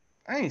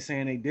 I ain't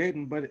saying they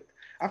didn't, but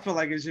I feel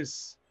like it's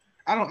just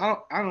I don't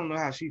know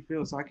how she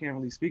feels, so I can't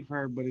really speak for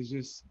her. But it's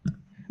just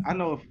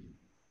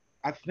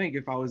I think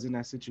if I was in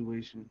that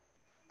situation,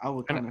 I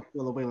would kind of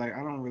feel away. Like I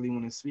don't really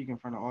want to speak in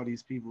front of all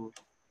these people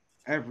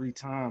every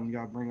time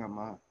y'all bring up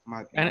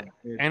my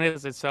and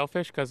is it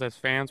selfish because as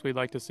fans we'd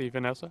like to see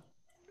Vanessa?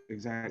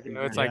 Exactly.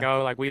 It's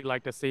like we'd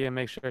like to see and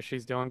make sure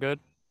she's doing good.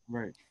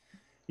 Right.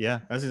 Yeah,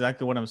 that's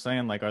exactly what I'm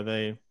saying. Like,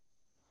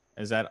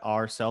 is that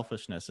our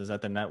selfishness? Is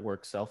that the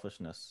network's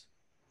selfishness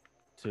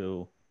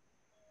to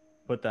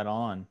put that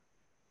on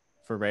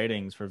for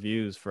ratings, for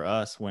views, for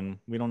us when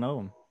we don't know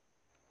them?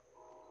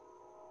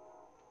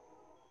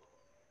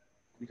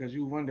 Because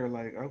you wonder,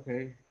 like,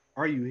 okay,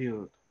 are you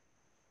healed?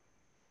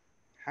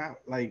 How,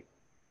 like,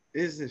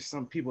 is there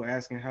some people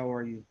asking, how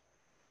are you?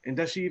 And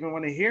does she even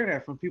want to hear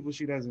that from people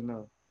she doesn't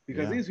know?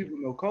 Because these people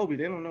know Kobe,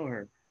 they don't know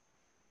her.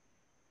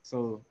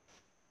 So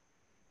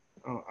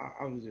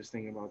I was just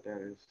thinking about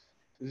that.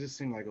 It just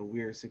seemed like a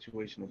weird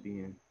situation to be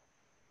in.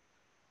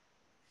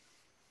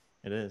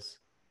 It is.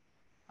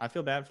 I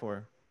feel bad for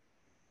her.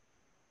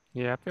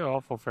 Yeah, I feel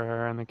awful for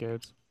her and the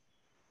kids.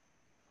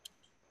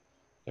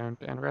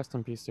 And rest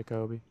in peace to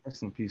Kobe.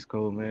 Rest in peace,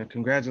 Kobe, man.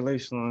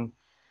 Congratulations on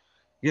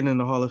getting in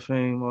the Hall of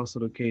Fame. Also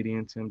to Katie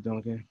and Tim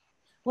Duncan.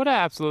 What an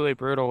absolutely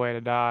brutal way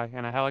to die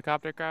in a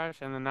helicopter crash.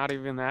 And then not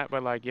even that,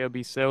 but like you'll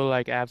be so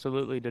like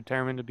absolutely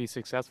determined to be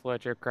successful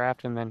at your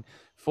craft and then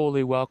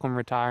fully welcome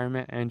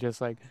retirement and just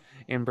like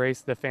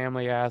embrace the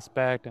family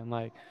aspect and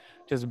like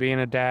just being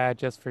a dad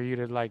just for you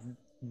to like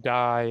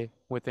die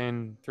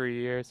within 3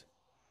 years.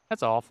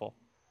 That's awful.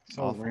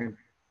 So awful. Random.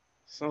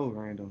 So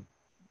random.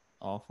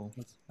 Awful.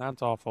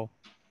 That's awful.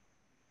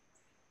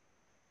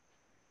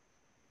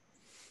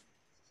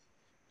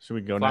 Should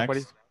we go Flock,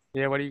 next?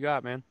 what do you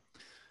got, man?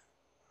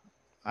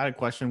 I had a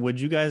question. Would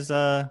you guys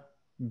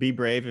be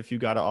brave if you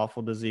got an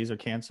awful disease or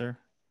cancer?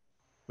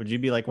 Would you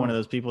be like one of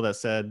those people that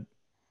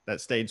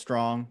stayed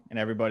strong and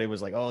everybody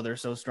was like, oh, they're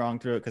so strong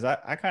through it? Because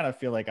I kind of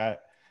feel like I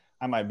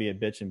might be a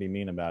bitch and be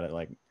mean about it.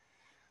 Like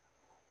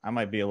I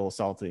might be a little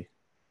salty.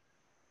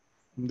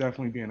 I'm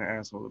definitely being an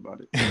asshole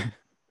about it.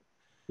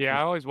 Yeah,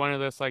 I always wondered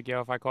this, like,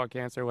 yo, if I caught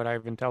cancer, would I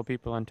even tell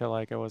people until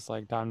like it was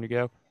like time to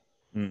go?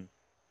 You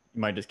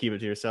might just keep it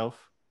to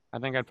yourself. I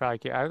think I'd probably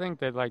keep. I think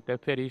that like the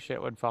pity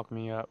shit would fuck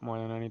me up more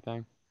than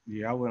anything.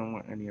 Yeah, I wouldn't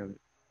want any of it.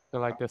 So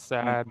like the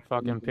sad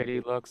fucking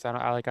pity looks.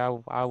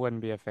 I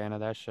wouldn't be a fan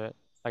of that shit.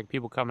 Like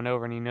people coming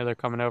over and you know they're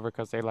coming over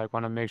because they like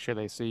want to make sure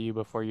they see you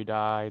before you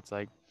die. It's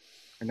like,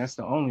 And that's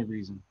the only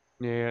reason.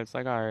 yeah, it's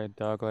like, all right,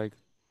 dog. Like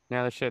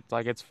now the shit's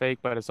like it's fake,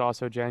 but it's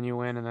also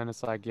genuine. And then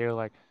it's like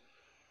you're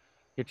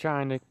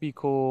trying to be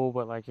cool,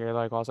 but like you're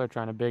like also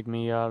trying to big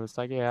me up. It's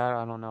like, yeah,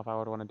 I don't know if I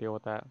would want to deal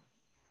with that.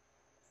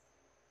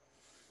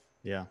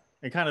 Yeah.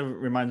 It kind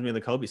of reminds me of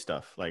the Kobe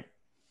stuff. Like,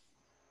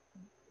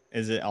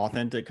 is it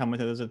authentic coming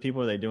to those other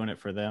people? Or are they doing it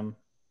for them?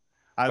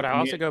 But I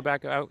also go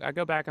back. I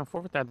go back and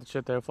forth with that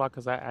shit though, Flock,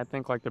 because I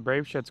think like the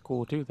brave shit's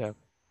cool too, though.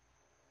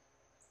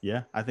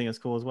 Yeah, I think it's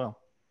cool as well.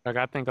 Like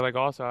I think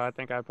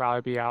I'd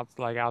probably be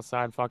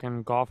outside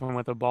fucking golfing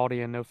with a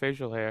baldy and no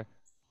facial hair,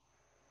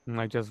 and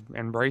like just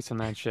embracing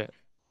that shit.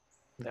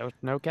 That was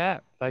no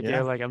cap. Like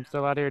yeah, like I'm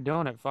still out here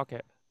doing it. Fuck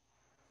it.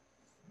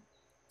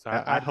 So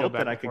I hope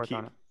that I could keep.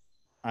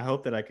 I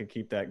hope that I could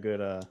keep that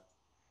good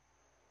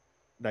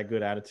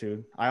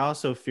attitude. I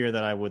also fear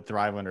that I would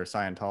thrive under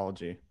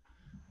Scientology.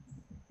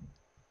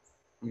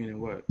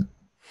 Meaning what?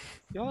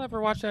 Y'all ever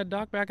watch that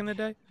doc back in the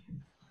day?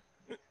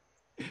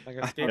 Like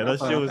yeah, that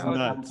shit was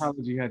nuts.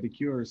 Scientology had the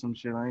cure or some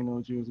shit. I didn't know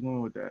what you was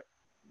going with that.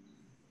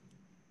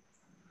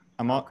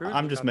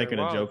 I'm just making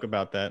a joke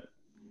about that.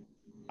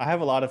 I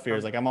have a lot of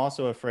fears. Like I'm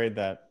also afraid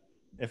that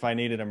if I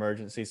needed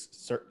emergency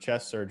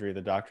chest surgery,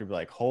 the doctor would be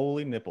like,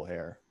 "Holy nipple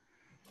hair."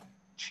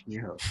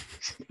 Yeah.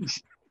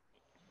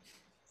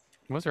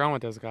 What's wrong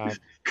with this guy?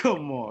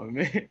 Come on,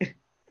 man.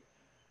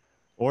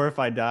 Or if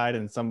I died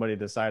and somebody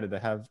decided to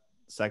have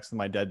sex with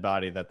my dead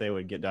body, that they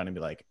would get done and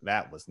be like,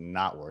 "That was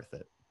not worth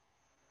it."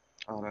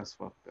 Oh, that's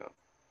fucked up.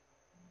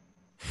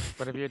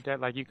 But if you're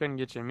dead, like you couldn't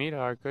get your meat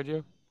hard, could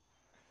you?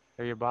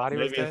 Or your body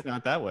was dead? Maybe it's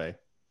not that way.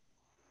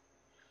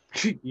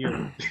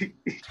 Yeah.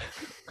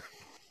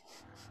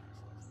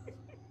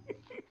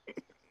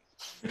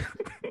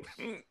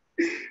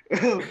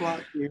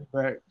 Block came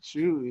back.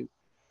 Shoot.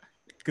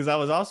 Because I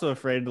was also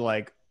afraid to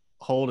like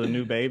hold a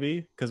new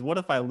baby. Because what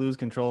if I lose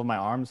control of my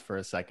arms for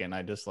a second?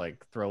 I just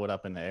like throw it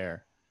up in the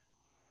air.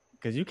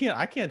 Because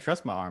I can't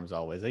trust my arms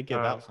always. They give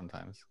out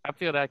sometimes. I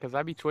feel that because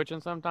I be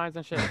twitching sometimes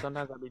and shit.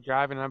 Sometimes I be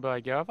driving and I be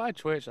like, yo, if I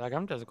twitch, like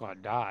I'm just gonna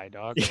die,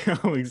 dog.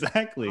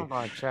 Exactly. I'm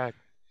gonna check.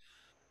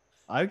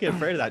 I get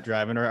afraid of that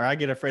driving, or I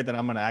get afraid that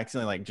I'm gonna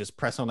accidentally like just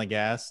press on the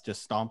gas,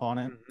 just stomp on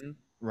it,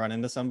 run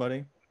into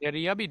somebody. Yeah, do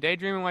y'all be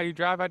daydreaming while you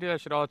drive? I do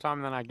that shit all the time,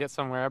 and then I get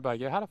somewhere, I'm like,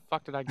 yeah, how the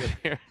fuck did I get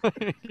here?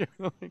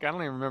 Like, I don't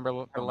even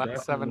remember the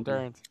last 7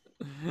 turns.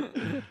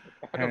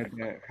 How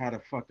the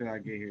fuck did I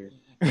get here?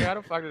 Yeah, how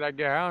the fuck did I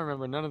get here? I don't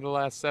remember none of the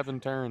last 7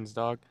 turns,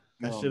 dog.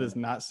 That shit is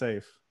not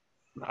safe.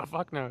 No,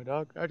 fuck no,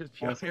 dog. I just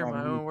feel here in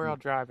my own world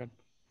driving.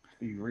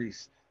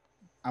 Erased.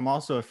 I'm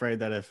also afraid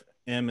that if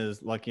M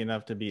is lucky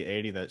enough to be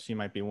 80, that she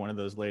might be one of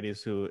those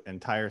ladies whose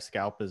entire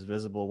scalp is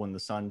visible when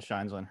the sun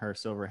shines on her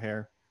silver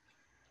hair.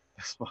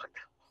 That's fucked up.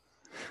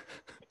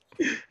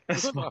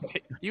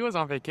 You was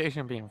on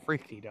vacation being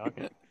freaky, dog.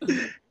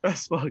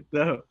 That's fucked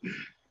up.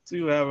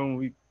 See what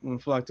happened when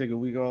Flock take a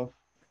week off?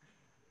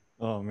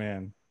 Oh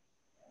man.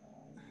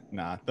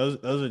 Nah, those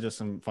are just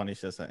some funny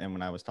shit that M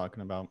and I was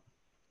talking about.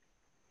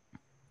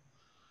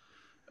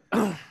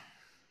 I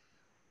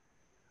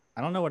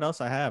don't know what else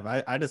I have.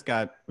 I just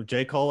got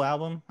J. Cole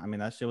album. I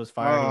mean, that shit was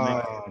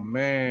fire.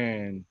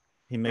 Man.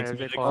 He makes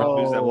music for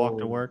dudes that walk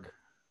to work.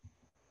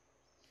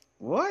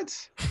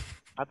 What?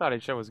 I thought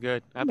his show was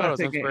good. I thought it was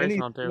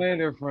inspirational too.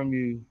 Slander from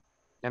you.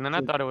 And then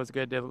I thought it was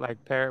good to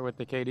like pair it with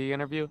the KD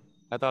interview.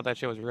 I thought that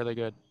shit was really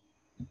good.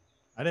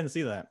 I didn't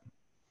see that.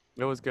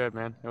 It was good,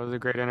 man. It was a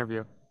great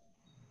interview.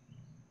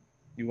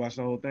 You watched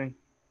the whole thing?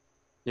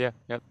 Yeah,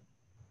 yep.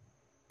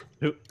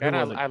 Who and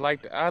was it?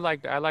 I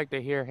like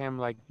to hear him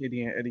like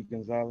Kitty and Eddie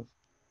Gonzalez.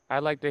 I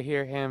like to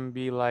hear him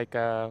be like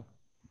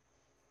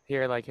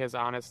hear like his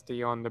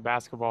honesty on the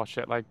basketball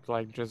shit, like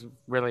just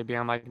really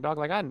being like, dog,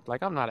 I'm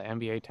not an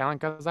NBA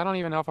talent because I don't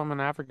even know if I'm an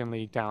African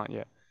League talent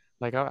yet.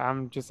 Like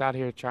I'm just out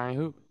here trying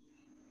hoop.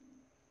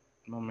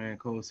 My man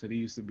Cole said he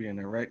used to be in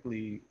the rec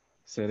league.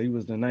 Said he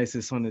was the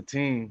nicest on the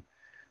team.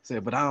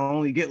 Said, but I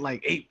only get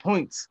like 8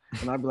 points.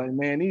 And I'd be like,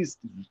 man, he's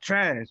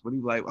trash. But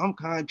he'd be like, I'm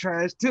kind of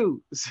trash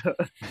too. So,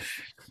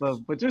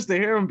 but just to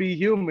hear him be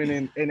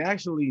human and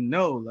actually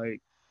know, like,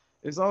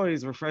 it's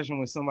always refreshing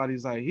when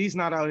somebody's like, he's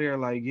not out here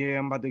like, yeah,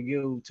 I'm about to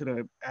go to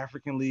the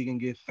African League and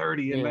get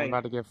 30 a night.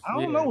 I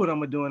don't know what I'm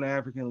going to do in the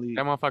African League.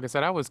 That motherfucker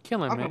said I was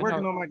killing, I've been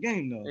working on my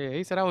game, though. Yeah,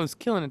 he said I was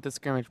killing at the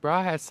scrimmage, bro.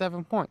 I had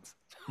 7 points.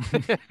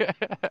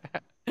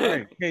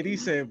 Right. KD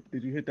said,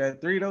 "Did you hit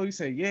that three though?" He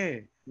said, "Yeah."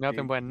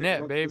 Nothing but They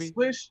net, go to the baby.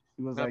 swish.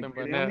 He was Nothing like,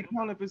 but "They only net.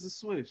 count if it's a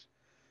swish."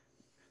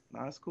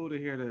 Nah, it's cool to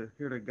hear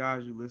the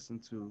guys you listen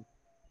to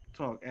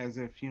talk as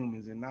if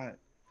humans and not.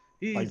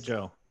 Like He's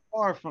Joe.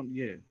 far from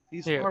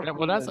He's Yeah, far well,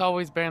 from that's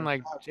always been the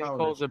like high J. power.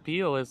 Cole's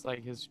appeal is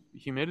like his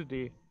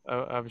humidity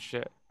of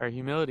shit or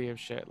humility of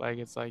shit. Like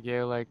it's like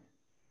yeah, like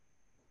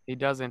he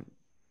doesn't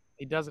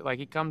he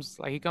comes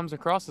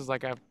across as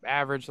like a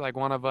average like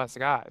one of us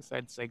guys.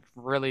 That's like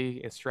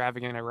really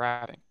extravagant at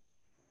rapping.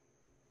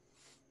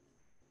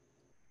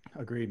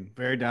 Agreed.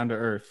 Very down to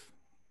earth.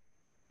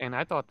 And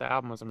I thought the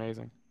album was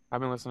amazing. I've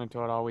been listening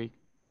to it all week.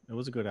 It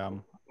was a good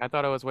album. I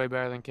thought it was way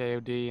better than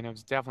KOD, and it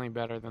was definitely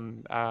better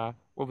than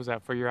what was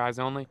that, For Your Eyes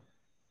Only?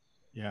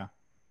 Yeah.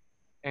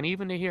 And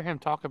even to hear him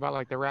talk about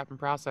like the rapping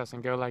process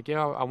and go like,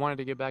 yo, I wanted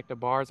to get back to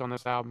bars on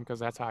this album because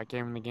that's how I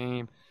came in the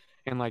game.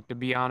 And like to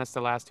be honest, the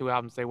last two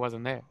albums they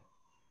wasn't there.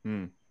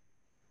 Hmm.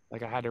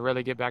 Like I had to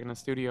really get back in the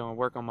studio and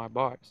work on my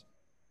bars.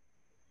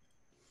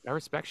 I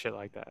respect shit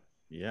like that.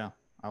 Yeah.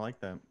 I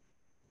like that.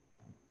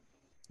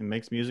 It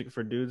makes music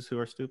for dudes who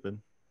are stupid.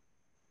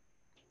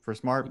 For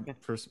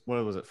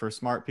what was it? For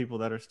smart people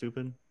that are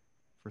stupid.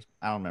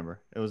 I don't remember.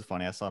 It was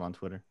funny. I saw it on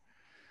Twitter.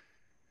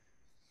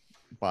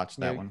 Botched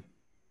that one.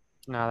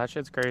 Nah, that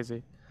shit's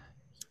crazy.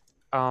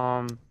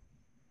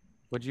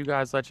 Would you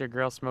guys let your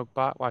girl smoke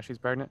pot while she's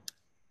pregnant?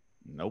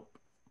 Nope.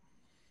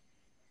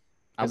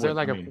 Is there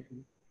like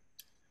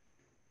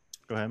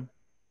Go ahead.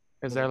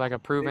 Is there like a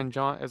proven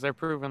Is there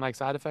proven like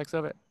side effects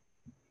of it?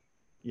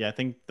 Yeah, I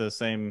think the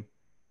same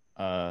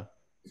type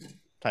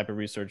of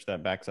research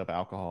that backs up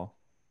alcohol.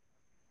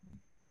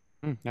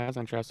 That's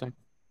interesting.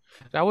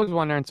 I was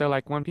wondering, so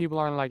like when people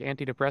are on like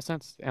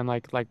antidepressants and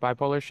like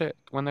bipolar shit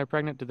when they're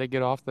pregnant, do they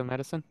get off the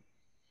medicine?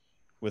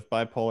 With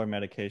bipolar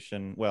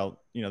medication,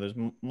 well, there's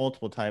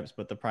multiple types,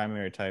 but the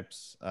primary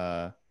types,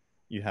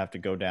 you have to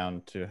go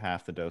down to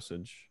half the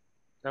dosage.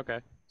 Okay.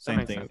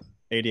 Same thing.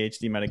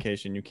 ADHD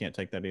medication, you can't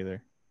take that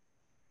either.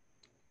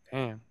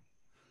 Damn.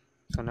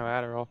 So no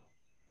Adderall.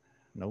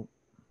 Nope.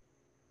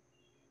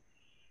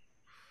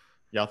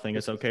 Y'all think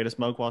it's okay to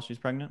smoke while she's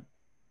pregnant?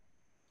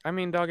 I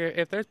mean, dog,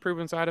 if there's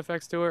proven side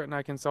effects to it and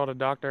I consult a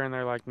doctor and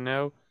they're like,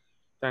 no,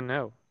 then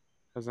no.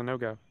 There's a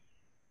no-go.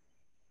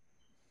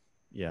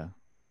 Yeah.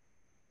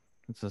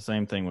 It's the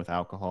same thing with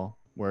alcohol,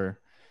 where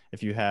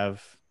if you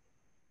have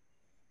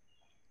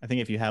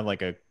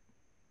like a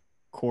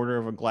quarter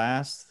of a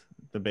glass,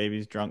 the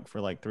baby's drunk for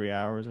like 3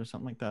 hours or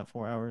something like that,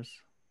 4 hours.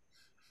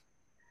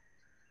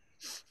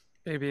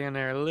 Baby in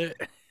there lit.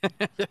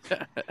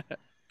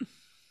 It's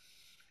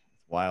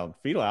wild.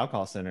 Fetal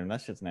alcohol syndrome,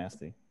 that shit's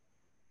nasty.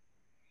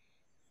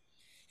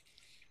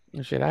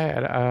 Shit,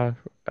 I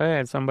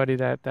had somebody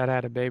that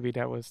had a baby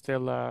that was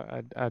still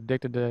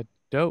addicted to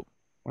dope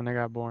when they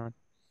got born.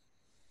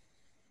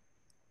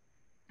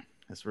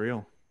 It's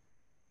real.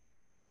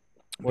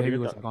 Baby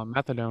was like on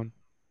methadone.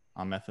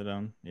 On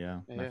methadone, yeah.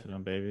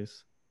 Methadone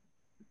babies.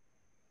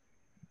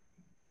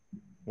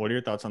 What are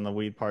your thoughts on the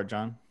weed part,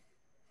 John?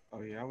 Oh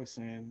yeah, I was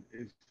saying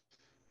if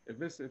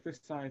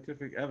it's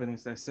scientific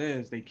evidence that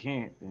says they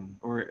can't, then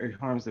or it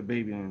harms the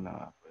baby, then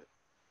nah. But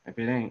if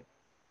it ain't,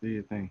 do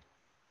your thing.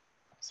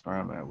 That's where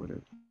I'm at with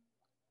it.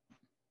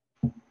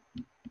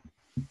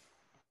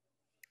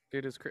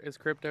 Dude, is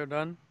crypto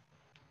done?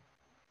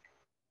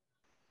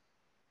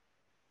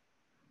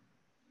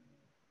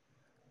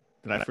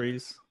 Did I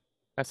freeze?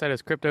 I said,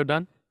 is crypto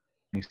done?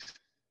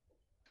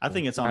 I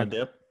think it's on a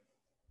dip.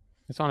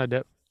 It's on a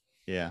dip.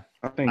 Yeah.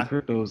 I think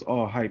crypto is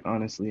all hype,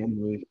 honestly,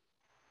 anyway.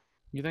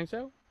 You think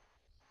so?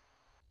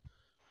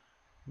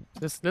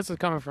 This is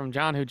coming from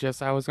John, who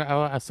just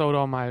I sold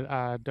all my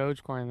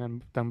Dogecoin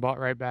and then bought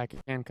right back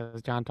in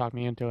because John talked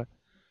me into it.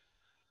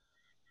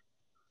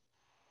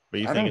 But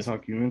you I think didn't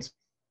talk you into.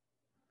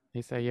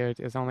 He said, "Yeah,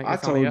 it's only." I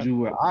told you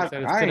what I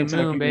said, I it's ain't to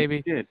the moon,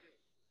 baby. Shit.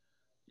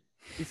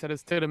 He said,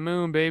 "It's to the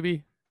moon,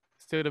 baby.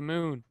 It's to the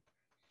moon."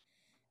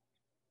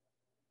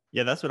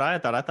 Yeah, that's what I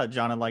thought. I thought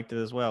John had liked it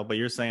as well. But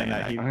you're saying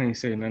that he. I ain't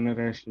saying none of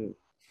that shit.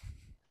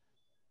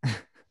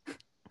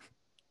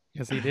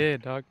 Yes, he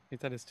did, dog. He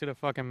said it's to the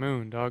fucking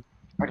moon, dog.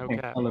 I No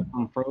can't cap. tell if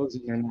I'm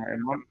frozen or not.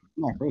 And I'm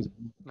not frozen.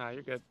 Nah,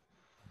 you're good.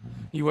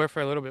 You were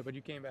for a little bit, but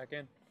you came back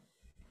in.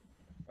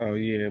 Oh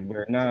yeah,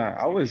 but nah,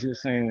 I was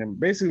just saying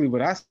basically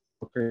what I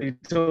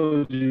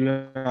told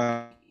you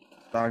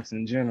stocks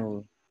in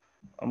general.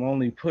 I'm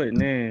only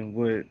putting in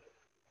what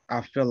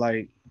I feel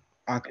like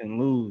I can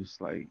lose.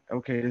 Like,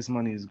 okay, this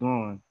money is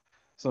gone.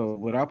 So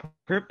what I put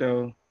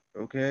crypto,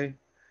 okay,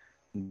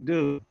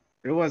 dude,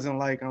 it wasn't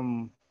like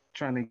I'm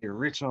trying to get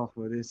rich off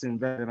of this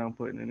investment I'm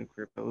putting in the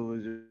crypto. It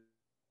was just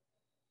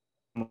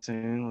I'm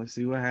saying, let's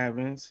see what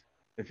happens.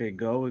 If it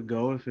go, it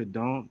go. If it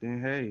don't,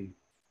 then hey.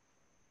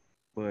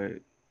 But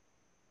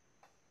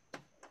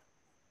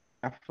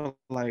I feel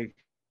like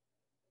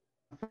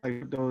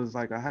crypto is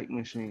like a hype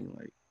machine.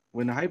 Like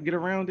when the hype get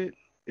around it,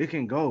 it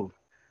can go.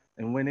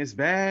 And when it's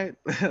bad,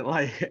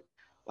 like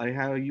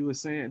how you were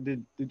saying,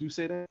 did you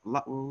say that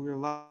when we were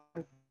live?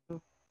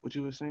 What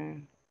you were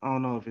saying? I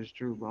don't know if it's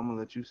true, but I'm gonna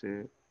let you say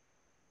it.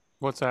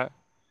 What's that?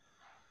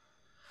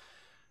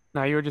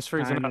 No, you were just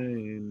freezing China up.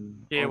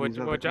 and Yeah, all these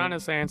other what John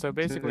is saying. So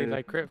basically,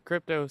 countries. like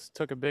cryptos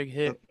took a big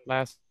hit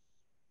last.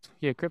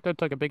 Yeah, crypto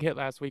took a big hit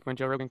last week when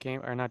Joe Rogan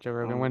came, or not Joe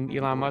Rogan, when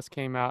Elon Musk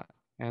came out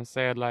and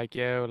said like,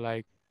 "Yo,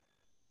 like,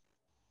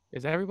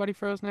 is everybody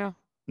froze now?"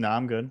 No,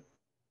 I'm good.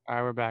 All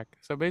right, we're back.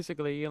 So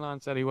basically,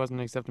 Elon said he wasn't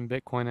accepting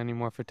Bitcoin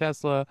anymore for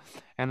Tesla,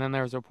 and then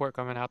there was a report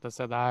coming out that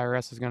said the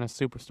IRS is going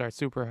to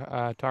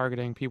start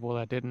targeting people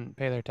that didn't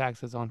pay their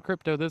taxes on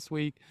crypto this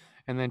week,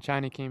 and then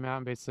China came out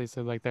and basically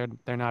said like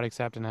they're not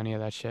accepting any of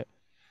that shit,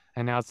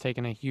 and now it's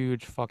taking a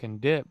huge fucking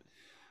dip.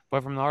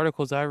 But from the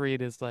articles I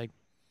read, is like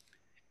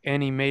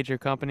any major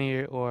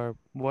company or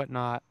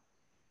whatnot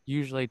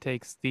usually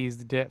takes these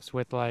dips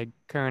with like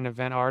current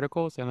event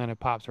articles, and then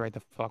it pops right the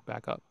fuck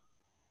back up.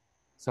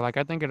 So like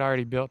I think it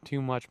already built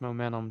too much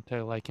momentum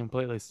to like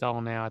completely sell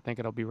now. I think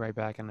it'll be right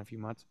back in a few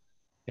months,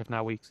 if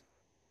not weeks.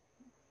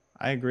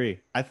 I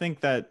agree. I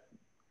think that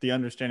the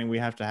understanding we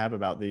have to have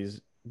about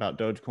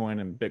Dogecoin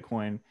and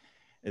Bitcoin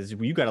is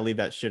you got to leave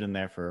that shit in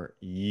there for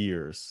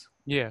years.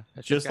 Yeah,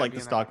 that's Just like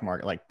the stock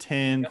market, like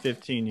 10,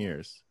 15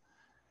 years.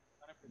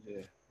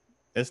 Yeah.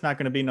 It's not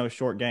going to be no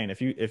short gain.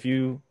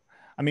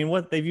 I mean,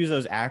 what they've used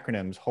those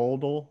acronyms,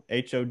 HODL,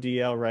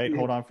 HODL, right? Yeah.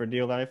 Hold on for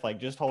deal life. Like,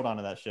 just hold on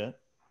to that shit.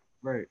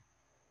 Right.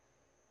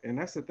 And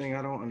that's the thing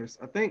I don't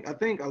understand. I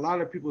think a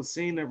lot of people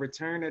seen the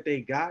return that they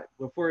got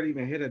before it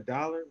even hit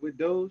 $1 with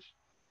Doge.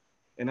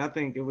 And I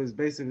think it was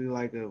basically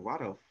like, why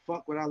the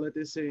fuck would I let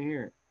this sit in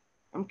here?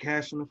 I'm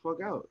cashing the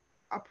fuck out.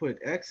 I put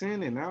X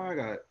in and now I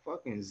got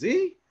fucking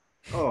Z.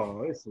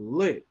 Oh, it's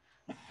lit.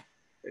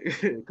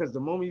 Because the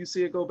moment you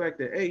see it go back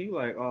to A, you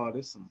like, oh,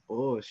 this is some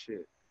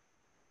bullshit.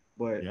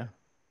 But yeah,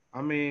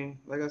 I mean,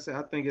 like I said,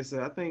 I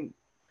think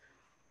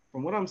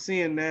from what I'm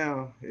seeing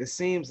now, it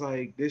seems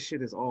like this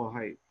shit is all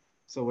hype.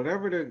 So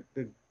whatever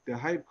the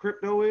hype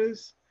crypto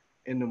is,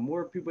 and the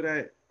more people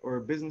that or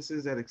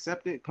businesses that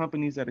accept it,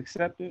 companies that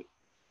accept it,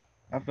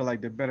 I feel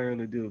like they're better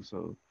to do.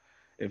 So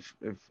if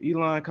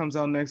Elon comes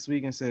out next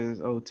week and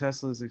says, "Oh,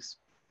 Tesla's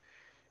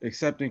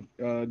accepting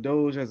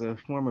Doge as a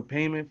form of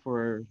payment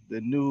for the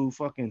new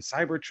fucking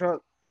Cybertruck,"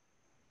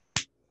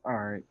 all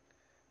right,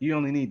 you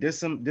only need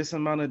this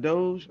amount of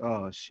Doge.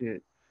 Oh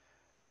shit,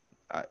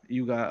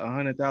 you got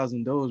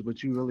 100,000 Doge,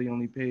 but you really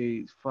only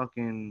paid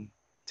fucking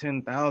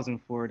 10,000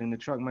 for it, and the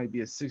truck might be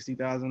a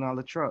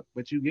 $60,000 truck,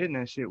 but you getting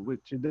that shit with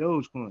your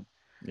Dogecoin.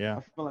 yeah.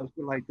 I feel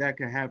like that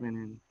could happen,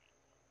 and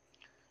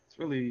it's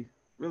really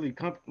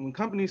when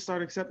companies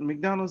start accepting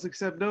McDonald's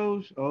accept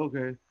Doge. Oh,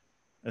 okay,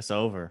 It's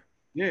over.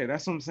 yeah,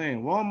 that's what I'm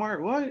saying. Walmart,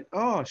 what?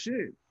 Oh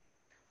shit,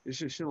 it's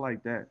just shit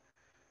like that.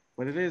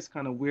 But it is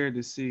kind of weird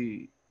to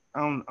see. I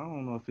don't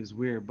know if it's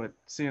weird, but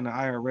seeing the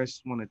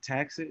IRS want to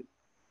tax it.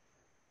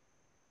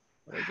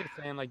 They're just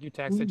saying like you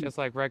tax it just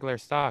like regular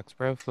stocks,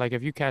 bro. Like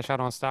if you cash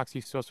out on stocks,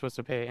 you're still supposed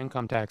to pay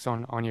income tax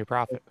on your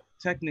profit.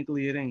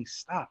 Technically, it ain't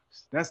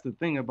stocks. That's the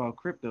thing about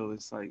crypto.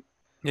 It's like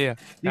Yeah,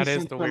 that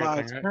is the weird thing,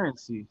 decentralized right?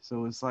 currency.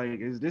 So it's like,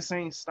 this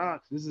ain't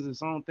stocks. This is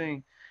its own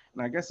thing.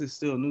 And I guess it's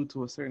still new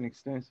to a certain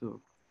extent. So,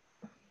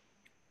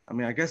 I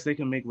mean, I guess they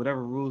can make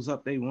whatever rules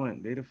up they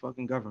want. They the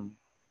fucking government.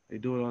 They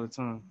do it all the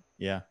time.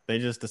 Yeah, they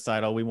just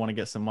decide, oh, we want to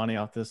get some money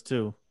off this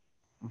too.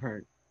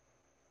 Right.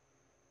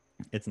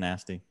 It's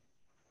nasty.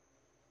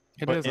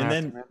 It is and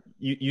nasty, then man.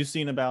 you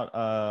seen about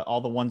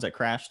all the ones that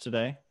crashed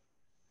today?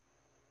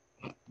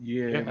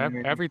 Yeah.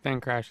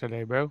 Everything crashed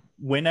today, bro.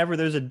 Whenever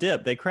there's a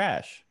dip, they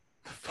crash.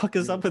 The fuck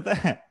is up with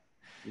that?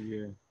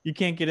 Yeah. You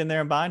can't get in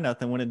there and buy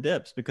nothing when it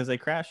dips because they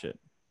crash it.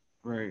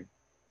 Right.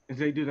 If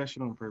they do that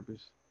shit on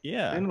purpose,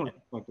 Yeah, they know what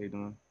the fuck they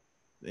doing.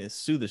 they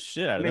sue the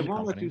shit out And of they them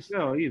won't let you companies.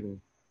 sell either.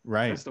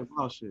 Right, That's the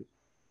wild shit.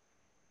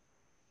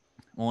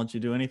 won't let you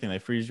do anything. They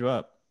freeze you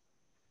up.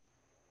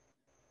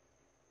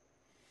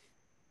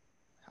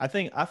 I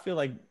feel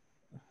like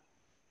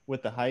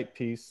with the hype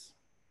piece,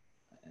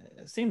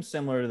 it seems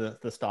similar to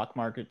the stock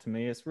market to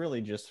me. It's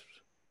really just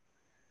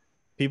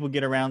people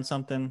get around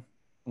something,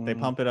 they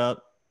pump it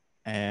up,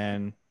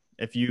 and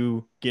if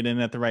you get in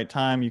at the right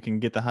time, you can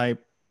get the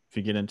hype. If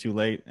you get in too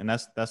late, and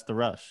that's the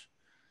rush.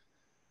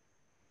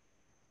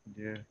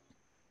 Yeah.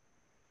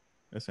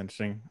 That's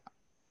interesting.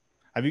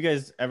 Have you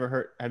guys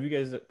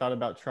thought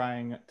about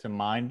trying to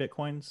mine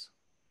Bitcoins?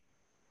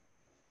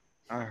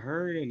 I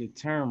heard of the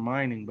term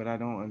mining, but I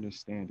don't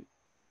understand it.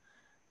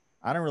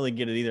 I don't really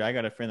get it either. I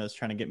got a friend that's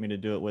trying to get me to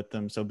do it with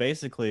them. So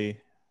basically,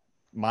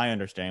 my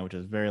understanding, which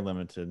is very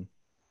limited,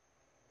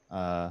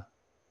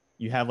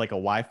 you have like a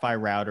Wi-Fi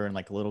router and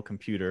like a little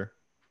computer,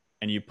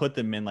 and you put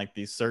them in like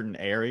these certain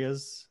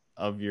areas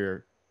of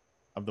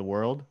the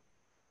world.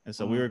 And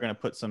so we were going to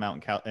put some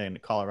out in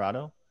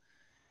Colorado,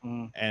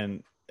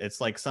 and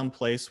it's like some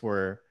place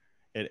where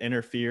it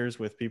interferes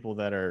with people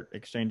that are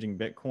exchanging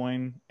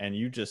Bitcoin, and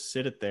you just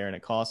sit it there, and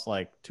it costs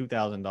like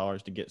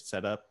 $2,000 to get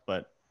set up,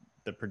 but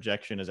the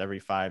projection is every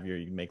 5 years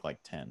you can make like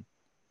 10.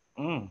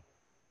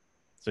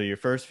 So your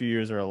first few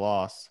years are a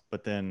loss,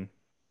 but then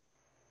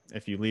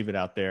if you leave it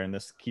out there and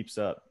this keeps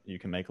up, you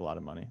can make a lot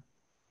of money.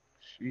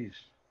 Sheesh.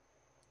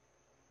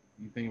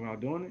 You think about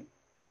doing it?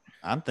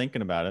 I'm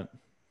thinking about it.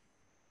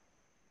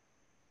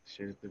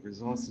 Shit, if the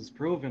results is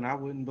proven, I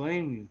wouldn't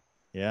blame you.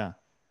 Yeah, I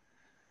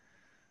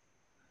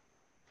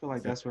feel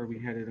like that's where we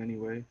headed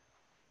anyway.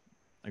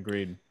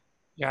 agreed.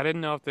 Yeah, I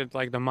didn't know if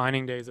the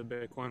mining days of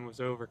Bitcoin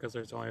was over because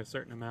there's only a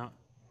certain amount.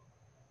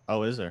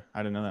 Oh, is there? I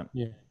didn't know that.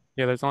 Yeah.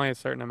 Yeah, there's only a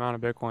certain amount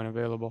of Bitcoin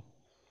available.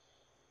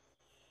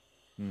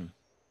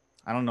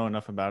 I don't know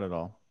enough about it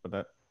all,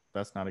 but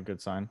that's not a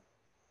good sign.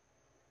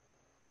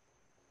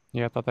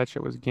 Yeah, I thought that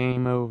shit was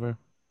game over.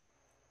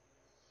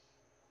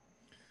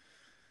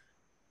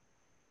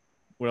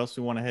 What else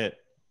do we want to hit?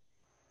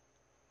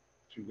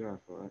 What you got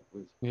for that?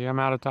 Please? Yeah, I'm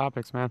out of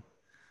topics, man.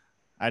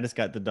 I just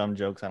got the dumb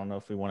jokes. I don't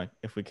know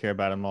if we care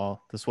about them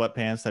all. The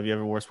sweatpants. Have you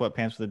ever wore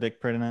sweatpants with a dick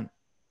print in it?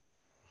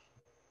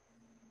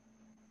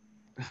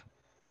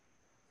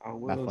 I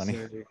funny.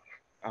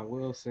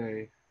 will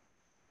say,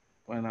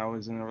 when I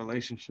was in a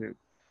relationship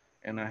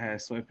and I had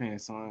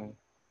sweatpants on,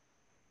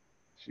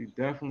 she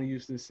definitely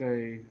used to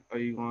say, "Are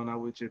you going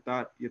out with your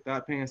thought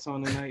pants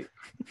on tonight?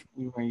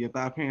 You wearing your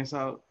thought pants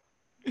out?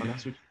 Oh,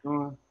 that's what you're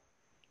doing?"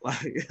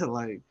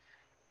 Like,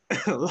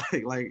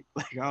 like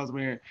I was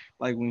wearing,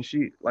 like when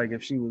she, like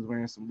if she was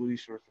wearing some booty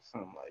shorts or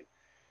something, like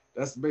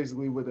that's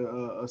basically what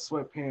a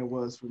sweatpant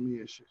was for me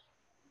and shit.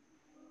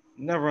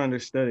 Never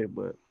understood it,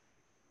 but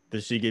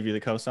Did she give you the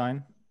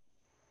cosign?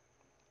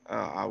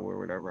 I wear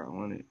whatever I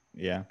wanted.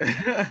 Yeah.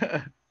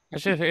 That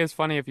shit is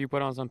funny if you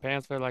put on some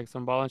pants or like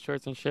some balling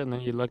shorts and shit, and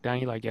then you look down,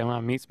 you like, yeah,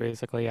 my meat's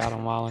basically out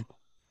on wildin'.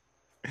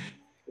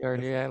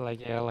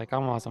 Like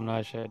I'm on some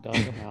nice shit, dog.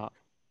 I'm out.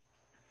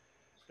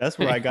 That's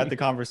where I got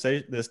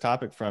this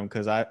topic from,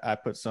 because I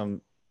put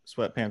some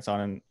sweatpants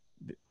on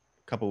a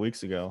couple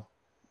weeks ago,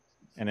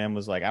 and Em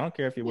was like, "I don't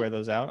care if you wear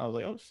those out." I was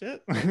like, "Oh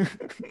shit."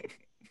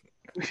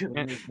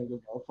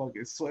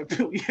 Fucking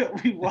sweatpants. Yeah,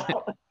 we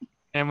wild.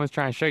 And was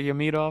trying to show your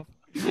meat off.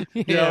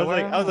 Yeah,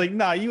 I was like,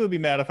 "Nah, you would be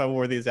mad if I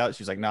wore these out."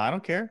 She's like, "Nah, I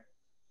don't care.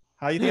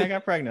 How you think I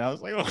got pregnant?" I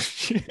was like, "Oh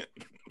shit."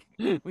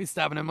 We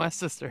stopping at my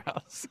sister's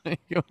house.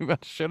 You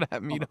about to show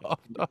that meat off,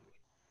 dog.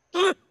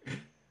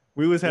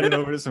 We was headed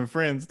over to some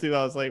friends too.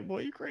 I was like,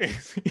 "Boy, you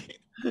crazy."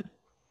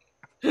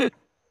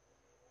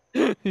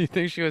 You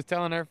think she was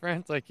telling her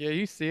friends, like, yeah,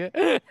 you see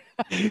it?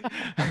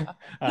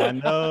 I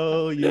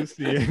know you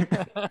see it.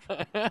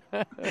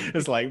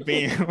 It's like,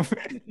 bam.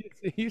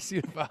 You see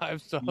the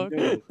vibes, dog.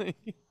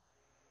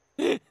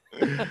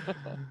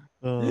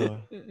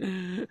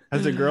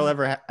 Has a girl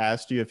ever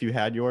asked you if you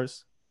had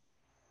yours?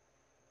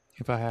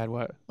 If I had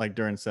what? Like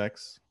during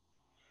sex?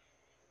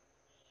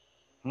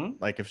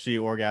 Like if she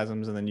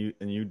orgasms and then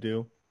you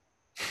do?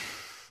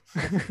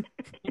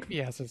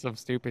 Yes, it's some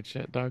stupid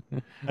shit, dog.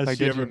 Has Like,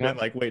 she did ever you been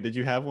know? like, wait, did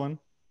you have one?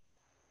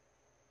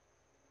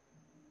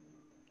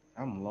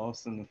 I'm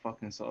lost in the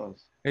fucking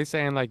sauce. They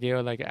saying like, yo,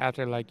 like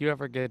after like you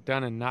ever get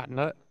done and not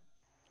nut?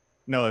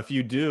 No, if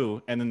you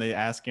do, and then they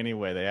ask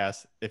anyway, they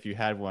ask if you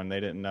had one, they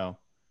didn't know.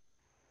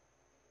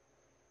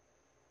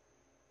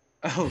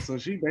 Oh, so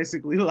she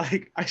basically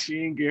like she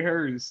didn't get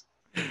hers.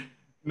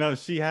 No,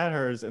 she had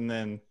hers, and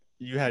then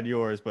you had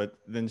yours, but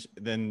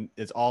then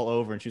it's all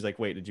over, and she's like,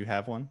 wait, did you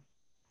have one?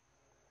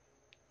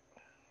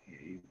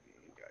 Yeah,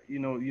 you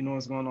know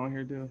what's going on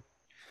here, dude?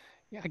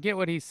 Yeah, I get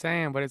what he's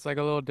saying, but it's like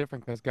a little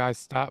different because guys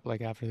stop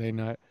like after they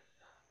nut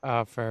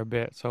for a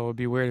bit. So it would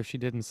be weird if she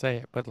didn't say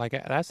it. But like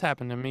that's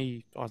happened to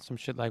me on some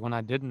shit. Like when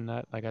I didn't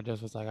nut, like I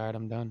just was like, all right,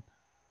 I'm done.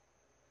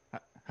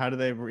 How do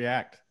they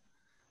react?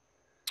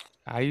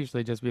 I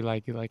usually just be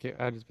like,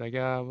 I just be like,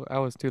 yeah, I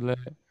was too late,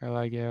 or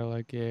like, yeah,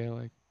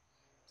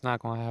 it's not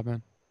gonna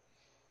happen.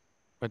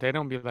 But they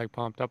don't be like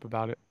pumped up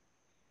about it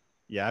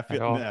Yeah, I at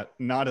feel all. that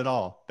not at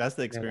all. That's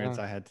the Yeah, experience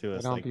I had too. they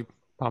It's don't like, be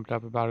pumped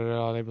up about it at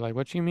all. They be like,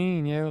 what you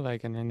mean, yo?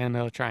 Like, and then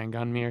they'll try and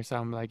gun me or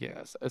something. Like,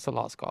 yeah, it's a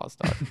lost cause,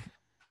 dog.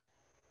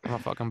 I'm a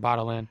fucking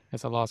bottle in.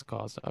 It's a lost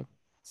cause, dog.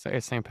 So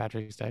it's St.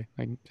 Patrick's Day.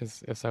 Like,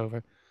 just it's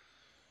over.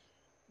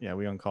 yeah,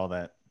 we don't call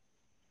that.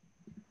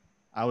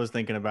 I was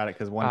thinking about it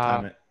because one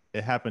time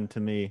it happened to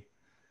me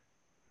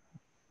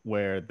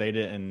where they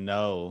didn't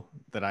know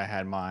that I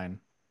had mine,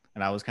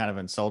 and I was kind of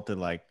insulted.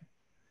 Like,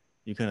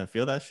 you couldn't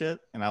feel that shit,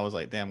 and I was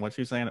like, damn, what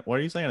you saying? What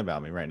are you saying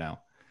about me right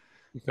now?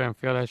 You couldn't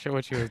feel that shit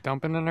what she was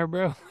dumping in her,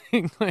 bro.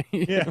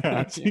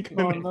 Yeah, she Oh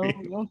couldn't no,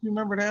 feel- don't you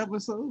remember the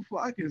episode?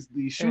 Flock is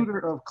the shooter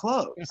of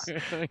clubs.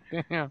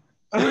 Damn.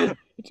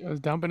 She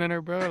was dumping in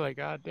her, bro. Like,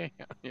 god damn.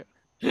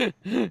 Yeah.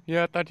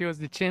 Yeah, I thought you was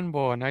the chin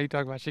boy. Now you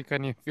talk about she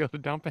couldn't even feel the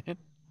dumping.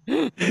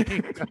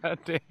 God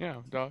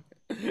damn, dog.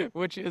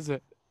 Which is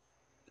it?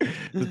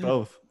 It's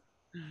both.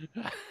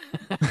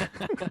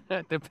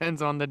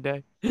 Depends on the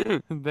day.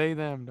 They,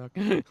 them, dog.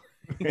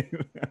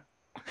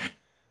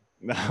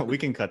 No, we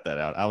can cut that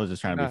out. I was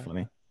just trying to be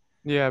funny.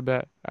 Yeah, I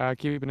bet.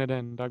 Keeping it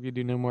in, dog. You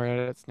do no more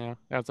edits now.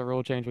 That's a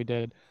rule change we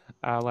did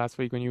last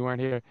week when you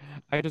weren't here.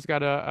 I just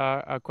got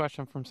a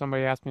question from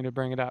somebody asked me to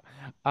bring it up.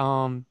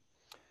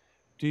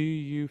 Do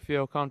you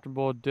feel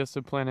comfortable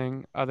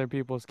disciplining other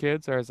people's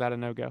kids, or is that a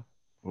no-go?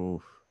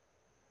 Oof.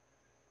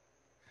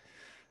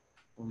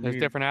 There's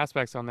different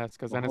aspects on this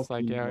because then it's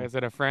like, yeah, is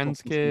it a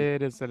friend's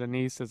kid? Is it a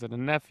niece? Is it a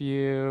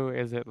nephew?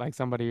 Is it like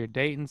somebody you're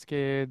dating's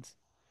kids?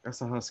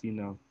 That's a husky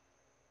no.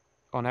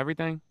 On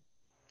everything?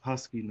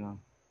 Husky no.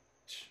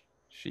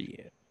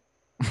 Shit.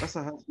 That's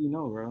a husky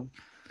no, bro.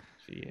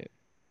 Shit.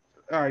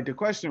 All right, the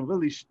question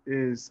really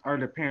is, are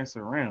the parents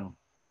around?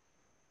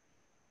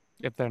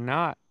 If they're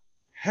not,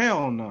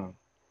 Hell no.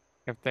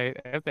 if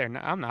they're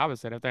not, I'm the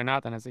opposite. If they're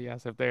not, then it's a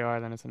yes. If they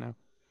are, then it's a no.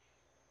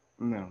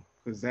 No,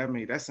 because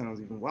that sounds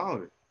even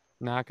wilder.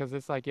 Nah, cause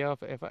it's like, yo,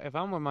 if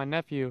I'm with my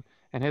nephew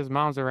and his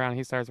mom's around,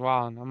 he starts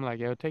wilding. I'm like,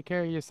 yo, take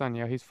care of your son,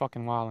 yo. He's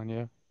fucking wilding,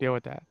 yo. Deal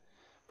with that.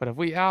 But if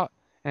we out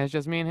and it's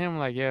just me and him,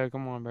 like, yo,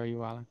 come on, bro, you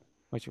wilding.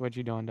 What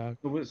you doing, dog?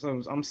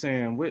 So I'm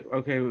saying,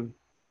 okay,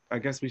 I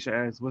guess we should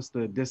ask, what's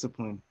the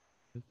discipline?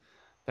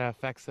 That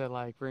affects it,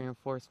 like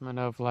reinforcement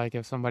of like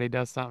if somebody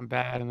does something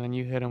bad and then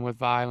you hit them with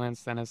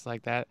violence, then it's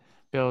like that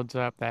builds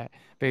up that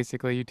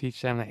basically you teach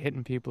them that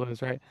hitting people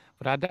is right.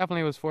 But I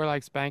definitely was for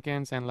like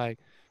spankings and like,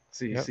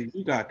 See, yep.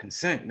 you got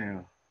consent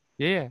now.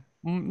 Yeah.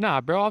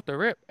 Nah, bro, off the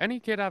rip. Any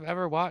kid I've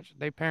ever watched,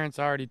 their parents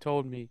already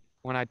told me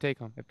when I take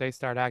them, if they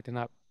start acting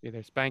up,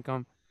 either spank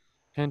them,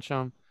 pinch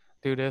them,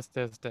 do this.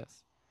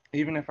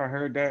 Even if I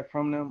heard that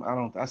from them,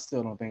 I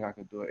still don't think I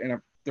could do it.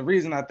 And the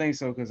reason I think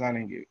so, because I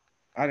didn't get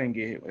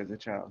hit as a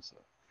child, so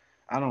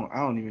I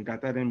don't even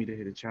got that in me to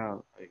hit a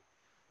child. Like,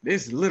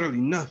 there's literally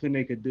nothing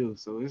they could do.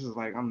 So this is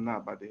like, I'm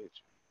not about to hit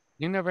you.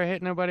 You never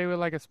hit nobody with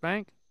like a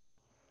spank?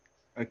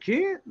 A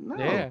kid? No.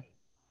 Yeah.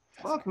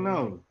 Fuck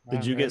no.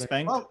 Did you get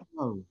spanked? Fuck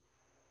no.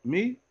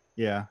 Me?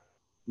 Yeah.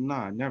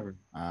 Nah, never.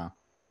 Oh.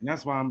 And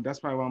that's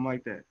probably why I'm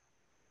like that.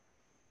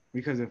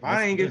 Because if That's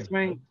I ain't good. get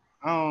spanked,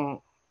 I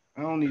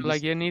don't need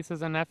Like to your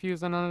nieces and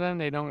nephews and none of them,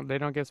 they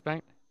don't get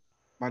spanked?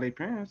 by their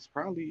parents,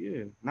 probably,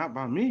 yeah. Not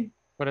by me.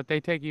 But if they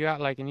take you out,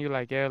 like, and you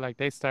like, yeah, like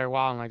they start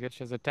wilding, like it's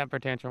just a temper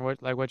tantrum.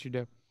 What you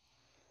do?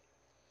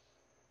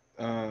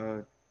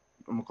 I'm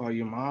gonna call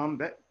your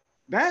mom.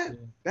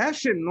 That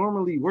shit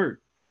normally work.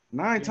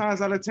 9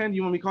 times out of 10,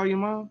 you want me to call your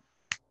mom?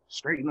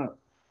 Straighten up.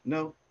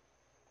 No.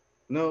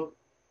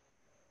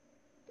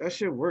 That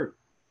shit work.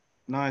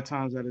 9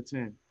 times out of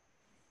 10.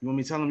 You want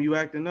me to tell them you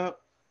acting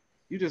up?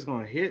 You just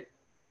gonna hit.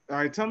 All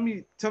right, tell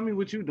me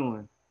what you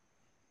doing.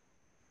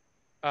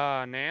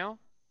 Now?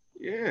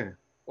 Yeah.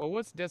 Well,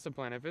 what's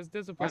discipline? If it's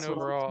discipline That's what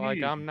I'm overall, like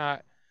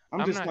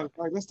saying.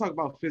 Let's talk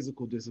about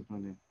physical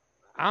discipline then.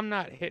 I'm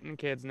not hitting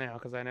kids now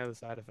because I know the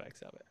side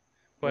effects of it.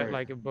 But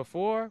Right. like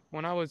before,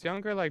 when I was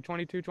younger, like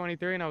 22,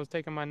 23, and I was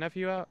taking my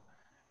nephew out,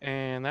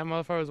 and that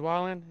motherfucker was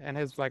wilding, and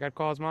I'd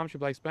call his mom, she'd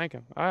be like, spank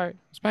him. All right,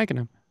 I'm spanking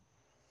him.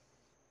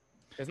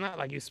 It's not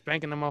like you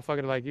spanking the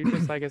motherfucker, like you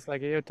just like, it's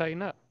like, yo,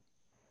 tighten up.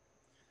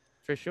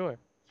 For sure.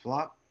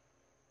 Flop.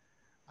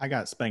 I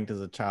got spanked as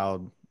a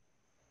child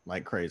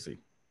like crazy.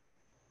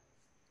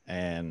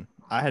 And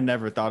I had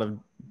never thought of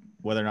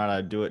whether or not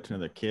I'd do it to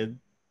another kid,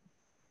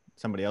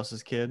 somebody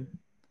else's kid.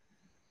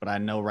 But I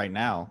know right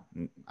now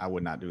I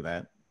would not do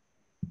that.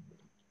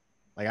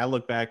 Like, I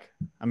look back,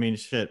 I mean,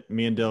 shit,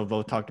 me and Dill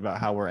both talked about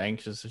how we're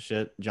anxious as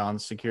shit.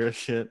 John's secure as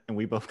shit, and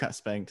we both got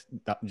spanked.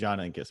 John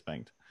didn't get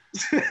spanked.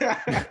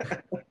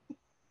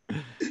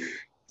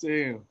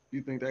 Damn,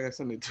 you think that got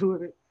something to do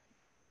with it?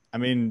 I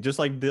mean, just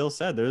like Dill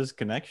said, there's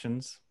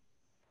connections.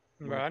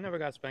 Bro, I never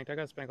got spanked. I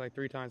got spanked like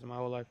 3 times in my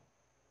whole life.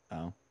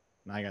 Oh,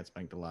 I got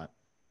spanked a lot.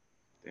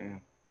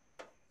 Damn.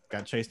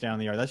 Got chased down in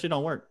the yard. That shit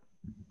don't work.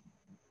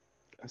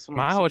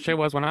 My whole shit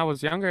was when I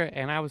was younger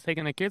and I was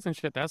taking the kids and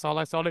shit, that's all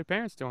I saw their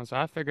parents doing. So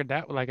I figured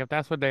that, like, if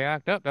that's what they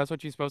act up, that's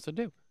what you're supposed to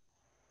do.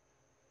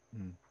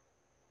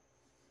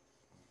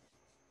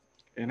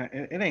 And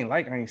it ain't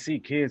like I ain't see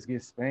kids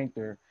get spanked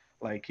or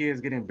like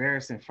kids get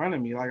embarrassed in front of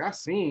me. Like, I've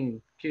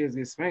seen kids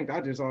get spanked. I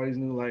just always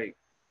knew, like,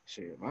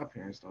 shit, my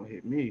parents don't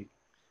hit me.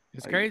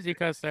 It's Like, crazy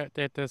because that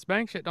the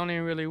spank shit don't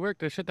even really work.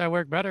 The shit that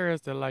work better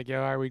is to like, yo,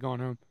 are we going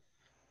home?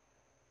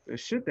 the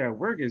shit that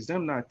work is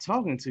them not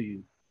talking to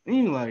you. And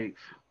you like,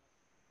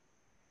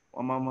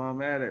 why my mom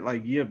mad at,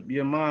 like, your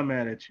mom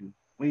mad at you.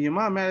 When your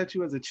mom mad at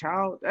you as a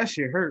child, that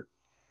shit hurt.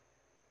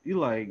 You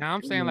like. Now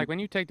I'm saying, like, when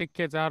you take the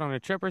kids out on a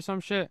trip or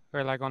some shit,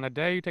 or like on a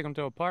day you take them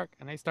to a park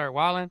and they start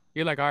wilding,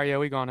 you're like, all right, yeah,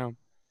 we going home.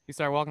 You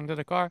start walking to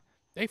the car,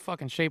 they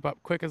fucking shape up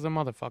quick as a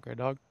motherfucker,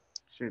 dog.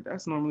 Shit,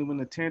 that's normally when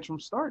the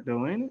tantrums start,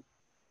 though, ain't it?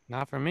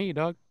 Not for me,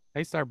 dog.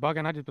 They start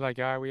bugging, I just be like,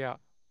 all right, we out.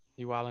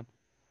 You wilding.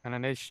 And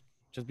then they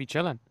just be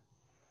chilling.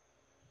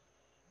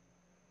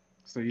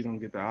 So you don't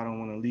get the I don't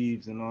want to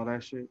leaves and all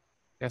that shit.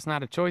 That's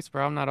not a choice,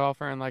 bro. I'm not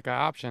offering like an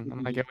option.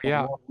 I'm like, yo, we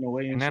out. Walking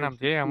away And then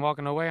shit. I'm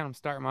walking away and I'm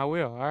starting my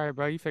wheel. All right,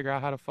 bro, you figure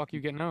out how the fuck you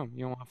getting home.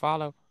 You don't want to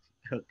follow?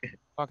 Okay.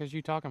 Fuck is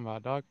you talking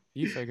about, dog?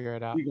 You figure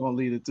it out. We gonna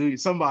leave it to you.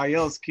 Somebody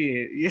else,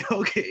 kid. Yeah,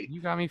 okay. You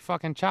got me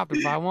fucking chopped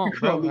if I won't,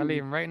 bro. I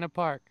leave them right in the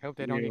park. Hope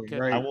they don't Yeah, get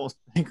killed. right. I won't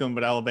spank them,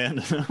 but I'll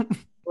abandon them.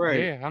 Right.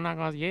 Yeah, I'm not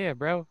gonna. Yeah,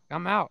 bro,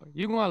 I'm out.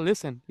 You gonna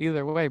listen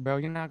either way, bro.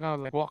 You're not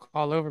gonna like walk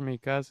all over me,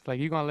 cuz like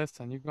you gonna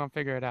listen. You gonna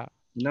figure it out.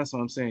 And that's what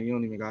I'm saying. You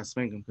don't even gotta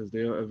spank them because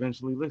they'll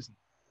eventually listen.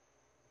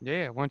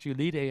 Yeah, once you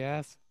lead a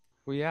ass,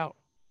 we out.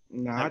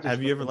 Nah,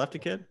 Have you ever left a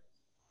kid?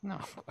 No,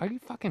 are you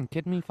fucking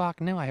kidding me?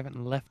 Fuck, no, I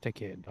haven't left a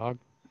kid, dog.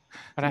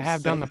 But I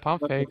have done the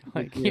pump fake.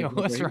 Like, yo,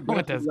 what's wrong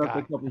with this left guy?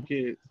 a couple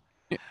kids.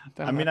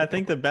 I mean, I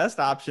think the best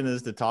option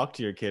is to talk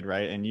to your kid,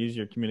 right? And use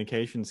your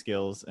communication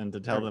skills and to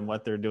tell them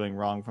what they're doing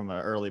wrong from an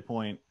early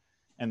point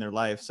in their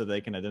life so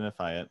they can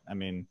identify it. I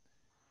mean,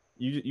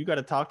 you got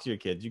to talk to your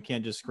kids. You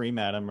can't just scream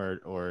at them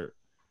or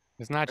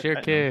It's not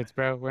your kids,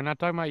 bro. We're not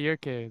talking about your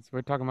kids.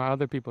 We're talking about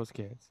other people's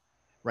kids.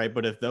 Right,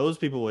 but if those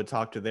people would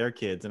talk to their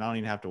kids, and I don't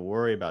even have to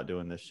worry about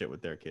doing this shit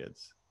with their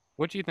kids.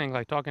 What do you think?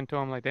 Like talking to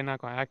them like they're not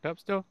going to act up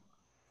still?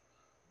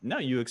 No,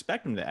 you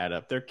expect them to add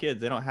up. They're kids.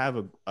 They don't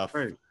have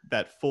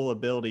that full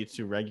ability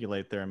to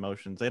regulate their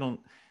emotions. They don't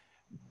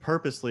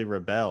purposely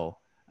rebel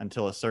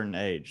until a certain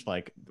age.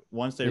 Like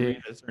once they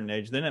reach a certain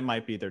age, then it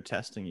might be they're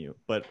testing you.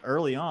 But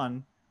early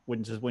on,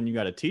 which is when you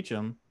got to teach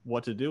them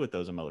what to do with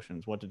those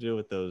emotions, what to do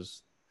with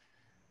those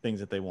things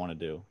that they want to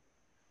do.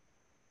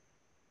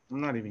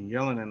 I'm not even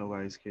yelling at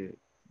nobody's kid.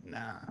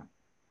 Nah.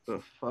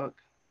 The fuck?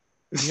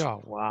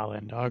 Y'all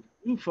wildin', dog.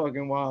 You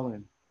fucking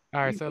wildin'.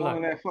 All right, you so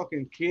yelling look. at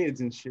fucking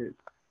kids and shit.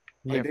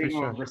 Like Yeah, they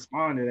for gonna sure.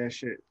 respond to that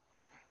shit.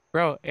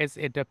 Bro,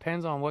 it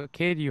depends on what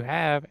kid you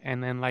have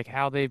and then like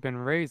how they've been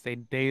raised.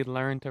 They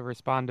learn to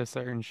respond to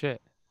certain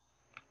shit.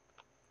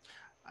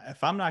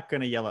 If I'm not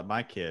going to yell at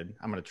my kid,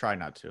 I'm going to try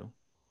not to.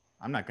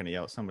 I'm not going to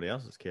yell at somebody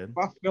else's kid. If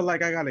I feel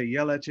like I gotta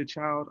yell at your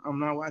child, I'm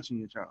not watching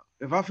your child.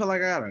 If I feel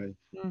like I gotta,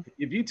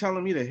 if you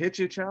telling me to hit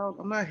your child,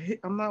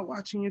 I'm not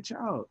watching your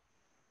child.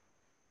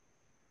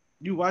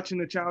 You watching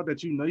the child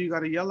that you know you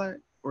gotta yell at,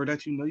 or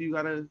that you know you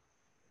gotta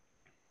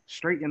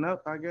straighten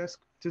up, I guess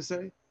to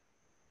say.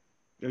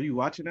 Are you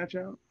watching that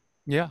child?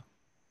 Yeah.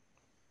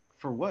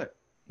 For what?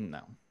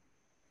 No.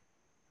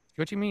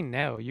 What you mean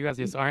no? You guys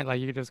just aren't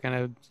like you're just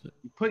gonna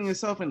You're putting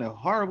yourself in a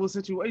horrible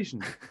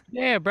situation.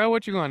 Yeah, bro,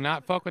 what you gonna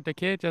not fuck with the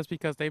kid just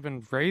because they've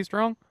been raised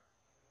wrong?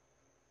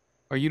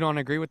 Or you don't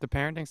agree with the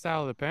parenting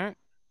style of the parent?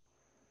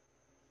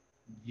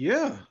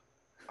 Yeah.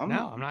 I'm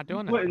not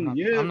doing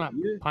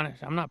that.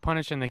 I'm not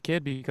punishing the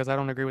kid because I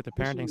don't agree with the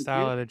parenting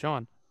style of the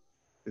John.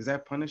 Is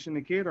that punishing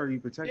the kid or are you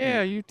protecting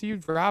Yeah, them? you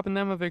robbing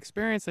them of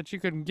experience that you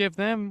could give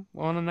them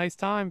on a nice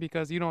time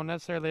because you don't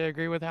necessarily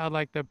agree with how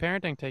like the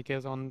parenting take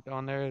is on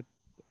their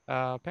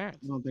parents.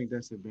 I don't think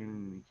that's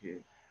abandoning the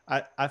kid.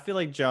 I feel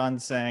like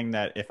John's saying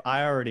that if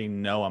I already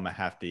know I'm going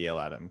to have to yell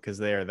at him because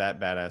they are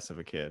that badass of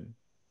a kid,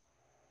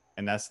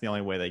 and that's the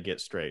only way they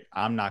get straight,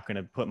 I'm not going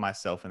to put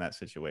myself in that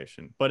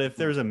situation. But if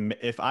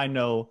if I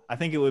know, I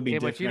think it would be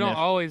different. But you don't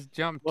always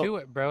jump to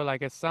it, bro.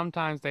 Like it's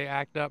sometimes they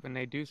act up and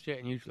they do shit,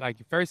 and you like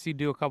first you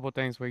do a couple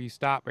things where you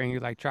stop and you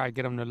like try to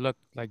get them to look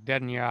like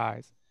dead in your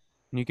eyes,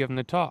 and you give them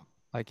the talk,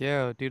 like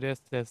yo, do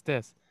this,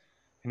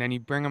 and then you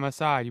bring them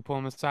aside, you pull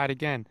them aside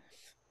again,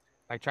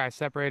 like try to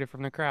separate it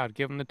from the crowd,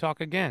 give them the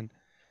talk again,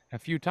 a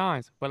few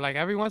times. But like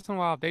every once in a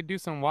while, if they do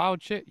some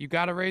wild shit, you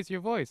gotta raise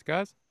your voice,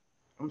 cuz.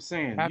 I'm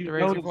saying, have you to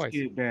raise know your this voice.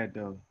 kid bad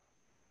though.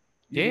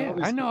 Yeah,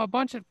 I know a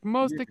bunch of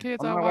most of the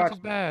kids I watch is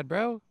bad,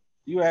 bro.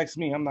 You ask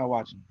me, I'm not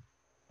watching.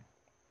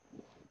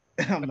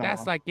 But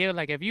that's like you,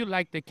 like if you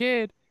like the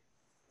kid.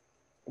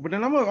 But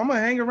then I'm gonna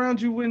hang around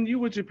you when you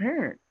with your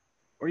parent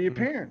or your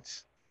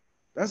parents.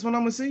 That's when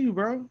I'm gonna see you,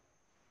 bro.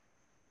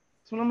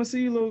 That's when I'm gonna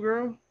see you, little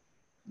girl.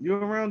 You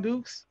around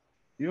Dukes?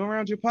 You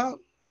around your pop?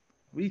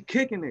 We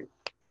kicking it.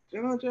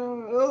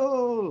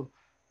 Oh,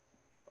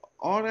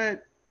 all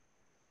that.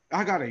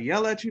 I gotta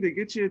yell at you to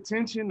get your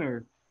attention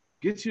or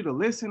get you to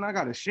listen. I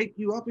gotta shake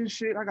you up and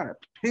shit. I gotta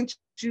pinch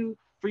you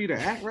for you to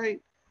act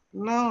right.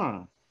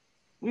 Nah,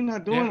 we're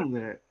not doing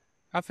that.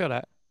 I feel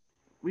that.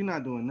 We're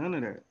not doing none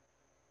of that.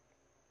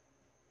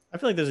 I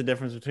feel like there's a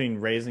difference between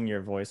raising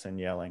your voice and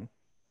yelling.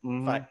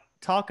 If I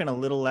talking a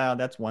little loud,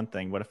 that's one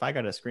thing. But if I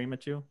gotta scream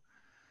at you,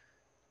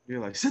 you're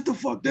like, sit the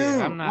fuck down.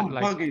 Yeah, I'm not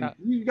like bugging.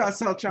 You got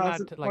South Child.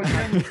 Sit the fuck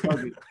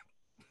down.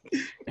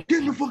 Get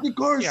in the fucking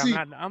car seat.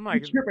 Yeah, I'm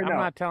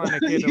not telling the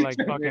kid to like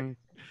fucking.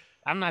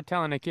 I'm not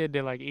telling the kid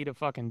to like eat a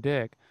fucking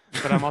dick,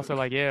 but I'm also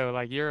like, yo,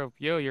 like you're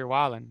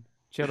wildin'.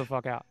 Chill the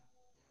fuck out.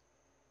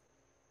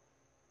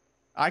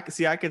 I could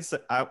say.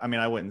 I mean,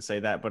 I wouldn't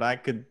say that, but I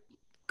could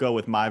go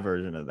with my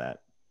version of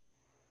that.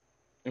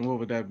 And what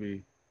would that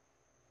be?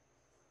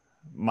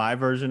 My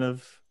version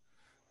of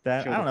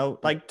that, I don't know,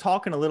 like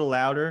talking a little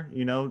louder,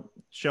 you know,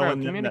 showing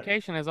them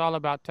communication is all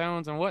about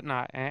tones and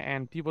whatnot,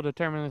 and people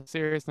determine the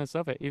seriousness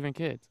of it, even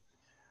kids.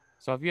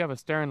 So if you have a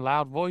stern,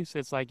 loud voice,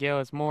 it's like,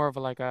 yo, it's more of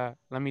like a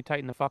let me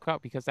tighten the fuck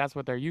up because that's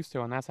what they're used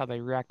to and that's how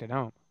they react at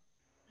home.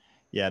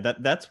 Yeah,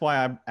 that's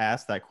why I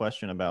asked that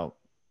question about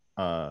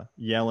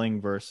yelling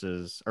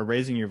versus or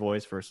raising your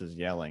voice versus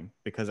yelling,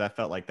 because I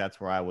felt like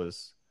that's where I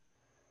was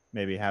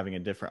maybe having a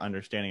different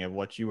understanding of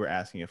what you were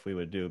asking if we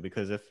would do.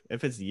 Because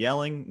if it's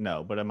yelling,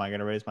 no, but am I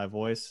going to raise my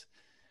voice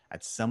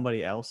at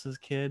somebody else's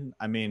kid?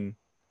 I mean,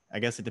 I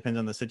guess it depends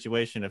on the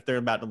situation. If they're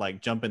about to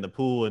like jump in the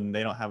pool and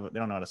they don't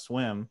know how to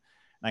swim,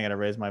 and I got to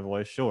raise my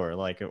voice, sure.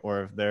 Like,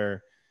 or if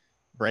they're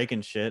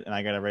breaking shit and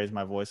I got to raise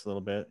my voice a little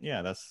bit.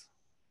 Yeah, that's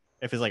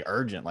if it's like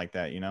urgent like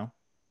that, you know?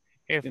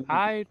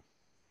 I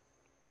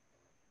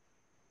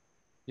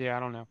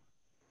don't know.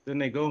 Then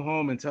they go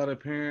home and tell the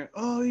parent,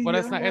 oh, yeah. Well,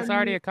 it's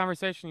already a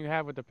conversation you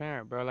have with the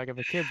parent, bro. Like if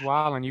a kid's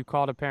wilding, you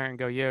call the parent and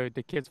go, yo,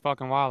 the kid's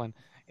fucking wilding.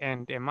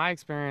 And in my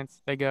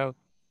experience, they go,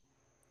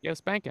 Yo,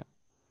 spank him.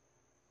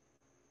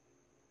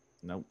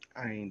 Nope.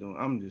 I ain't doing.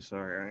 I'm just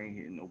sorry. I ain't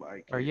hitting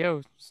nobody. Or Kid.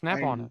 yo, snap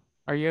I on ain't- him.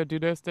 Or yo, do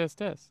this.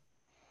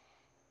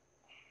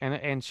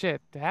 And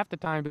shit, half the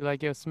time be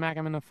like, yo, smack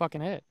him in the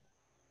fucking head.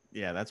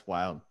 Yeah, that's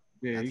wild.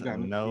 Yeah, That's you a got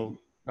no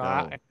So,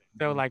 go.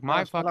 so like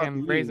my Shout out to fucking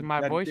you. raising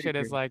my That voice shit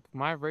daycare. is like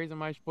my raising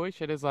my voice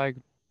shit is like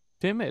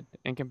timid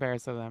in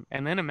comparison to them.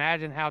 And then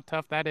imagine how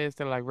tough that is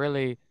to like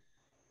really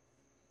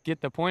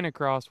get the point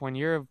across when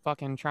you're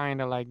fucking trying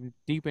to like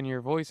deepen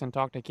your voice and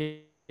talk to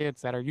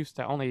kids that are used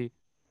to only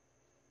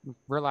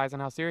realizing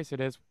how serious it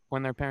is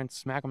when their parents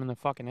smack them in the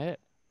fucking head.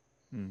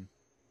 Hmm.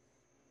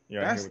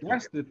 Yeah, I hear what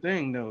That's the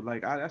thing though.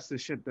 Like that's the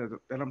shit that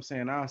I'm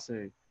saying. I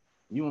say,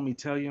 you want me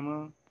to tell your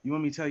mom? You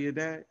want me to tell your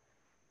dad?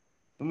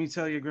 Let me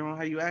tell your grandma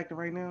how you acting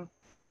right now.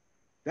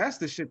 That's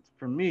the shit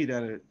for me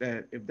that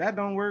if that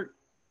don't work,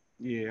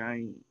 yeah, I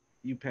ain't.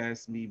 You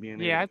past me being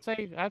able. Yeah, I'd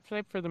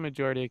say for the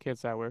majority of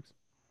kids that works.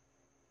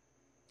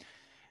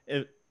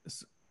 if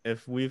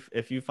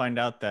if you find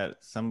out that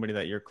somebody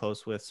that you're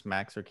close with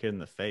smacks their kid in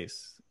the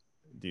face,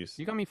 do you?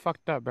 You got me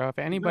fucked up, bro. If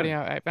anybody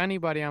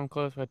I'm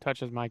close with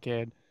touches my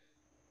kid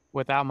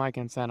without my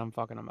consent, I'm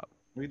fucking them up.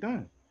 We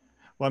done.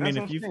 Well, I mean,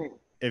 That's what I'm saying.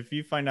 if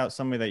you find out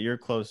somebody that you're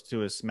close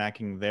to is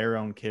smacking their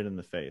own kid in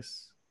the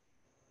face,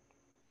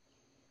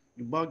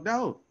 You bugged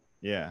out.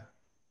 yeah,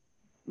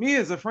 Me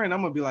as a friend,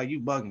 I'm gonna be like,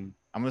 you bugging.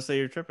 I'm gonna say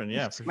you're tripping.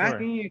 Yeah, for Smacking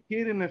sure. your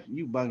kid in the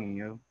you bugging,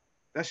 yo.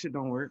 That shit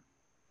don't work.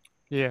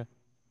 Yeah.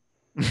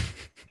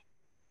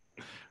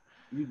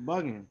 You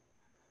bugging.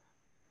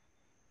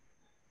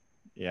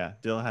 Yeah,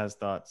 Dill has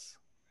thoughts.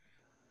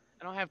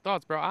 I don't have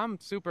thoughts, bro. I'm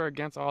super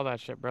against all that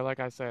shit, bro. Like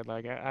I said,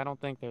 like I don't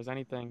think there's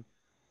anything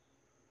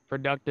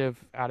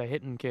productive out of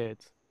hitting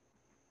kids.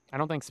 I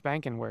don't think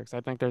spanking works.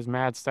 I think there's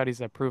mad studies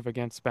that prove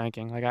against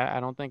spanking. Like I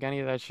don't think any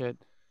of that shit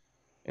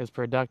is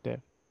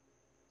productive.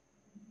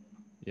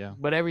 Yeah,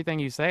 But everything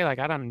you say, like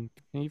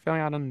you feel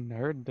me? I done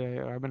heard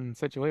I've been in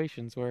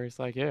situations where it's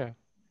like, yeah.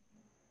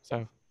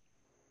 So,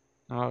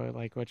 oh,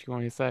 like what you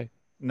want me to say?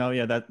 no,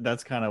 yeah,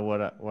 that's kind of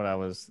what I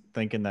was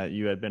thinking, that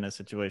you had been in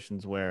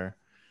situations where,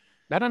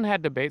 I done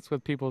had debates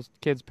with people's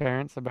kids'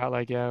 parents about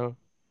like, yo,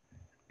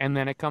 and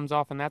then it comes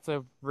off, and that's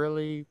a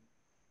really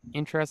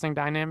interesting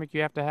dynamic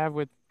you have to have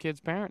with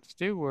kids' parents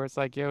too, where it's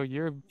like, yo,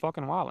 you're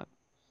fucking wildin'.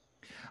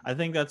 I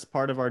think that's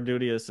part of our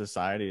duty as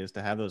society, is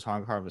to have those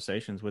hard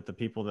conversations with the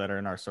people that are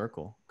in our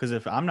circle. Because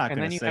if I'm not And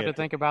going then to you say have to it,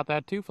 think about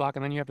that too, Flock.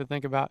 And then you have to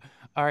think about,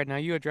 all right, now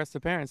you address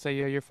the parent and say,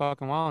 yo, you're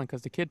fucking wildin'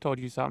 because the kid told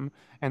you something.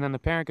 And then the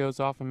parent goes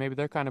off and maybe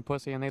they're kind of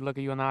pussy and they look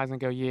at you in the eyes and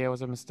go, yeah, it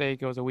was a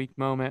mistake. It was a weak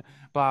moment,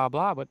 blah,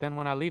 blah. But then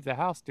when I leave the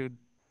house, dude,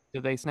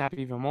 do they snap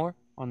even more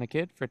on the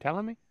kid for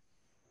telling me?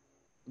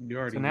 You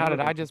already So now know did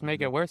I that. just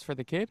make it worse for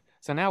the kid?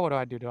 So now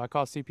what do? Do I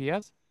call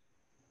CPS?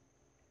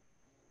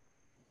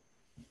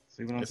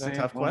 See what I'm it's a saying?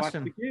 tough Don't watch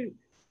question. the kid.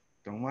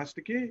 Don't watch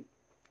the kid.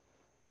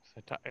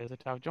 It's a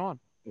tough joint.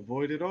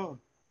 Avoid it all.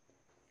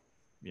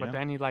 Yeah. But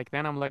then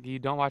then I'm like, you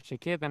don't watch the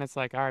kid, then it's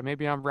like, all right,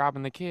 maybe I'm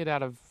robbing the kid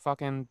out of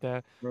fucking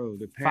the Bro,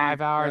 the 5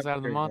 parent hours gotta out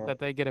of the be there, month dog. that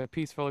they get a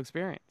peaceful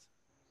experience.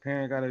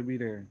 Parent gotta be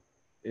there.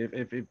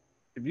 If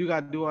you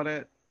gotta do all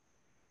that,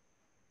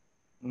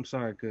 I'm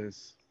sorry,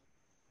 cause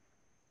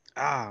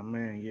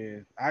man, yeah.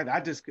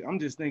 I'm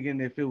just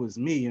thinking if it was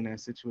me in that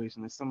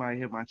situation, if somebody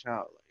hit my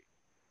child, like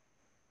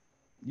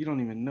you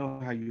don't even know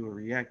how you would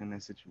react in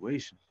that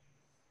situation.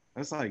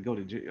 That's like go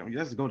to jail. I mean,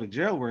 that's go to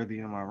jail worthy.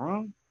 Am I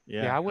wrong?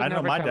 Yeah, I would I know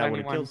never my tell dad would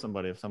have anyone. killed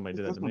somebody if somebody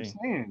did that That's to what I'm me.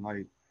 saying.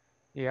 Like,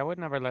 Yeah, I would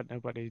never let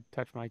nobody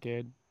touch my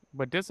kid.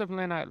 But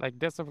discipline, I like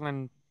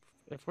discipline.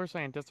 If we're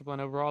saying discipline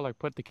overall, like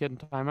put the kid in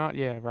timeout,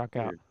 yeah, rock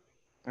yeah, out.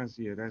 that's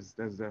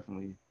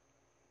definitely.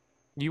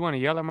 You want to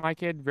yell at my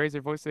kid, raise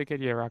your voice to the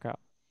kid, yeah, rock out.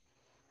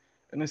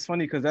 And it's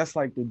funny because that's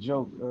like the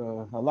joke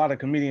a lot of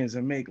comedians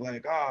will make,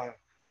 like,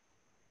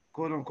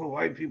 quote unquote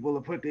white people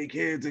will put their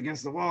kids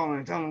against the wall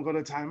and tell them go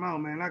to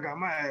timeout. Man, I got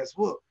my ass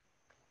whooped.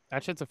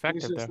 That shit's And it's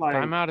effective though. just like,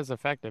 Timeout is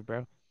effective,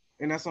 bro.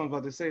 and that's what I'm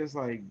about to say. It's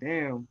like,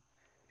 damn,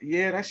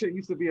 yeah, that shit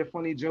used to be a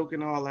funny joke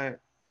and all that.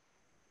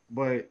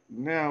 But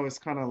now it's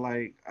kind of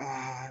like,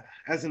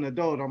 as an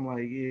adult, I'm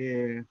like,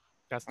 yeah,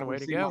 That's I the don't way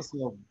to see go.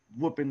 myself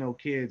whooping no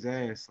kid's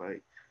ass.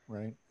 Like,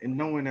 Right. and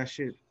knowing that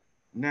shit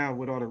now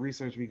with all the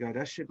research we got,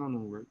 that shit don't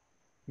even work.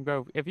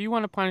 Bro, if you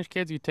want to punish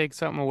kids, you take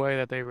something away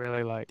that they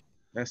really like.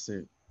 That's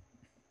it.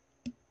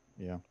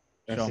 Yeah.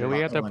 That's Show it. them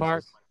We at the park.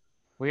 consequences.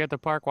 We at the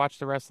park. Watch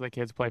the rest of the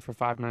kids play for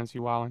 5 minutes.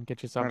 You wildin'.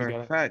 Get yourself Matter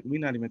together. of fact, we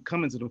not even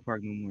coming to the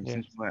park no more Yeah.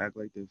 since you act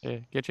like this. Yeah,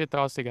 get your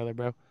thoughts together,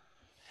 bro.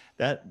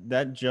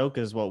 That joke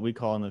is what we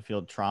call in the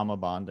field trauma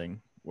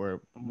bonding,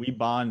 where we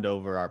bond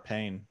over our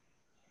pain,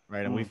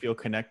 right? And we feel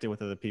connected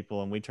with other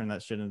people, and we turn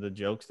that shit into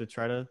jokes to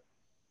try to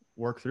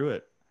work through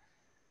it.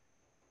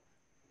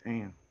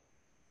 Damn.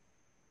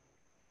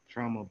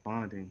 Trauma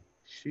bonding.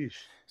 Sheesh.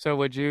 So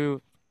would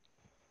you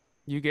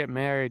get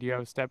married, you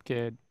have a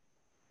stepkid,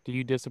 do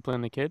you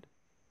discipline the kid?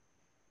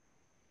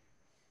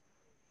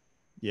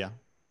 Yeah.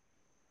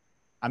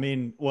 I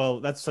mean, well,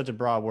 that's such a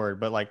broad word,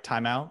 but like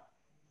timeout.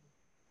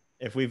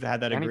 if we've had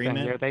that Anything.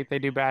 agreement, They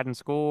do bad in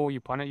school. You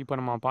put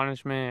them on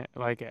punishment.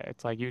 Like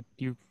it's like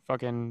you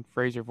fucking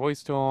raise your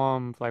voice to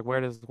them. Like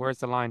where's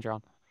the line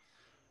drawn?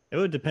 it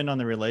would depend on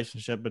the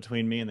relationship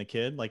between me and the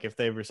kid. Like if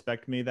they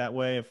respect me that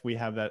way, if we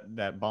have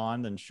that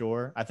bond, then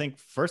sure. I think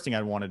first thing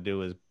I'd want to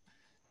do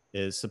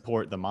is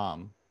support the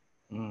mom.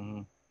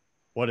 Mm-hmm.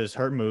 What is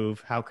her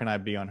move? How can I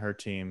be on her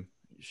team?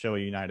 Show a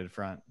united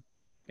front.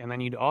 And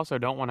then you also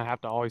don't want to have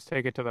to always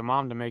take it to the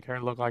mom to make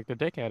her look like the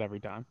dickhead every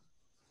time.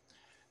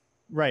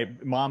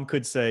 Right. Mom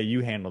could say,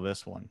 you handle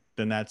this one.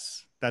 Then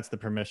that's the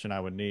permission I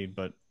would need.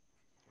 But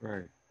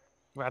Right.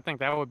 Well, I think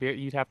that would be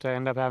you'd have to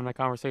end up having a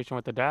conversation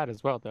with the dad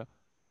as well, though.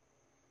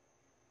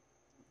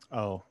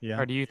 oh yeah.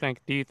 Or do you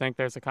think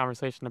there's a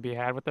conversation to be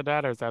had with the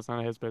dad, or is that none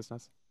of his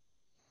business?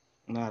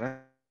 No, that's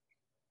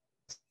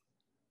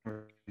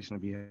to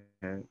be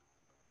had.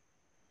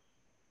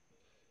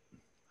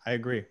 I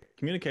agree.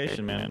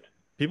 Communication, man.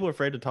 People are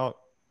afraid to talk.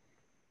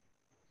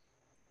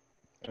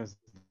 That's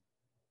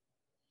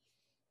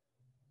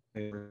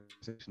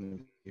conversation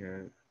to be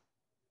had.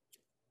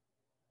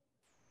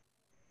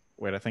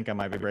 Wait, I think I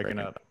might be breaking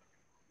up.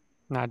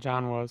 Nah,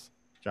 John was.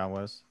 John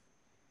was.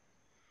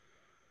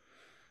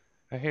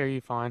 I hear you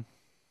fine.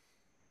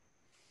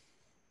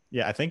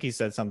 Yeah, I think he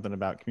said something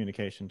about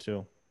communication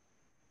too.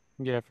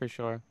 Yeah, for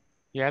sure.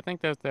 Yeah, I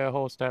think that the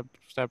whole step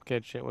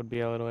kid shit would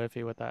be a little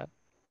iffy with that.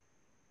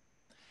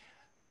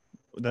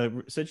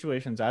 The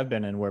situations I've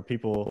been in where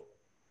people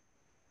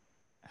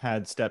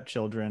had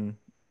stepchildren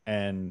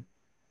and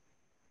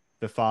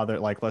the father,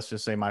 like let's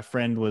just say my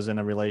friend was in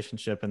a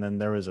relationship and then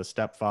there was a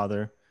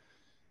stepfather.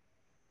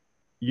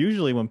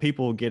 Usually when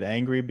people get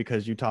angry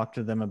because you talk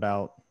to them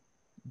about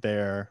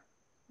their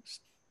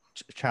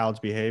child's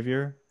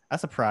behavior,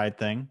 that's a pride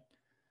thing.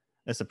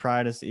 It's a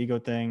pride, it's the ego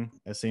thing.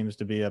 It seems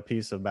to be a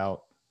piece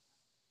about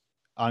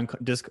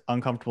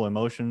uncomfortable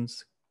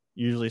emotions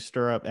usually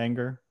stir up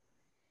anger.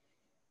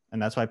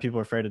 And that's why people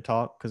are afraid to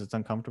talk, because it's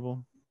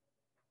uncomfortable.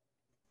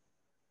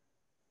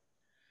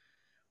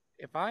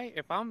 If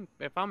I'm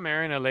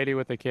marrying a lady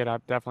with a kid, I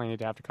definitely need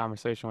to have a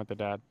conversation with the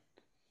dad.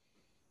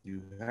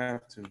 You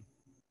have to.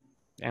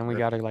 And we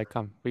gotta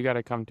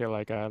come to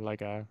like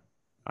a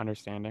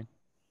understanding.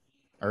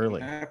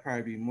 Early. That'd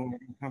probably be more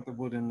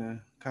comfortable than the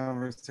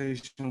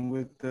conversation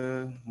with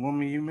the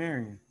woman you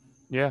marrying.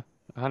 Yeah,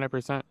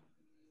 100%.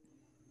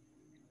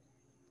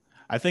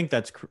 I think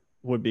that's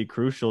would be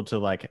crucial to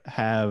like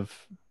have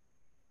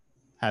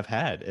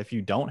had. If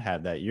you don't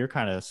have that, you're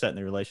kind of setting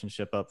the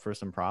relationship up for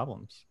some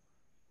problems.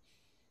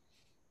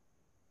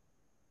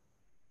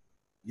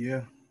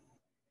 Yeah.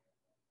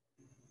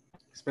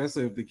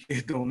 Especially if the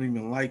kid don't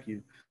even like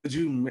you. But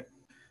you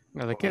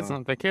No, the kid's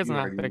not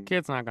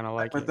gonna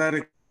like you.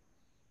 pathetic.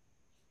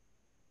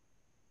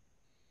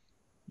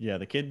 Yeah,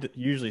 the kid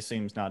usually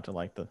seems not to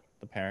like the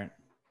parent.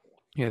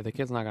 Yeah, the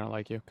kid's not gonna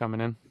like you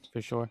coming in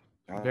for sure.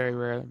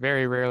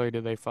 Very rarely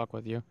do they fuck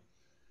with you.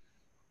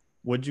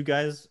 Would you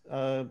guys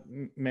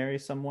marry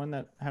someone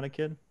that had a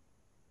kid?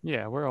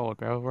 Yeah, we're old,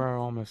 bro. We're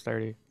almost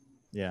 30.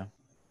 Yeah.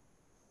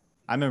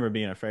 I remember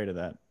being afraid of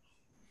that.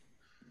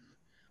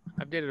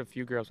 I've dated a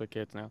few girls with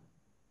kids now.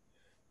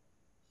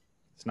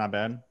 It's not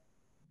bad.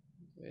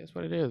 It's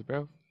what it is,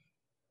 bro.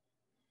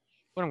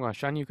 What, I'm gonna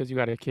shun you because you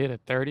got a kid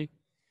at 30?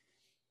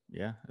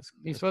 Yeah.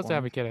 You're supposed to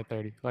have a kid at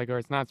 30. Like, or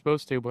it's not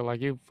supposed to, but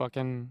like you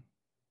fucking,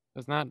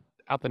 it's not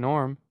out the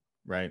norm.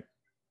 Right.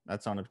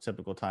 That's on a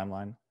typical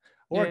timeline.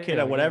 Or Yeah, a kid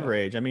yeah, at whatever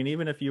yeah. age. I mean,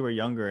 even if you were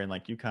younger and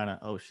like you kind of,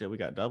 oh shit, we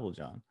got double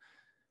John.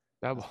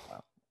 Double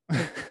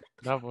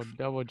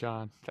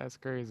John. That's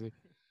crazy.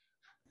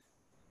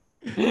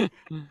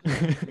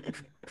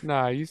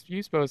 Nah, you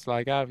supposed to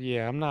like,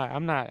 I'm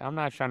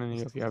not shunning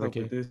you if you have a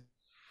kid.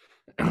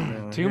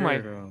 Two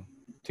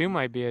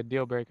might be a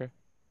deal breaker.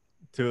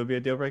 2 would be a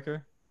deal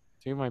breaker?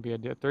 2 might be a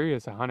deal. 3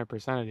 is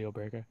 100% a deal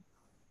breaker.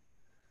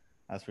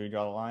 That's where you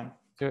draw the line?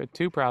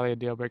 2 probably a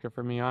deal breaker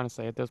for me,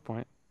 honestly, at this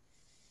point.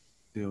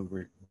 Deal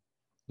breaker.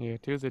 Yeah,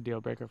 2's a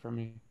deal breaker for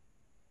me.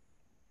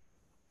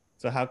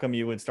 So how come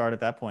you would start at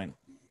that point?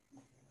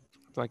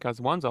 It's like, cause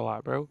 1's a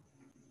lot, bro.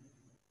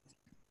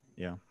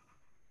 Yeah.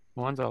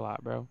 1's a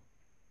lot, bro.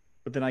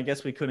 But then I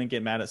guess we couldn't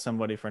get mad at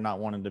somebody for not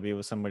wanting to be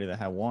with somebody that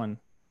had 1,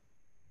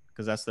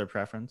 because that's their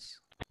preference.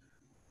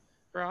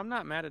 Bro, I'm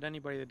not mad at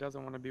anybody that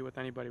doesn't want to be with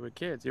anybody with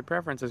kids. Your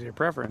preference is your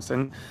preference,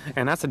 and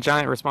that's a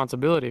giant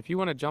responsibility. If you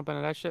want to jump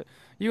into that shit,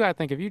 you gotta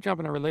think, if you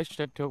jump in a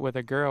relationship with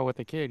a girl with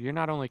a kid, you're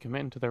not only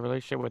committing to the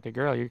relationship with the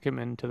girl, you're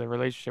committing to the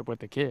relationship with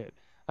the kid.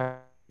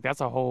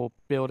 That's a whole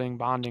building,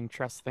 bonding,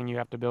 trust thing you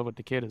have to build with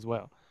the kid as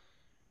well.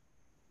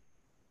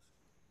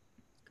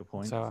 Good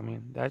point. So I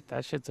mean,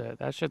 that shit's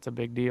a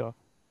big deal,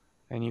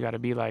 and you got to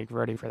be like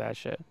ready for that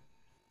shit.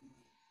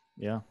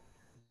 Yeah.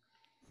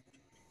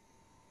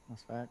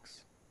 That's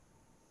facts.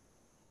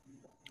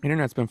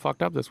 Internet's been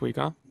fucked up this week,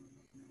 huh?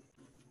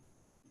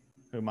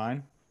 Who,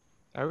 mine?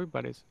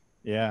 Everybody's.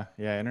 Yeah.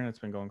 Internet's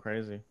been going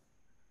crazy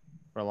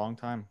for a long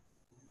time.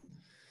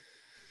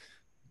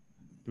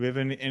 Do we have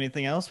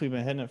anything else? We've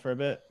been hitting it for a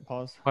bit.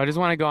 Pause. I just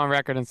want to go on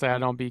record and say I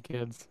don't beat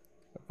kids,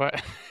 but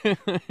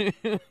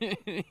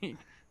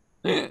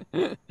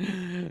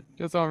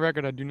Just on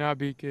record, I do not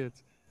beat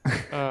kids.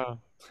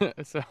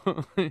 So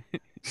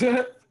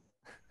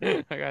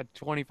I got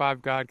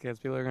 25 god kids.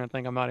 People are gonna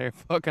think I'm out here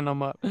fucking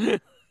them up.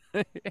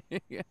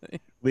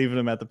 Leaving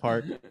them at the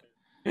park.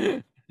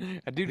 I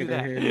do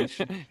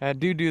that. I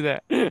do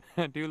that.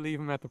 I do leave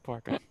them at the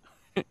park.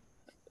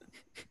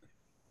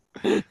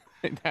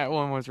 That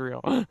one was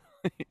real.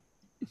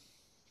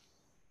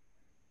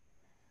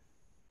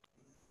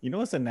 You know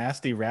what's a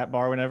nasty rap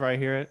bar whenever I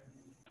hear it?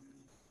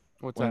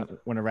 What's when, that?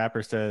 when a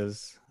rapper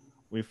says,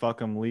 we fuck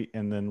them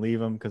and then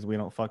leave them because we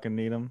don't fucking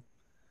need them.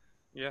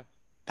 Yeah.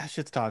 That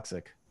shit's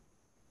toxic.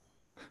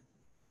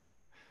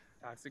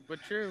 Toxic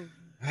but true.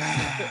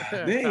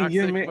 Dang,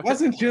 your man,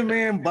 wasn't your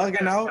man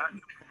bugging out?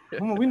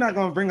 Come on, we're not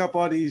gonna bring up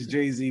all these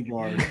Jay-Z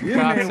bars. Your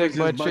man was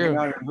just bugging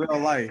out in real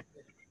life.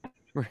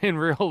 In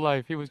real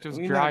life, he was just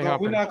We're dry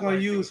humping. not gonna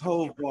use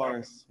Hove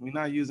bars. We're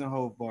not using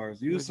Hove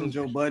bars. Use some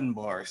Joe Budden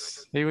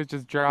bars. He was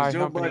just dry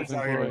Joe humping. Budden's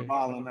out here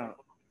balling out.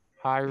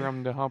 Hire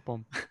him to hump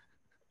him.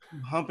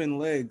 Humping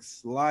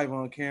legs live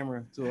on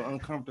camera to an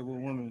uncomfortable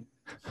woman.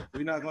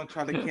 We're not gonna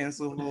try to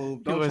cancel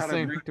Hove. Don't try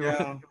to break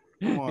down.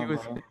 Come on,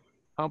 bro.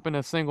 Humping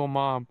a single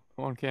mom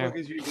on camera. What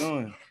the fuck is you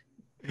doing?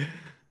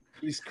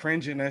 She's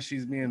cringing as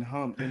she's being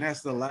humped and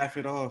has to laugh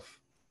it off.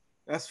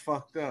 That's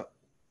fucked up.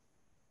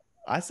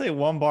 I say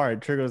one bar,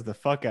 it triggers the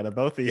fuck out of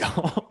both of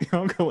y'all.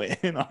 Y'all go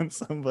in on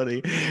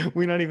somebody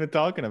we're not even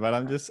talking about.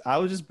 I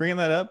was just bringing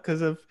that up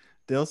because of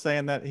Dyl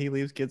saying that he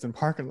leaves kids in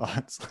parking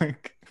lots.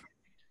 Like,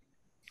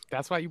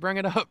 that's why you bring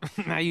it up.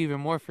 Now you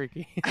even more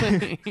freaky.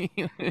 The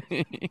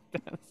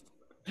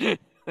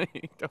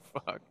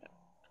fuck.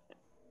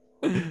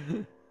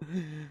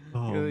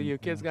 oh, your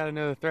kids gotta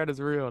know the threat is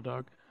real,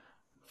 dog.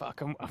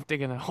 Fuck, I'm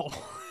digging a hole.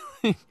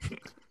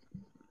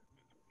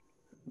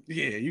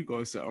 Yeah, you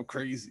gonna sound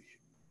crazy.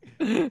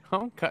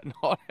 I'm cutting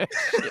all that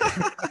shit.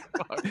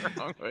 What's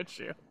wrong with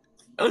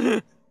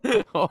you?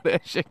 All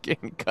that shit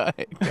getting cut.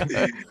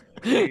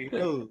 Hey,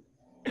 yo,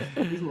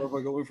 this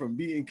motherfucker went from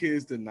beating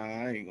kids to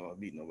I ain't gonna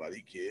beat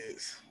nobody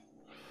kids.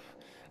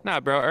 Nah,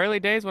 bro.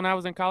 Early days when I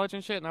was in college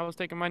and shit, and I was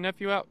taking my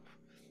nephew out,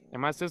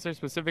 and my sister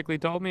specifically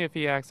told me if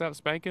he acts up,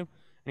 spank him,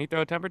 and he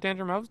throw a temper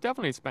tantrum, I was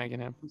definitely spanking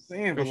him. I'm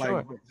saying, but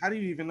like, how do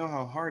you even know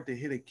how hard to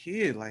hit a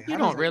kid? Like, you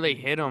don't really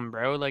hit him,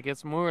 bro. Like,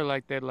 it's more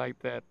like that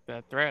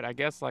threat. I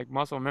guess like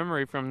muscle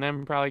memory from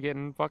them probably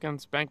getting fucking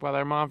spanked by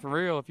their mom for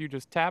real. If you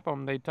just tap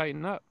them, they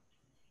tighten up.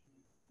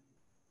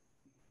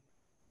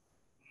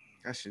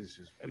 That shit's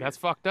just weird. That's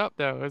fucked up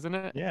though, isn't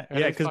it? Yeah,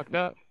 Because fucked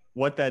up.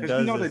 What that does,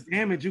 you know, is the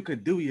damage you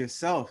could do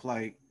yourself.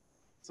 Like,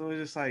 so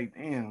it's just like,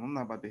 damn, I'm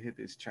not about to hit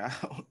this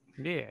child.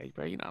 Yeah,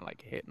 bro, you're not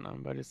like hitting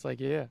them, but it's like,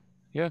 yeah,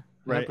 100%.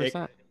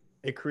 Right.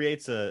 It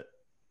creates it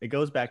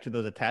goes back to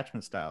those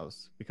attachment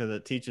styles because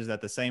it teaches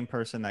that the same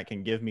person that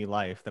can give me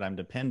life, that I'm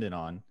dependent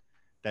on,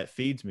 that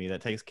feeds me,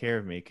 that takes care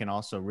of me, can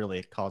also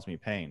really cause me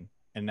pain.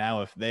 And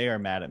now if they are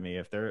mad at me,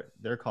 if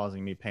they're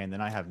causing me pain,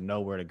 then I have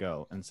nowhere to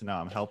go. And so now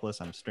I'm helpless,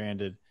 I'm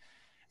stranded,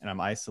 and I'm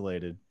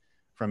isolated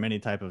from any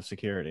type of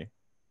security.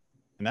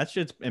 And that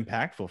shit's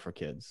impactful for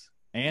kids.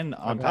 And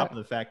on top of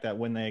the fact that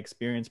when they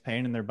experience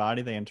pain in their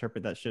body, they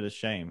interpret that shit as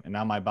shame. And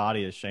now my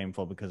body is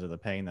shameful because of the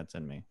pain that's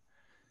in me.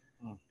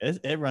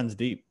 It runs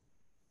deep.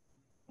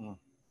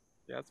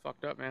 Yeah, it's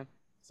fucked up, man.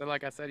 So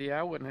like I said, yeah,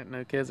 I wouldn't hit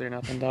no kids or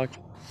nothing, dog.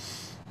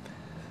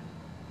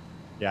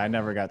 Yeah, I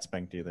never got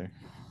spanked either.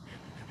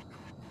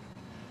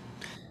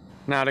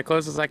 Now, the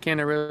closest I came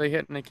to really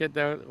hitting a kid,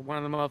 though,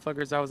 one of the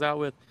motherfuckers I was out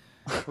with,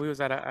 we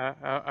was at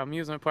a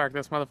amusement park.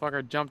 This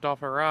motherfucker jumped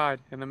off a ride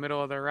in the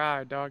middle of the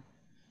ride, dog.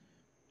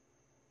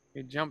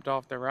 He jumped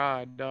off the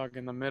ride, dog,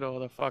 in the middle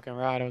of the fucking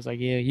ride. I was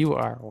like, yeah, you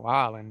are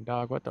wildin',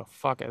 dog. What the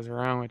fuck is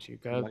wrong with you,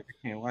 cuz? Like,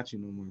 I can't watch you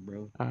no more,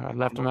 bro. I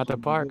left him at the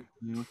park.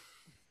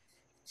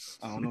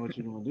 I don't know what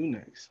you're gonna do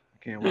next.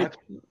 I can't watch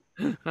you.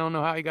 I don't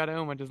know how he got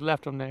home. I just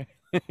left him there.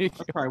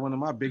 That's probably one of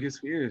my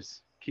biggest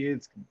fears.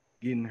 Kids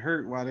getting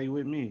hurt while they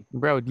with me.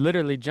 Bro,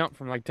 literally jumped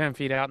from like 10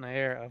 feet out in the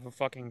air of a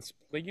fucking...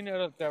 Like, you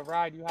know the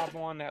ride you hop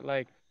on that,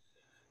 like,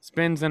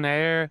 spins in the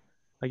air?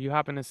 Like, you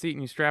hop in the seat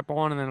and you strap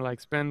on and then, like,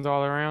 spins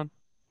all around?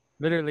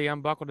 Literally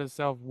unbuckled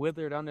himself,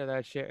 withered under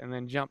that shit, and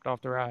then jumped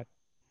off the ride.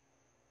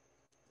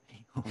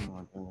 Oh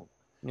my God.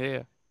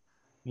 Yeah.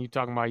 You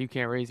talking about you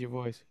can't raise your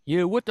voice.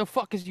 Yeah, what the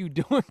fuck is you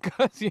doing?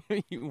 Cause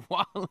you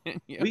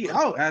wildin'. Yeah. We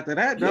out after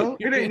that, though.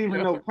 It ain't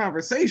even no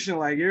conversation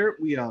like here.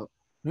 We out.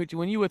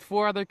 When you with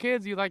 4 other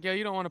kids, you like, yo,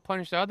 you don't want to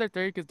punish the other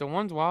 3 because the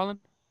one's wildin'.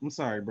 I'm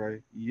sorry, bro.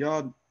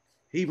 Y'all,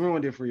 he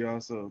ruined it for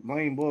y'all, so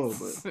blame bull.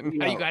 But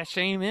now you gotta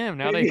shame him.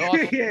 Now they all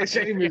yeah,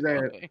 shame his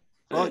ass.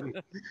 Fuck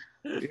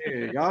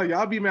it. Yeah,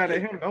 y'all be mad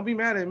at him. Don't be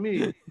mad at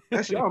me.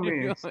 That's y'all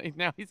man.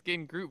 Now he's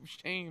getting group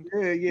shamed.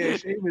 Yeah,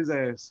 shame his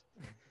ass.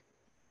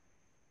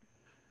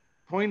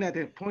 Point at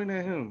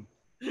him.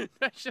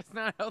 That's just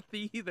not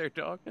healthy either,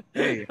 dog.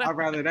 Hey, I'd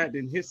rather that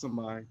than hit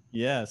somebody.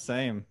 Yeah,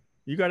 same.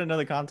 You got to know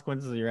the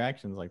consequences of your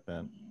actions like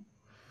that.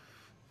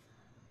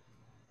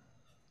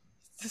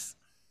 It's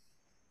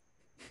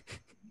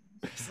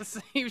the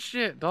same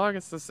shit, dog.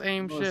 It's the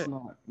same shit. It's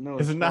not. No,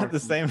 it's not the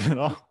same at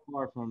all.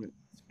 Far from it.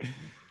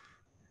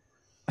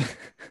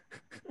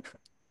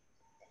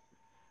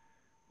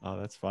 Oh,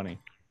 that's funny.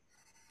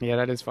 Yeah,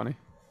 that is funny.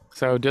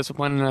 So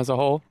discipline as a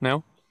whole,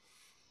 no?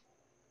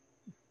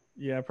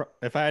 Yeah,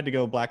 if I had to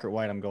go black or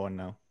white, I'm going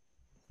no.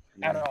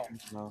 At all.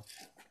 No.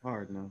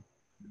 Hard no.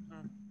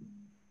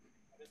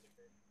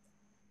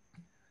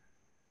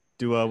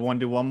 Do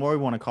one more? We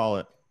want to call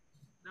it.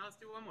 No, let's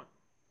do one more.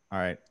 All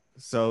right.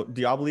 So,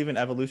 do y'all believe in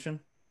evolution?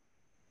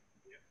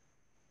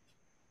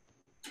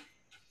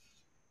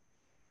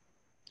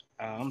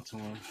 I'm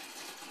torn.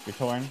 You're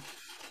torn.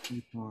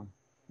 I'm torn.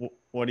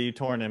 What are you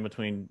torn in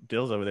between?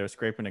 Dill's over there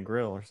scraping a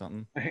grill or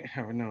something.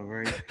 I know,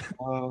 right?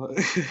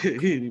 He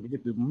didn't even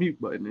hit the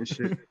mute button and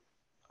shit.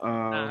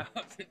 I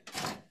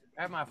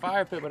have my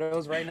fire pit, but it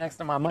was right next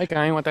to my mic.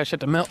 I ain't want that shit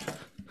to melt.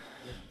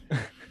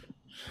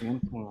 I'm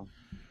torn.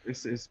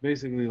 It's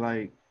basically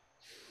like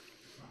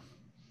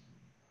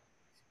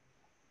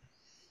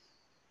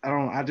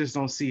I just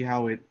don't see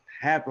how it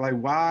happened.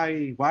 Like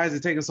why is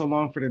it taking so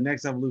long for the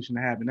next evolution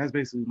to happen? That's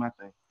basically my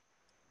thing.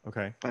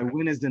 Okay. Like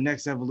when is the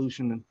next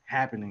evolution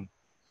happening?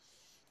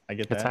 I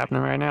get that. It's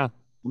happening right now.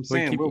 I'm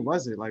saying, what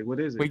was it? Like, what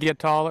is it? We get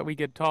taller. We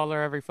get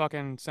taller every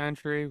fucking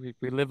century.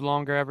 We live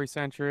longer every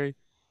century.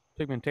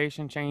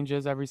 Pigmentation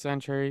changes every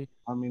century.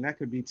 I mean, that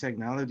could be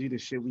technology, the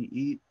shit we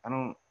eat.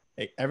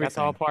 Everything. That's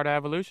all part of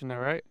evolution, though,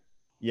 right?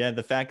 Yeah,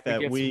 the fact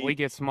that we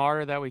get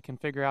smarter, that we can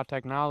figure out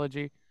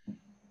technology.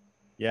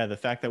 Yeah, the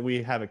fact that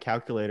we have a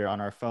calculator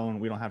on our phone,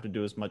 we don't have to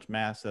do as much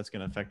math. So that's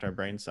going to affect our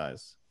brain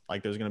size.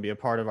 Like there's going to be a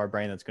part of our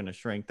brain that's going to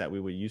shrink that we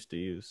would used to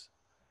use.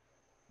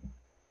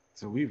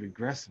 So we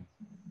regressing.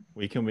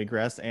 We can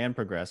regress and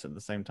progress at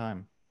the same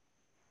time.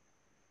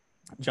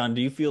 John,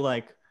 do you feel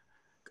like,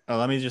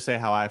 let me just say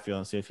how I feel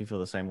and see if you feel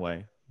the same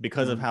way.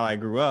 Because of how I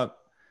grew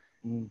up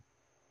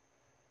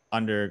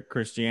under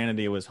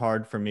Christianity, it was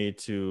hard for me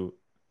to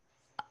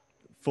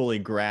fully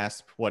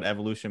grasp what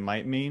evolution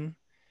might mean.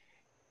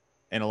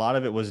 And a lot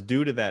of it was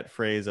due to that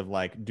phrase of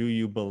like, do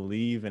you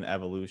believe in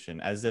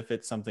evolution? As if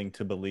it's something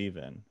to believe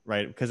in,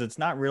 right? Because it's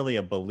not really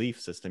a belief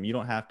system. You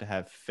don't have to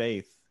have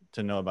faith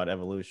to know about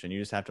evolution. You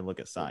just have to look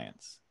at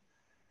science.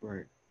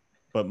 Right.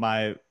 But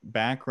my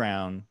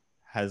background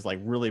has like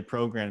really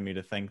programmed me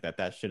to think that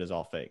that shit is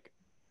all fake.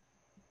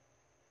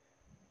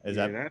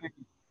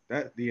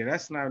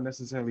 That's not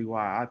necessarily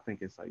why I think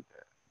it's like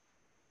that.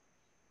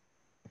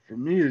 For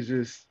me, it's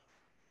just,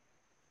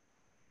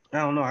 I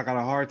don't know. I got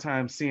a hard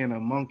time seeing a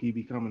monkey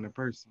becoming a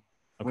person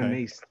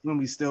when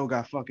we still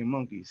got fucking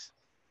monkeys.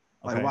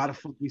 Like, why the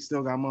fuck we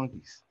still got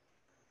monkeys?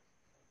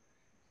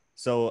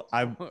 So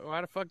why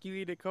the fuck you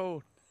eat it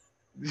cold?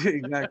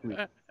 Exactly.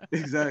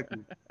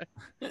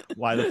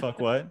 Why the fuck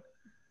what?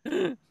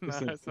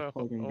 It's a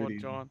fucking old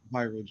John.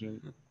 Viral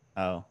joint.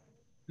 Oh.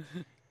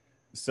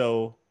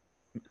 So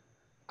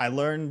I'm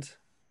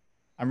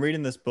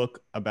reading this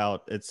book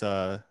about it's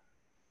a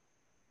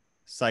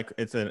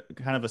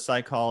kind of a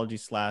psychology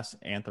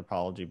 /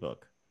 anthropology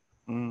book.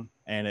 And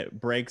it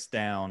breaks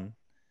down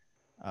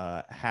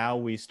how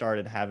we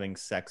started having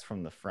sex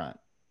from the front.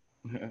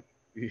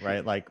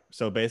 Right? Like,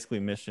 so basically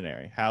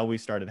missionary, how we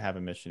started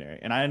having missionary.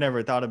 And I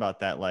never thought about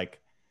that. Like,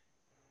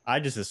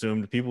 I just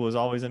assumed people was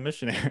always a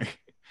missionary,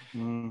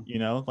 you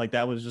know, like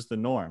that was just the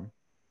norm.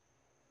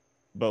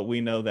 But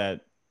we know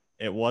that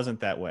it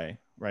wasn't that way,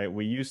 right?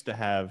 We used to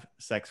have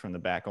sex from the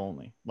back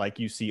only, like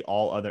you see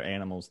all other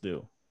animals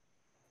do.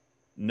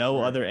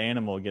 No other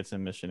animal gets a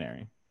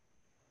missionary,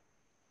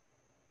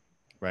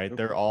 right?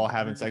 They're all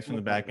having sex from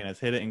the back and it's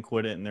hit it and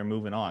quit it and they're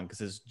moving on because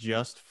it's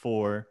just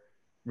for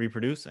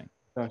reproducing.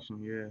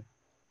 Yeah.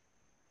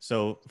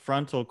 So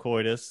frontal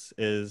coitus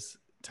is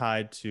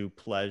tied to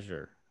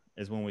pleasure,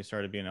 is when we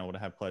started being able to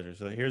have pleasure.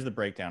 So here's the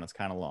breakdown. It's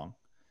kind of long.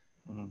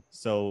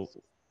 So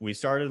we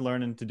started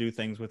learning to do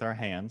things with our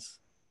hands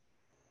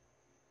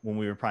when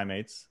we were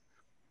primates.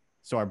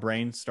 So our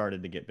brains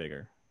started to get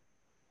bigger.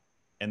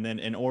 And then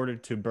in order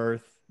to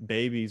birth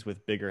babies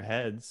with bigger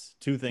heads,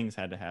 two things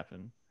had to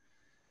happen.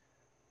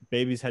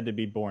 Babies had to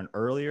be born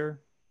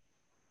earlier.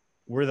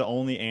 We're the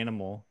only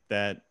animal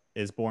that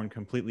is born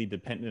completely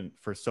dependent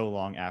for so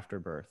long after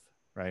birth,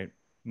 right?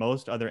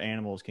 Most other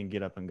animals can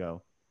get up and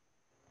go.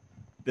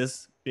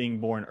 This being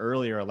born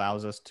earlier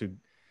allows us to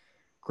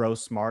grow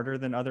smarter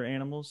than other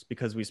animals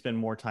because we spend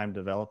more time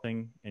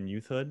developing in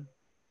youthhood.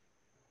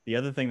 The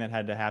other thing that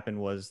had to happen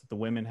was the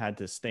women had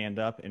to stand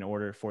up in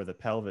order for the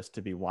pelvis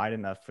to be wide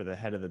enough for the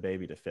head of the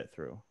baby to fit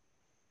through.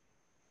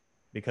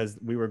 Because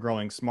we were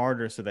growing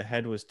smarter, so the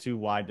head was too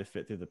wide to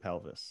fit through the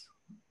pelvis,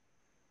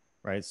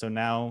 right? So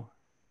now,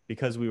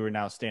 because we were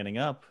now standing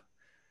up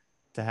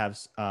to have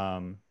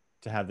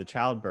the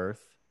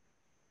childbirth,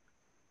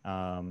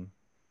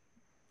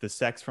 the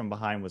sex from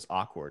behind was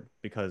awkward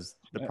because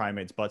the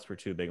primates' butts were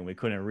too big and we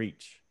couldn't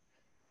reach,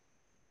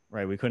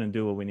 right? We couldn't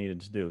do what we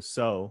needed to do.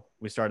 So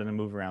we started to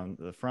move around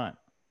the front.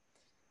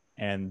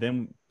 And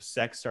then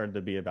sex started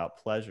to be about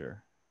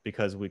pleasure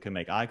because we could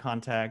make eye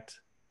contact,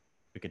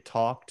 we could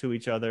talk to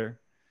each other,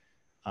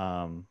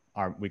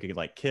 we could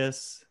like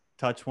kiss,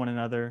 touch one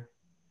another,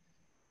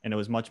 and it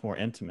was much more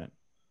intimate.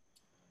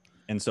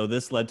 And so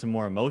this led to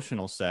more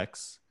emotional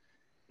sex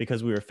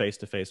because we were face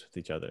to face with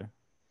each other.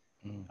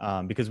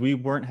 because we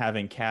weren't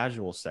having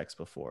casual sex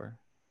before,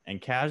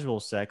 and casual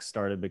sex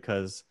started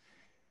because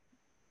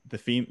the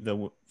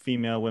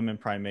female women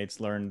primates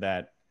learned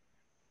that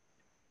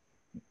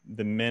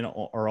the men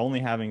are only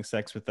having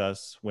sex with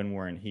us when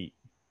we're in heat,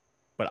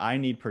 but I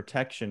need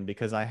protection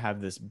because I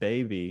have this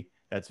baby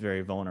that's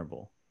very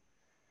vulnerable.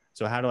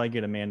 So how do I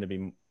get a man to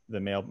be the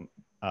male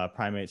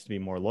primates to be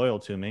more loyal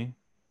to me?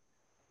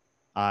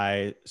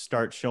 I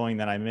start showing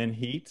that I'm in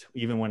heat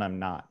even when I'm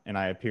not, and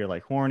I appear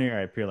like horny, or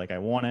I appear like I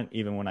want it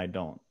even when I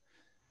don't.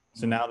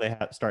 So now they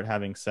start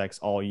having sex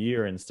all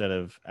year instead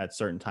of at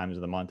certain times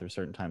of the month or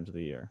certain times of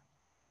the year,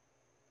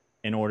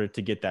 in order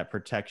to get that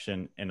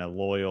protection in a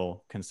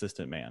loyal,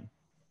 consistent man.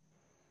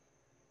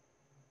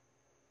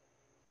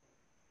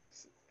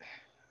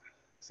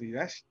 See,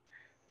 that's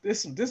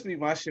this be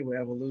my shit with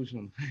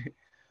evolution.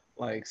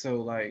 Like,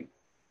 so like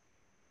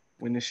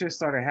when the shit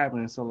started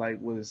happening, so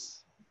like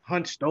was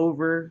hunched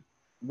over.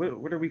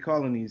 What are we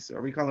calling these?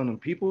 Are we calling them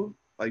people?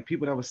 Like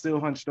people that was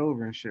still hunched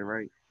over and shit,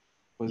 right?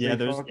 Was Yeah,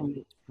 they there's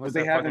fucking Was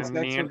they that having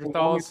fucking sex with the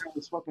woman Neanderthals? that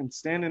was fucking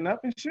standing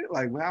up and shit?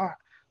 Like, wow,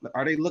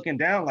 are they looking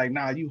down like,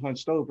 nah, you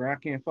hunched over, I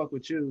can't fuck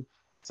with you.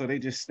 So they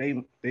just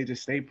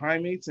stay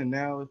primates, and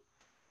now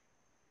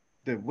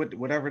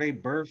whatever they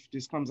birth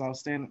just comes out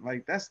standing.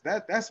 Like that's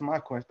my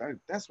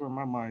question. That's where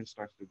my mind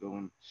starts to go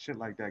when shit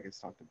like that gets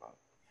talked about.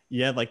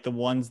 Yeah, like the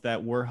ones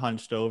that were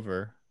hunched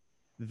over,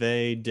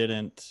 they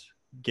didn't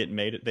get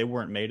mated. They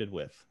weren't mated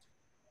with,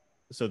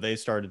 so they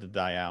started to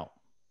die out.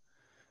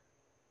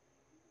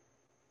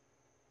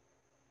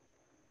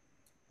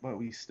 But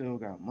we still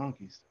got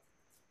monkeys.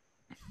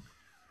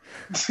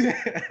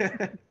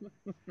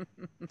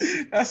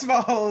 That's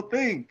my whole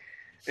thing.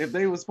 If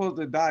they were supposed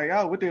to die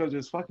out, what, they were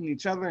just fucking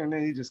each other and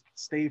then you just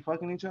stay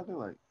fucking each other?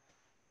 Like,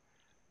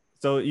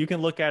 So you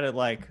can look at it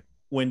like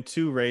when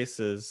two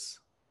races,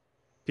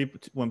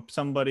 when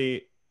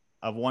somebody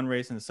of one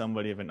race and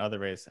somebody of another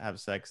race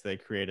have sex, they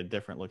create a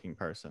different looking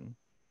person.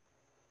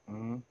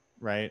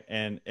 Right?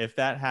 And if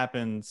that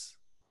happens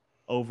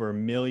over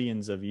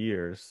millions of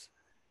years,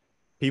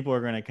 people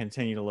are going to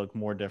continue to look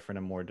more different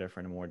and more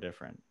different and more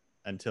different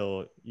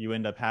until you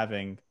end up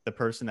having the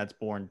person that's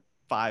born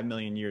 5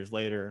 million years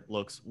later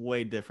looks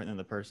way different than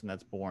the person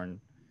that's born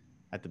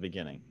at the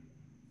beginning.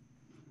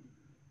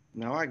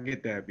 now I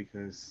get that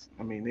because,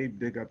 I mean, they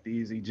dig up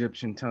these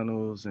Egyptian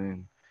tunnels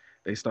and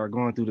they start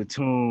going through the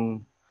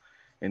tomb.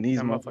 And these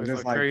Them motherfuckers motherfuckers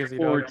look like crazy,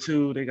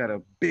 4'2", they got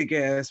a big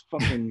ass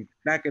fucking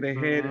back of the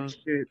head and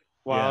shit.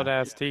 Wild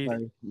ass teeth.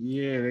 Like,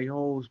 yeah, they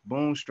whole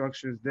bone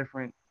structure is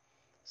different.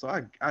 So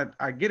I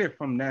get it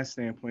from that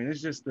standpoint.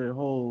 It's just the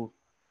whole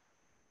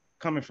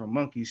coming from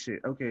monkey shit.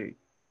 Okay,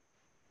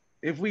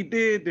 if we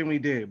did, then we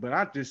did. But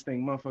I just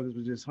think motherfuckers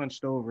was just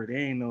hunched over. They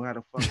ain't know how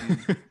to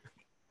fucking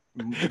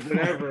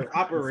whatever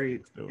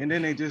operate, and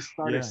then they just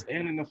started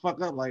standing the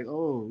fuck up like,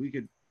 oh, we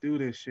could do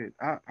this shit.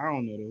 I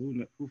don't know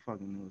though. Who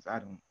fucking knows? I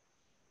don't.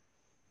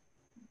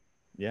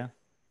 Yeah,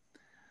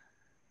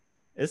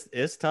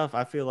 it's tough.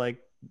 I feel like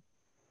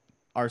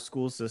our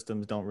school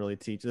systems don't really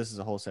teach. This is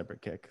a whole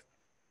separate kick.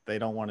 They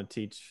don't want to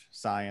teach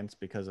science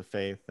because of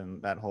faith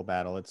and that whole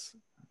battle. It's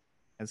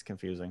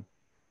confusing.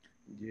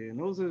 Yeah, and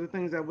those are the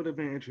things that would have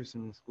been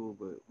interesting in school,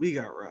 but we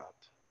got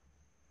robbed.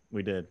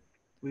 We did.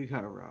 We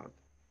got robbed.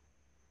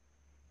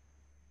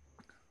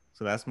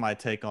 So that's my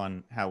take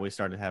on how we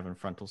started having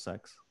frontal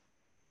sex.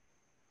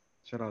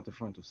 Shout out to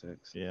frontal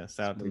sex. Yeah,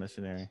 shout out to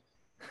missionary.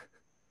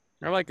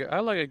 I like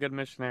a good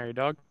missionary,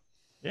 dog.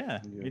 Yeah,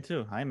 me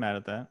too. I ain't mad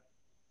at that.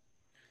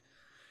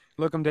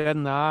 Look them dead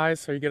in the eyes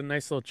so you get a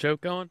nice little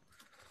choke going.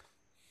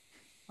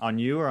 On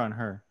you or on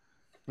her?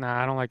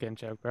 Nah, I don't like getting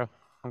choked, bro.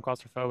 I'm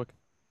claustrophobic.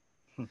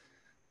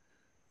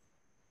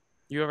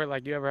 You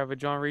ever have a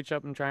John reach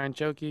up and try and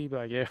choke you? You be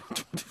like, yeah,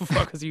 what the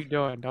fuck is you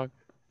doing, dog?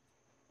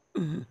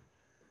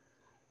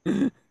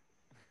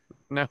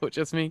 No,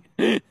 just me.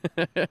 All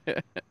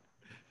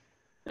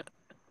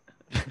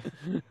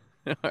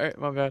right,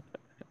 my bad.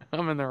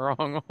 I'm in the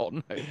wrong all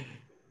night.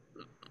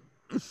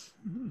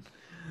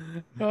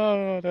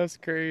 Oh, that's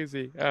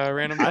crazy.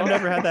 Random. I've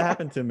never had that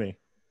happen to me.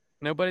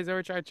 Nobody's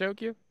ever tried to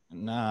choke you?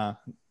 Nah.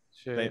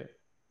 Shit.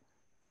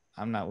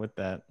 I'm not with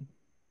that.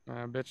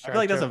 Bitch, I feel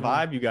like that's a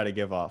vibe you got to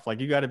give off. Like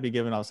you got to be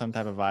giving off some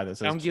type of vibe that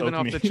says, I'm giving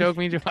off me. the choke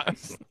me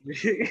vibes.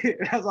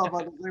 That's all I'm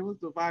about to say.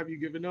 What's the vibe you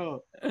giving off?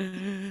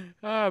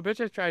 Bitch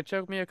just tried to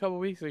choke me a couple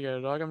weeks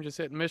ago, dog. I'm just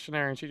hitting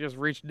missionary and she just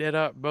reached dead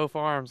up both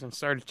arms and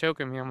started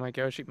choking me. I'm like,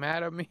 yo, is she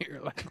mad at me? Or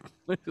like,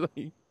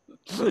 literally,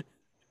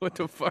 what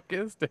the fuck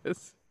is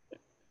this?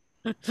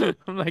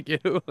 I'm like, yo,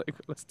 like,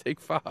 let's take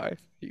 5.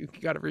 You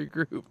gotta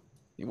regroup.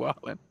 You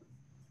wildin'.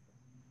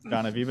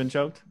 John, have you been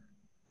choked?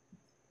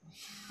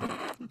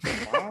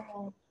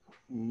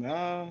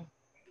 No.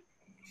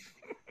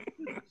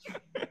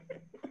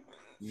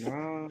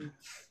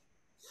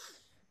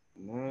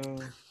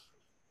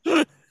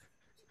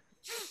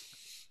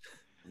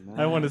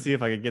 I want to see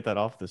if I could get that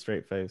off the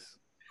straight face.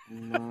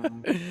 No.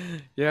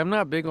 Yeah, I'm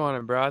not big on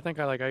it, bro. I think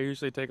I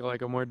usually take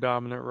like a more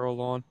dominant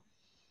role on.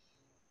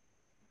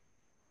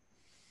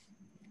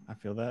 I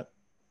feel that.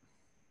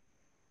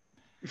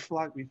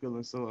 Flock be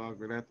feeling so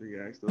awkward after he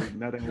asked those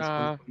nut ass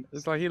Nah, questions.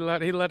 it's like he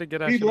let it get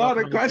that He shit off love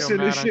and the he feel question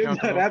and mad shit, but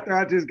uncomfortable. after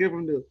I just give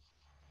him the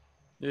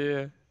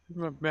Yeah,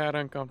 mad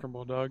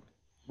uncomfortable, dog.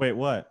 Wait,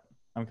 what?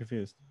 I'm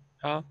confused.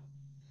 Huh?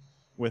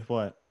 With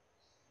what?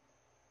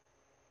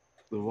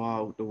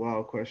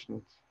 wild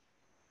questions,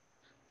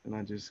 and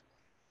I just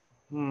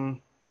hmm.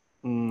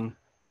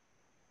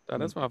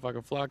 This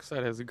motherfucker Flock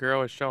said his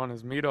girl was showing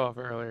his meat off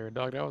earlier,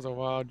 dog. That was a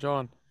wild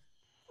John.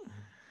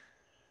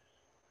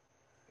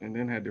 And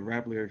then had the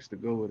rap lyrics to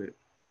go with it.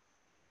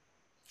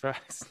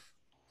 Facts.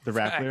 The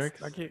rap Facts.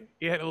 lyrics? Like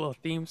he had a little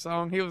theme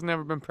song. He was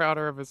never been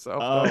prouder of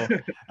himself. Oh, Though.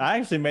 I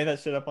actually made that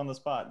shit up on the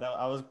spot.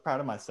 I was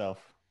proud of myself.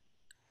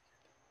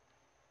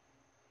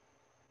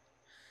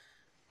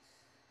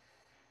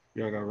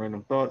 Y'all got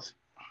random thoughts?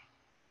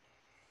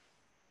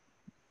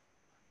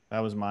 That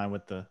was mine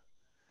with the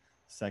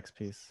sex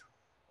piece.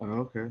 Oh,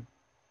 okay.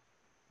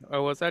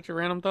 Oh, was that your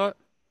random thought?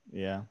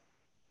 Yeah.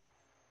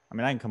 I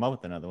mean, I can come up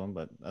with another one,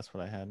 but that's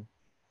what I had.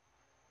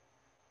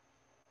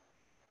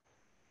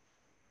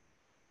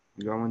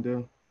 You got one,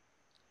 Dyl?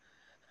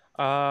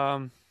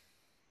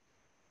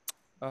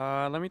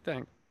 Let me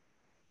think.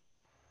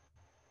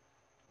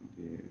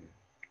 Yeah.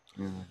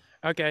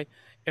 Okay,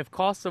 if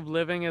cost of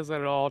living is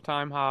at an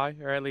all-time high,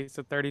 or at least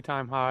a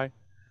 30-time high,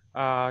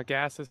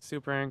 gas is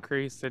super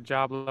increased, the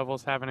job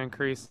levels haven't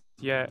increased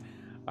yet,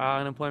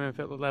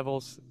 unemployment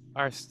levels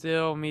are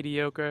still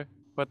mediocre,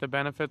 but the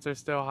benefits are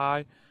still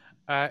high.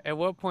 At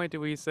what point do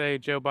we say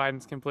Joe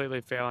Biden's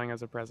completely failing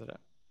as a president?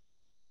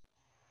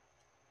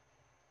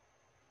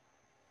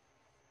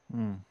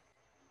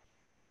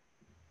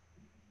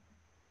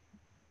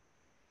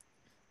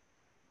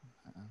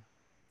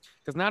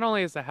 Because not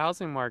only is the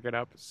housing market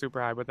up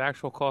super high, but the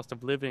actual cost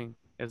of living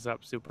is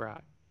up super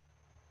high.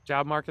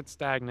 Job market's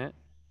stagnant.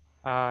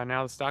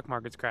 Now the stock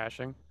market's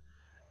crashing.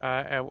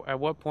 At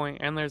what point?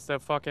 And there's the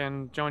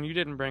fucking John. You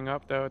didn't bring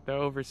up the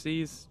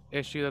overseas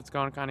issue that's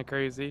gone kind of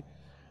crazy.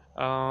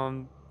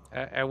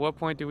 At what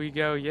point do we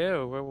go?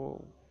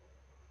 Yo,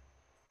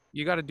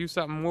 you got to do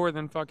something more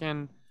than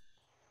fucking.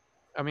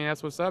 I mean,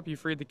 that's what's up. You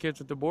freed the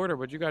kids at the border,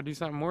 but you got to do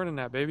something more than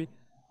that, baby.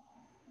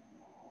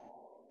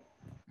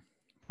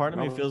 Part of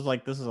me feels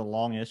like this is a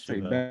long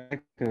issue, though.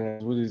 Back to that,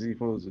 what is he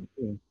supposed to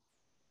do?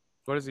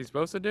 What is he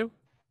supposed to do?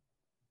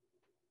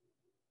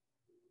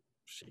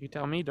 You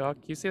tell me, dog.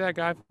 You see that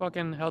guy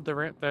fucking held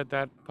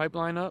that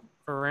pipeline up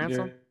for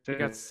ransom? Yeah. He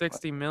got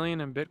 60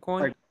 million in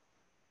Bitcoin.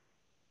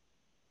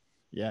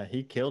 Yeah,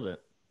 he killed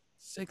it.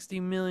 60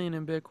 million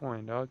in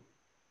Bitcoin, dog.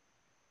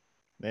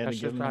 They had to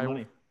give him the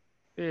money.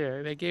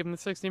 Yeah, they gave him the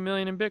 60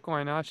 million in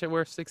Bitcoin. Now that shit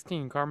worth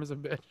 16. Karma's a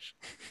bitch.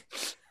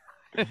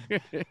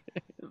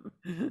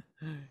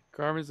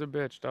 Karma's a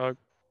bitch, dog.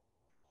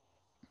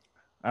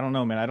 I don't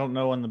know, man. I don't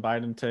know on the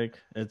Biden take.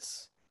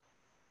 It's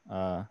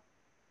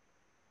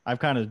I've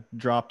kind of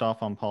dropped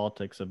off on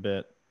politics a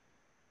bit,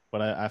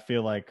 but I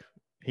feel like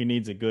he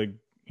needs a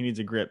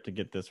grip to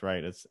get this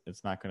right.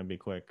 It's not going to be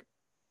quick.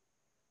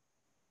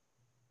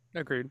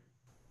 Agreed.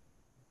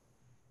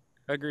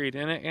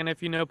 And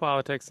if you know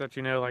politics, that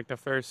you know, like the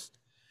first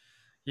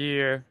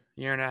year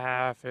and a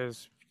half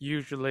is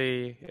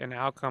usually an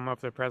outcome of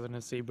the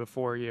presidency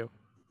before you.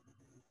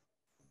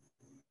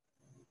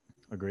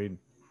 Agreed.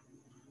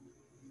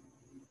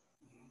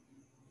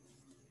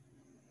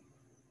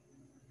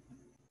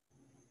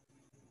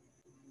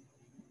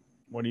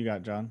 What do you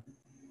got, John?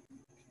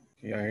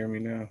 Can y'all hear me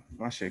now?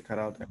 My shit cut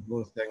out that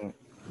little segment.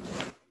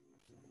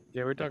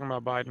 Yeah, we're talking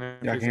about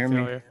Biden. Y'all can hear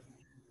me?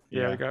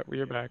 Yeah,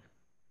 you're back.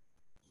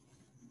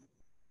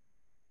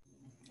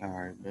 All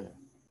right, bet.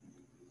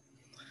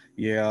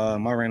 Yeah,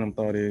 my random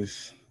thought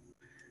is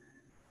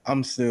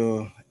I'm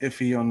still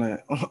iffy on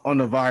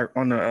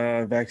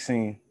the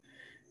vaccine,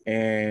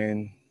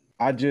 and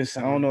I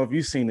don't know if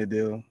you've seen the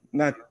deal.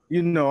 Not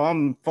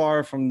I'm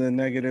far from the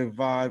negative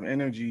vibe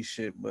energy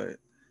shit, but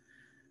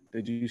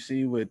did you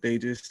see what they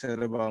just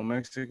said about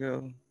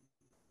Mexico?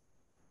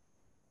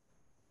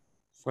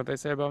 What they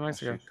say about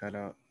Mexico? Shit cut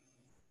out.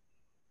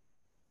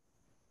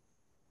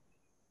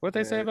 What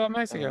they say about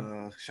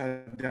Mexico?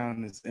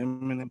 Shutdown is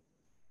imminent.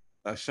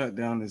 A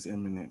shutdown is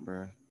imminent,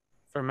 bro.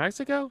 For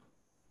Mexico?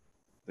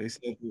 They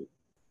said,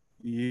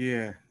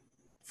 yeah.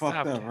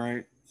 Fucked up,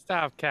 right?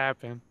 Stop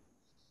capping.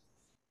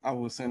 I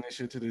will send that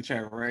shit to the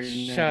chat right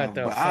now. Shut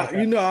the fuck up.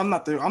 I'm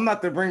not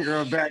the bringer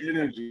of bad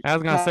energy. I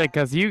was gonna say,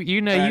 cause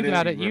you know you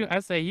got it. You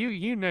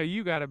know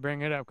you got to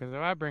bring it up, cause if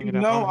I bring it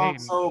up, I'm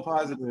so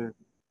positive.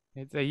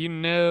 It's you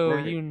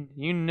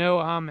know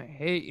I'm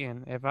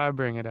hating if I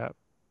bring it up.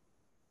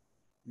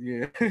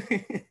 Yeah.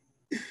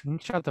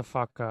 Shut the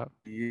fuck up.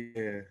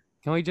 Yeah.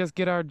 Can we just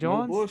get our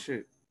Johns? No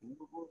bullshit.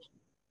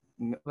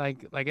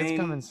 Like it's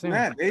coming soon.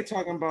 Matt, they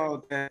talking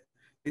about that.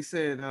 They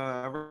said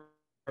I read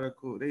an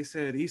article. They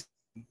said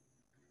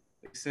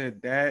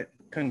that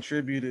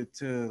contributed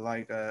to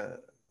like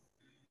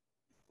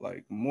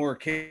more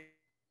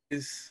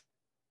cases.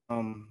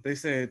 They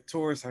said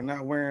tourists are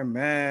not wearing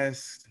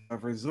masks.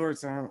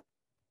 Resorts aren't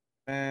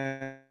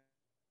masks.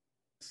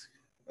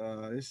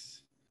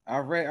 I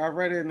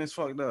read it and it's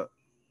fucked up.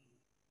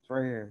 It's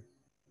right here.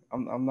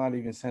 I'm not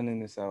even sending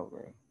this out,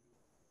 bro.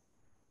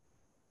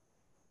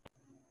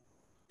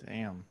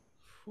 Damn.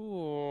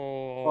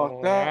 Ooh,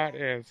 Fucked up. that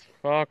is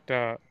fucked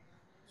up.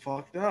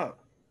 Fucked up.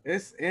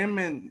 It's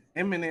imminent,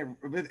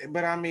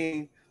 but I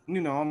mean,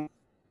 you know, I'm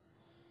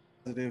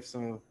positive,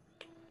 so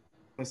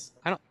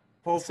I don't.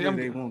 hopefully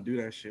they won't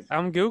do that shit.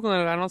 I'm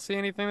googling it. I don't see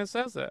anything that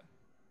says that.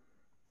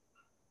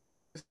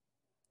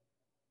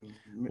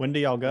 When do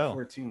y'all go?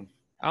 14th.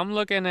 I'm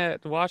looking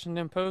at the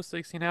Washington Post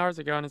 16 hours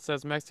ago, and it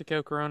says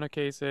Mexico corona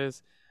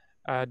cases,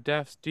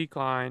 deaths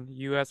decline.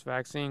 U.S.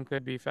 vaccine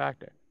could be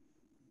factor.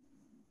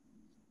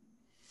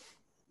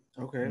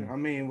 Okay, I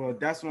mean, well,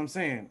 that's what I'm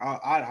saying.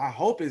 I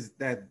hope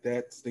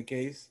that's the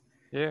case.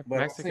 Yeah, But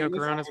Mexico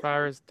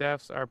coronavirus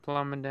deaths are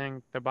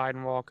plummeting. The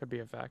Biden wall could be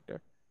a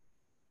factor.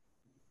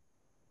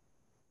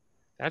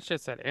 That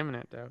shit said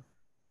imminent though.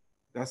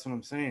 That's what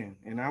I'm saying,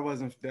 and I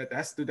wasn't.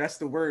 That's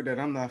the word that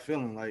I'm not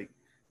feeling. Like,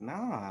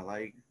 nah,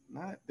 like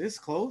not this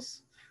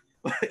close.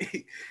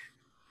 Like,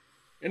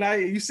 and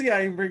you see,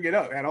 I didn't bring it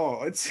up at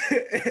all. It's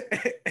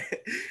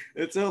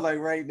until like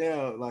right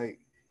now, like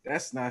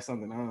that's not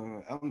something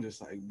I'm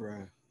just like,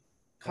 bruh,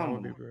 come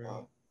on,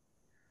 bro.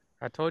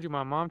 I told you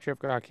my mom trip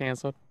got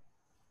canceled.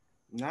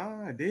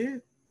 Nah, I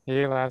did.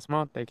 Yeah, last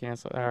month they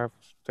canceled.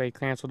 They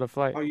canceled the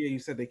flight. Oh yeah, you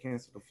said they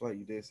canceled the flight.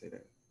 You did say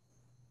that.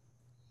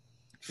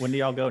 When do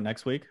y'all go?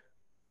 Next week?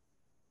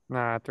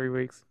 Nah, 3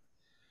 weeks.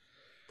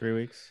 3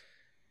 weeks?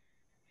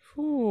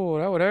 Ooh,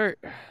 that would hurt.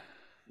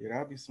 Yeah,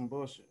 that'd be some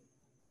bullshit.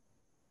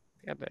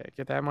 Got to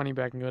get that money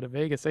back and go to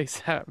Vegas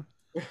ASAP.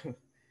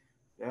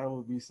 That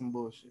would be some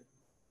bullshit.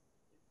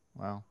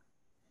 Wow.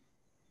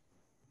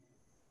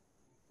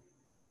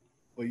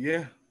 But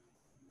yeah,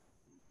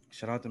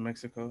 shout out to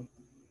Mexico.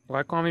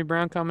 Why Kwame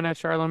Brown coming at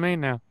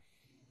Charlemagne now?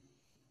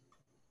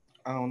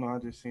 I don't know. I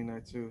just seen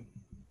that too.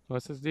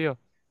 What's his deal?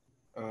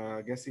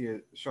 I guess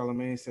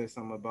Charlemagne said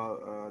something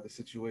about the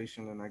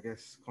situation, and I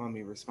guess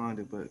Kwame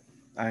responded, but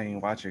I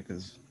ain't watch it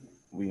because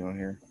we on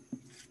here.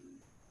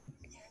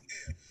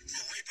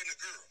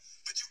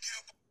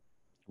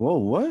 Whoa,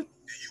 what?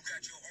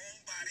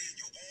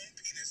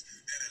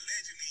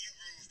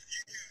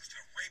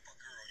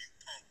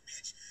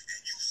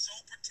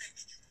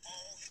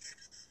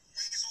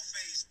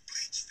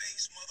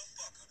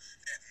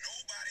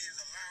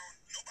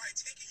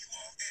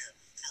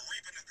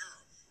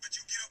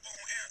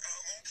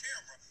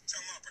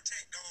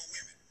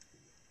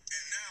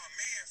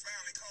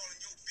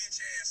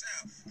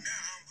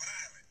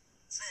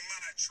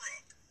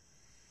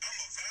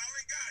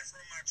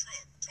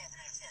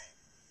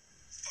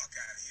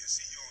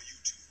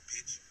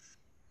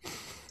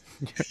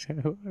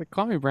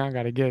 Kwame Brown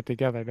got to get it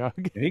together, dog.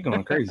 Yeah, he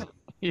going crazy.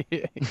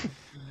 Yeah,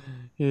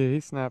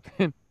 he's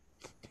snapping.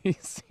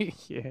 He's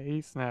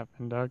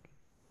snapping, dog.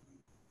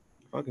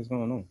 What the fuck is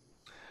going on?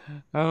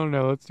 I don't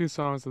know. Let's do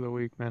songs of the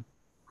week, man.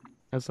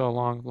 That's a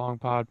long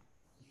pod.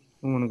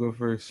 Who want to go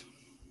first?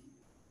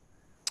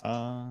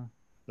 Doesn't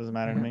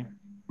matter to me.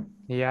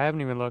 Yeah, I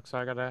haven't even looked, so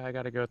I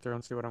gotta go through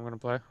and see what I'm gonna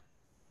play.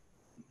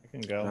 I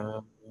can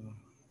go.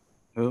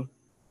 Who?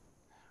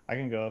 I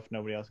can go if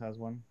nobody else has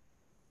one.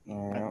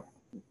 All right.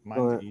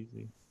 Mine's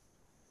easy.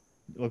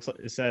 It looks like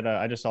it said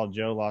I just saw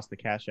Joe lost the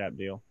Cash App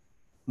deal.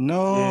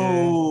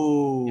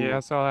 No. Yeah, I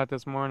saw that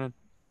this morning.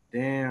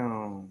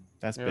 Damn.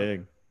 That's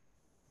big.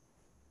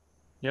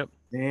 Yep.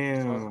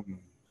 Damn.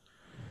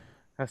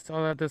 I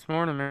saw that this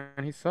morning,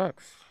 man. He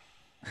sucks.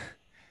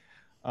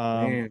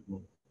 Damn.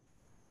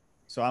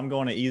 So I'm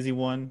going an easy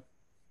one.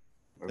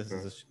 Okay. This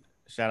is a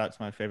shout out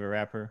to my favorite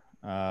rapper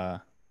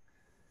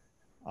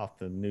off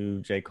the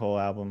new J. Cole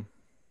album.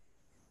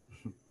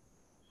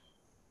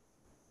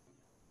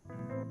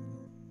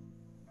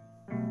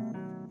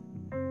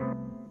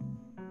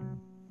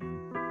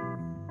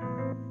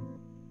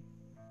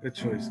 Good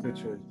choice.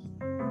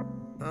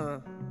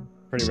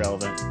 Pretty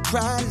relevant.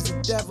 Pride is the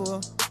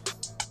devil.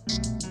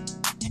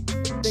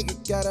 Think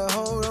it got a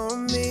hold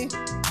on me.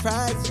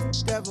 Pride is the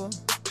devil.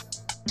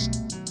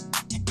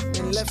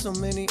 And left so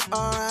many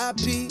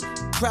R.I.P.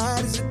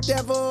 Pride is the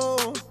devil.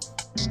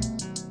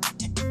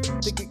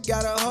 Think it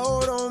got a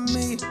hold on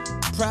me.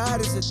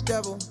 Pride is the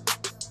devil.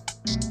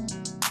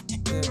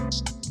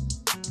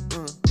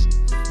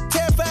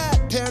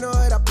 Terrified,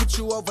 paranoid, I put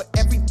you over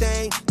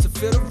everything to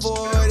fill the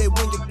void. And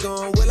when you're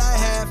gone, will I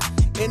have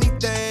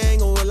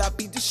anything or will I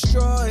be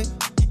destroyed?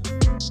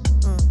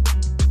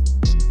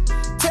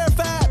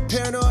 Terrified,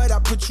 paranoid, I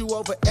put you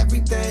over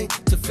everything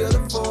to fill the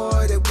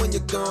void. And when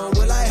you're gone,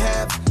 will I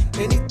have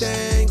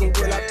anything or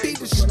will I be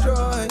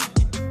destroyed?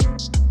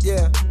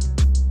 Yeah.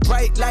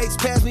 Bright lights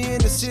pass me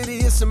in the city,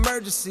 it's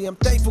emergency. I'm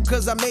thankful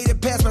cause I made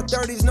it past my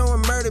 30s, no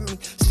one murdered me.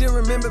 Still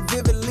remember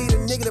vividly the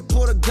nigga that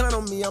pulled a gun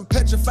on me. I'm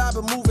petrified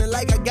but moving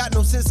like I got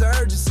no sense of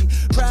urgency.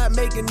 Pride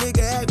make a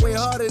nigga act way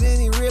harder than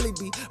he really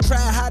be.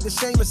 Pride hide the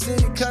shame of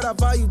city, cut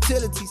off all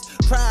utilities.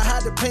 Pride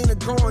hide the pain of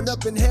growing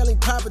up inhaling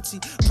poverty.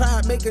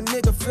 Pride make a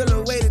nigga feel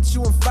a way that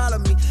you won't follow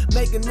me.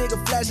 Make a nigga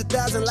flash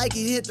 1,000 like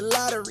he hit the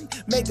lottery.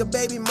 Make a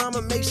baby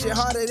mama make shit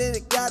harder than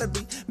it gotta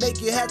be.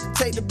 Make you have to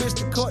take the bitch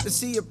to court to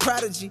see a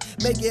prodigy.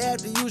 Make you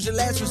have to use your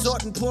last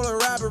resort and pull a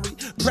robbery.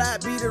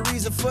 Pride be the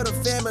reason for the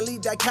family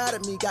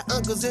dichotomy. Got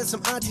uncles and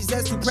some aunties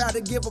that's too proud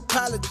to give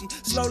apology.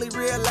 Slowly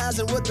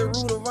realizing what the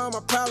root of all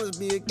my problems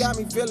be. It got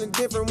me feeling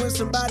different when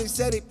somebody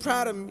said they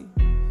proud of me.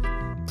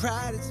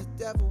 Pride is the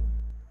devil.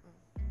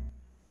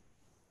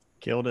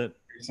 Killed it.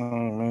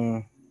 Song,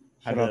 man.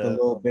 Shout Had out to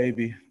to- Lil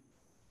Baby.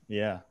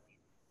 Yeah.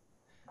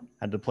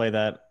 Had to play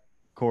that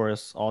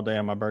chorus all day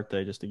on my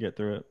birthday just to get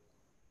through it.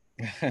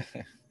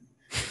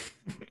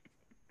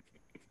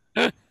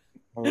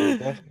 I was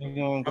definitely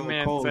gonna My go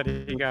man cold. said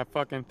he got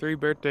fucking 3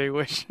 birthday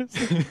wishes.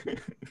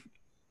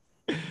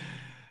 I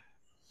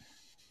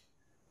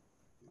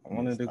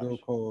wanted to go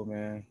cold,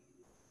 man.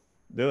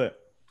 Do it.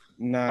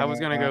 Nah, I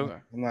was gonna go.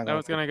 I'm not I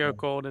was gonna go cold.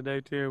 cold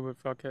today too, but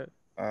fuck it.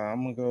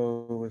 I'm gonna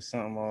go with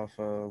something off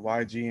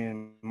YG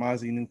and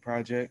Mozzy new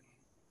project.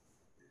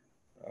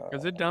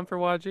 Is it done for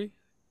YG?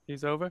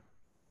 He's over.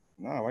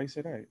 Nah, why you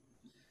say that?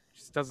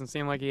 Just doesn't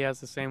seem like he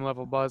has the same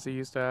level buzz he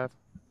used to have.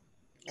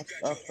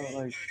 I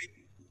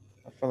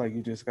feel like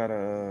you just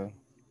gotta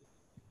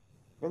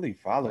really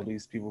follow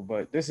these people.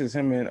 But this is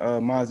him and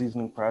Mozzy's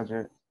new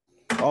project.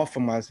 Off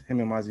of him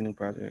and Mozzy's new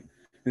project.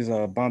 This is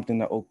Bompton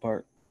to Oak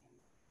Park.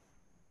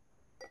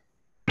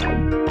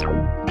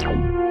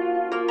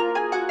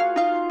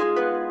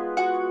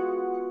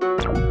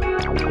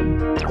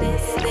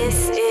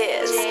 This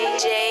is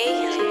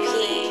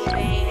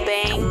JP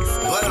Banks.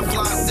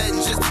 Butterfly setting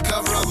just to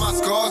cover up my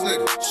scars,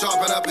 nigga.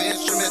 Sharpen up an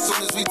instrument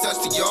soon as we touch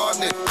the yard,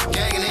 nigga.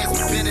 Gang and hands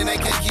spinning, they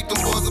can't keep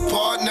them boys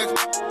apart, nigga.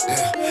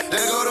 Yeah,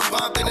 they go to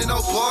Bompton in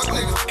Oak Park,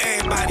 nigga.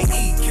 Everybody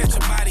eat, catch a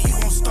body, you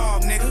gon'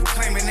 starve, nigga.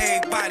 Claiming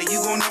everybody, you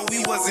gon' know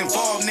we was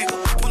involved, nigga.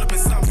 Pull up in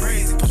something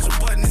crazy, push a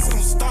button, it's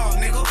gon' start,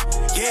 nigga.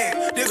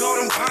 Yeah, they go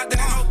to Bompton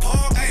in Oak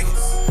Park, nigga.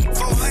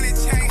 400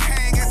 chain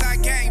hang as I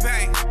gang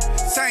bang.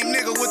 Same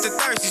nigga with the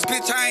thirsties,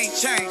 bitch, I ain't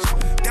changed.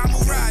 Down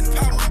riding,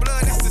 power and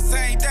blood, that's the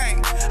same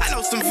thing. I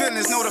know some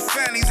villains, know the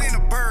families in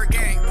the bird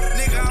gang.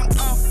 Nigga, I'm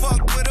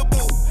unfucked with a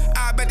boo.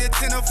 I bet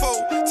it's in a fool.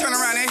 Turn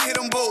around and hit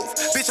them both.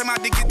 Bitch, I'm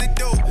out to get the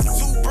dope.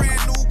 2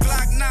 brand new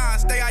Glock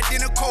 9s, they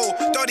identical.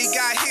 Thought he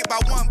got hit by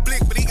 1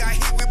 blick, but he got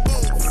hit with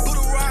both.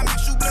 Little ride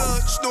mix you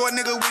blood, store a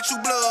nigga with you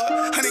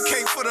blood.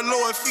 100K for the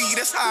Lord fee,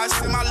 that's how I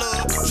send my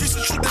love. Streets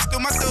of truth, that's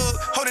still my thug.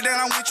 Hold it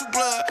down, I'm with you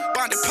blood.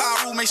 Bonded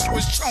power rule, make sure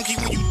it's chunky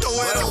when you throw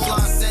it up.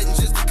 Butterfly setting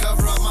just to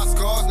cover up my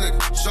scars, nigga.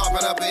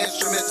 Sharpen up an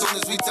instrument soon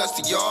as we touch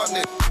the yard,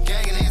 nigga.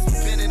 Gang and hands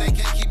spinning, they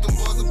can't keep them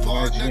boys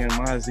apart, YG and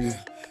nigga. Mozzy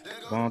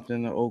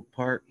Bompton to Oak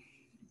Park.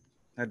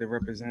 Had to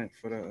represent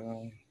for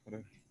the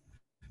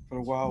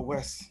Wild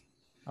West.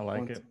 I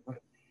like it.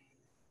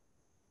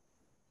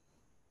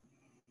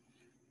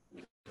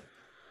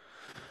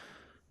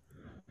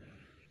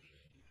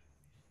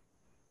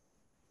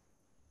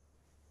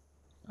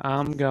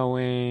 I'm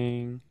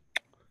going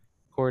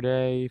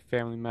Cordae,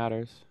 Family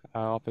Matters,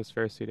 off his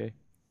first CD.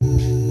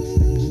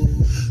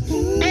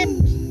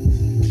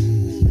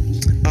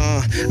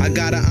 I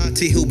got an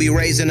auntie who be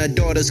raising her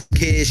daughter's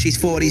kids. She's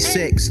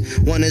 46.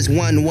 One is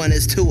 1, one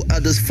is 2,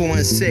 others 4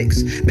 and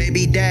 6.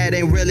 Baby dad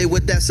ain't really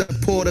with that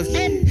supportive.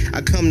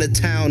 I come to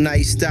town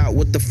iced out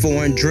with the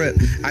foreign drip.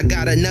 I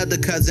got another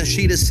cousin,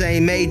 she the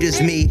same age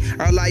as me.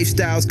 Our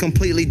lifestyle's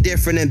completely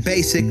different and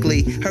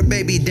basically her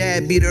baby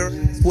dad beat her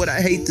ass, what I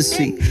hate to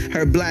see.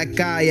 Her black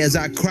eye as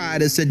I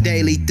cried, it's a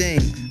daily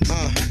thing.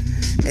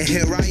 And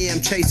here I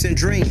am chasing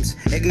dreams,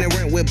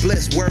 ignorant with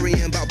bliss,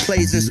 worrying about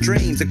plays and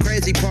streams. The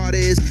crazy part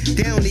is,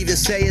 they don't even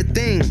say a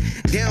thing.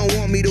 They don't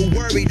want me to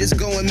worry, just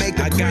go and make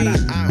a cream. I got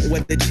an aunt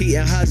with a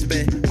cheating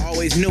husband,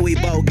 always knew he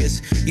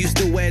bogus. Used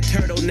to wear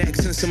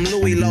turtlenecks and some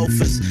Louis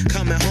loafers.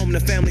 Coming home,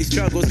 the family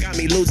struggles got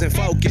me losing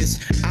focus.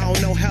 I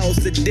don't know how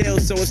else to deal,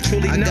 so it's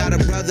truly I got a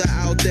brother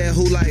out there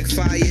who like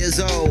 5 years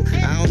old.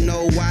 I don't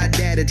know why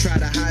daddy try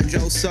to hide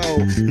your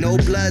soul. No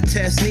blood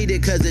test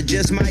needed, cause it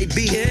just might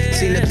be.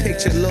 Seen the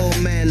picture, little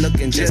man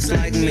looking just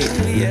like me.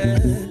 Yeah,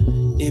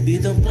 it be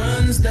the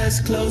ones that's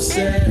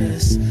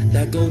closest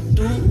that go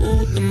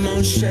through the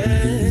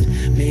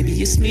motion.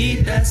 Maybe it's me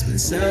that's been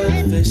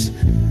selfish.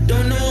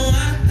 Don't know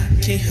why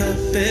I can't help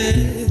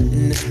it.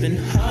 And it's been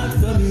hard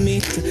for me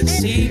to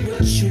see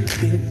what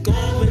you've been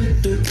going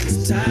through.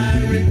 It's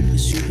tiring,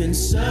 cause you've been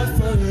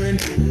suffering,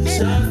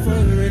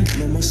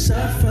 no more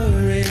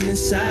suffering in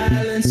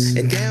silence.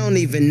 And they don't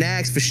even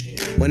ask for shit.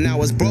 When I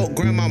was broke,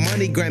 grandma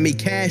money grabbed me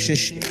cash and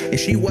shit. And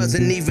she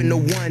wasn't even the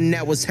one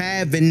that was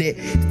having it.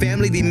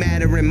 Family be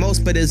mattering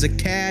most, but there's a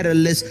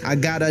catalyst. I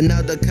got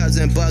another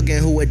cousin bugging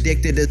who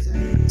addicted to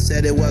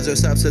said it was her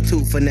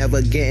substitute for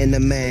never getting a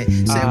man.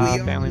 Said we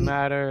Family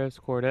Matters,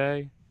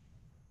 Cordae.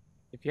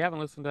 If you haven't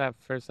listened to that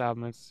first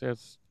album,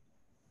 it's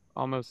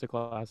almost a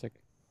classic.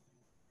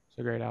 It's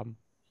a great album.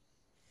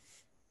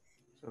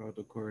 Shout out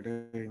to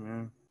Cordae,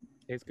 man.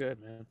 He's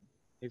good, man.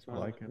 He's one,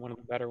 like one of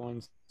the better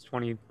ones.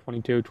 20,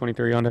 22,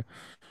 23 under.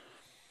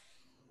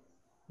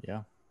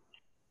 Yeah.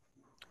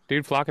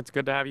 Dude, Flock, it's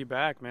good to have you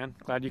back, man.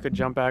 Glad you could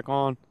jump back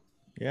on.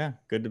 Yeah.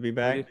 Good to be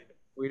back.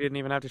 We didn't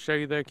even have to show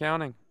you the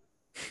accounting.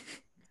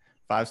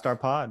 5-star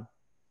pod.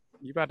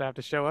 You about to have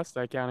to show us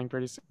the accounting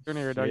pretty soon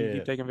here, dog. You keep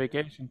Shit. taking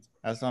vacations.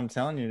 That's what I'm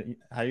telling you.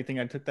 How do you think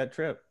I took that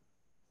trip?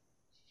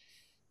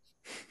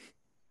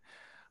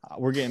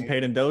 We're getting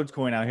paid in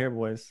Dogecoin out here,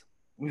 boys.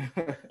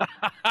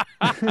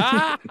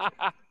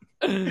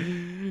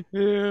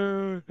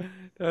 Yeah,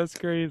 that's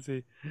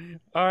crazy.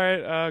 All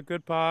right,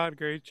 good pod,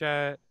 great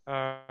chat.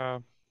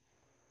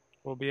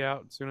 We'll be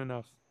out soon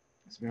enough.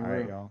 It's been All real.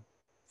 right, y'all.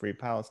 Free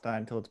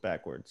Palestine till it's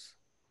backwards.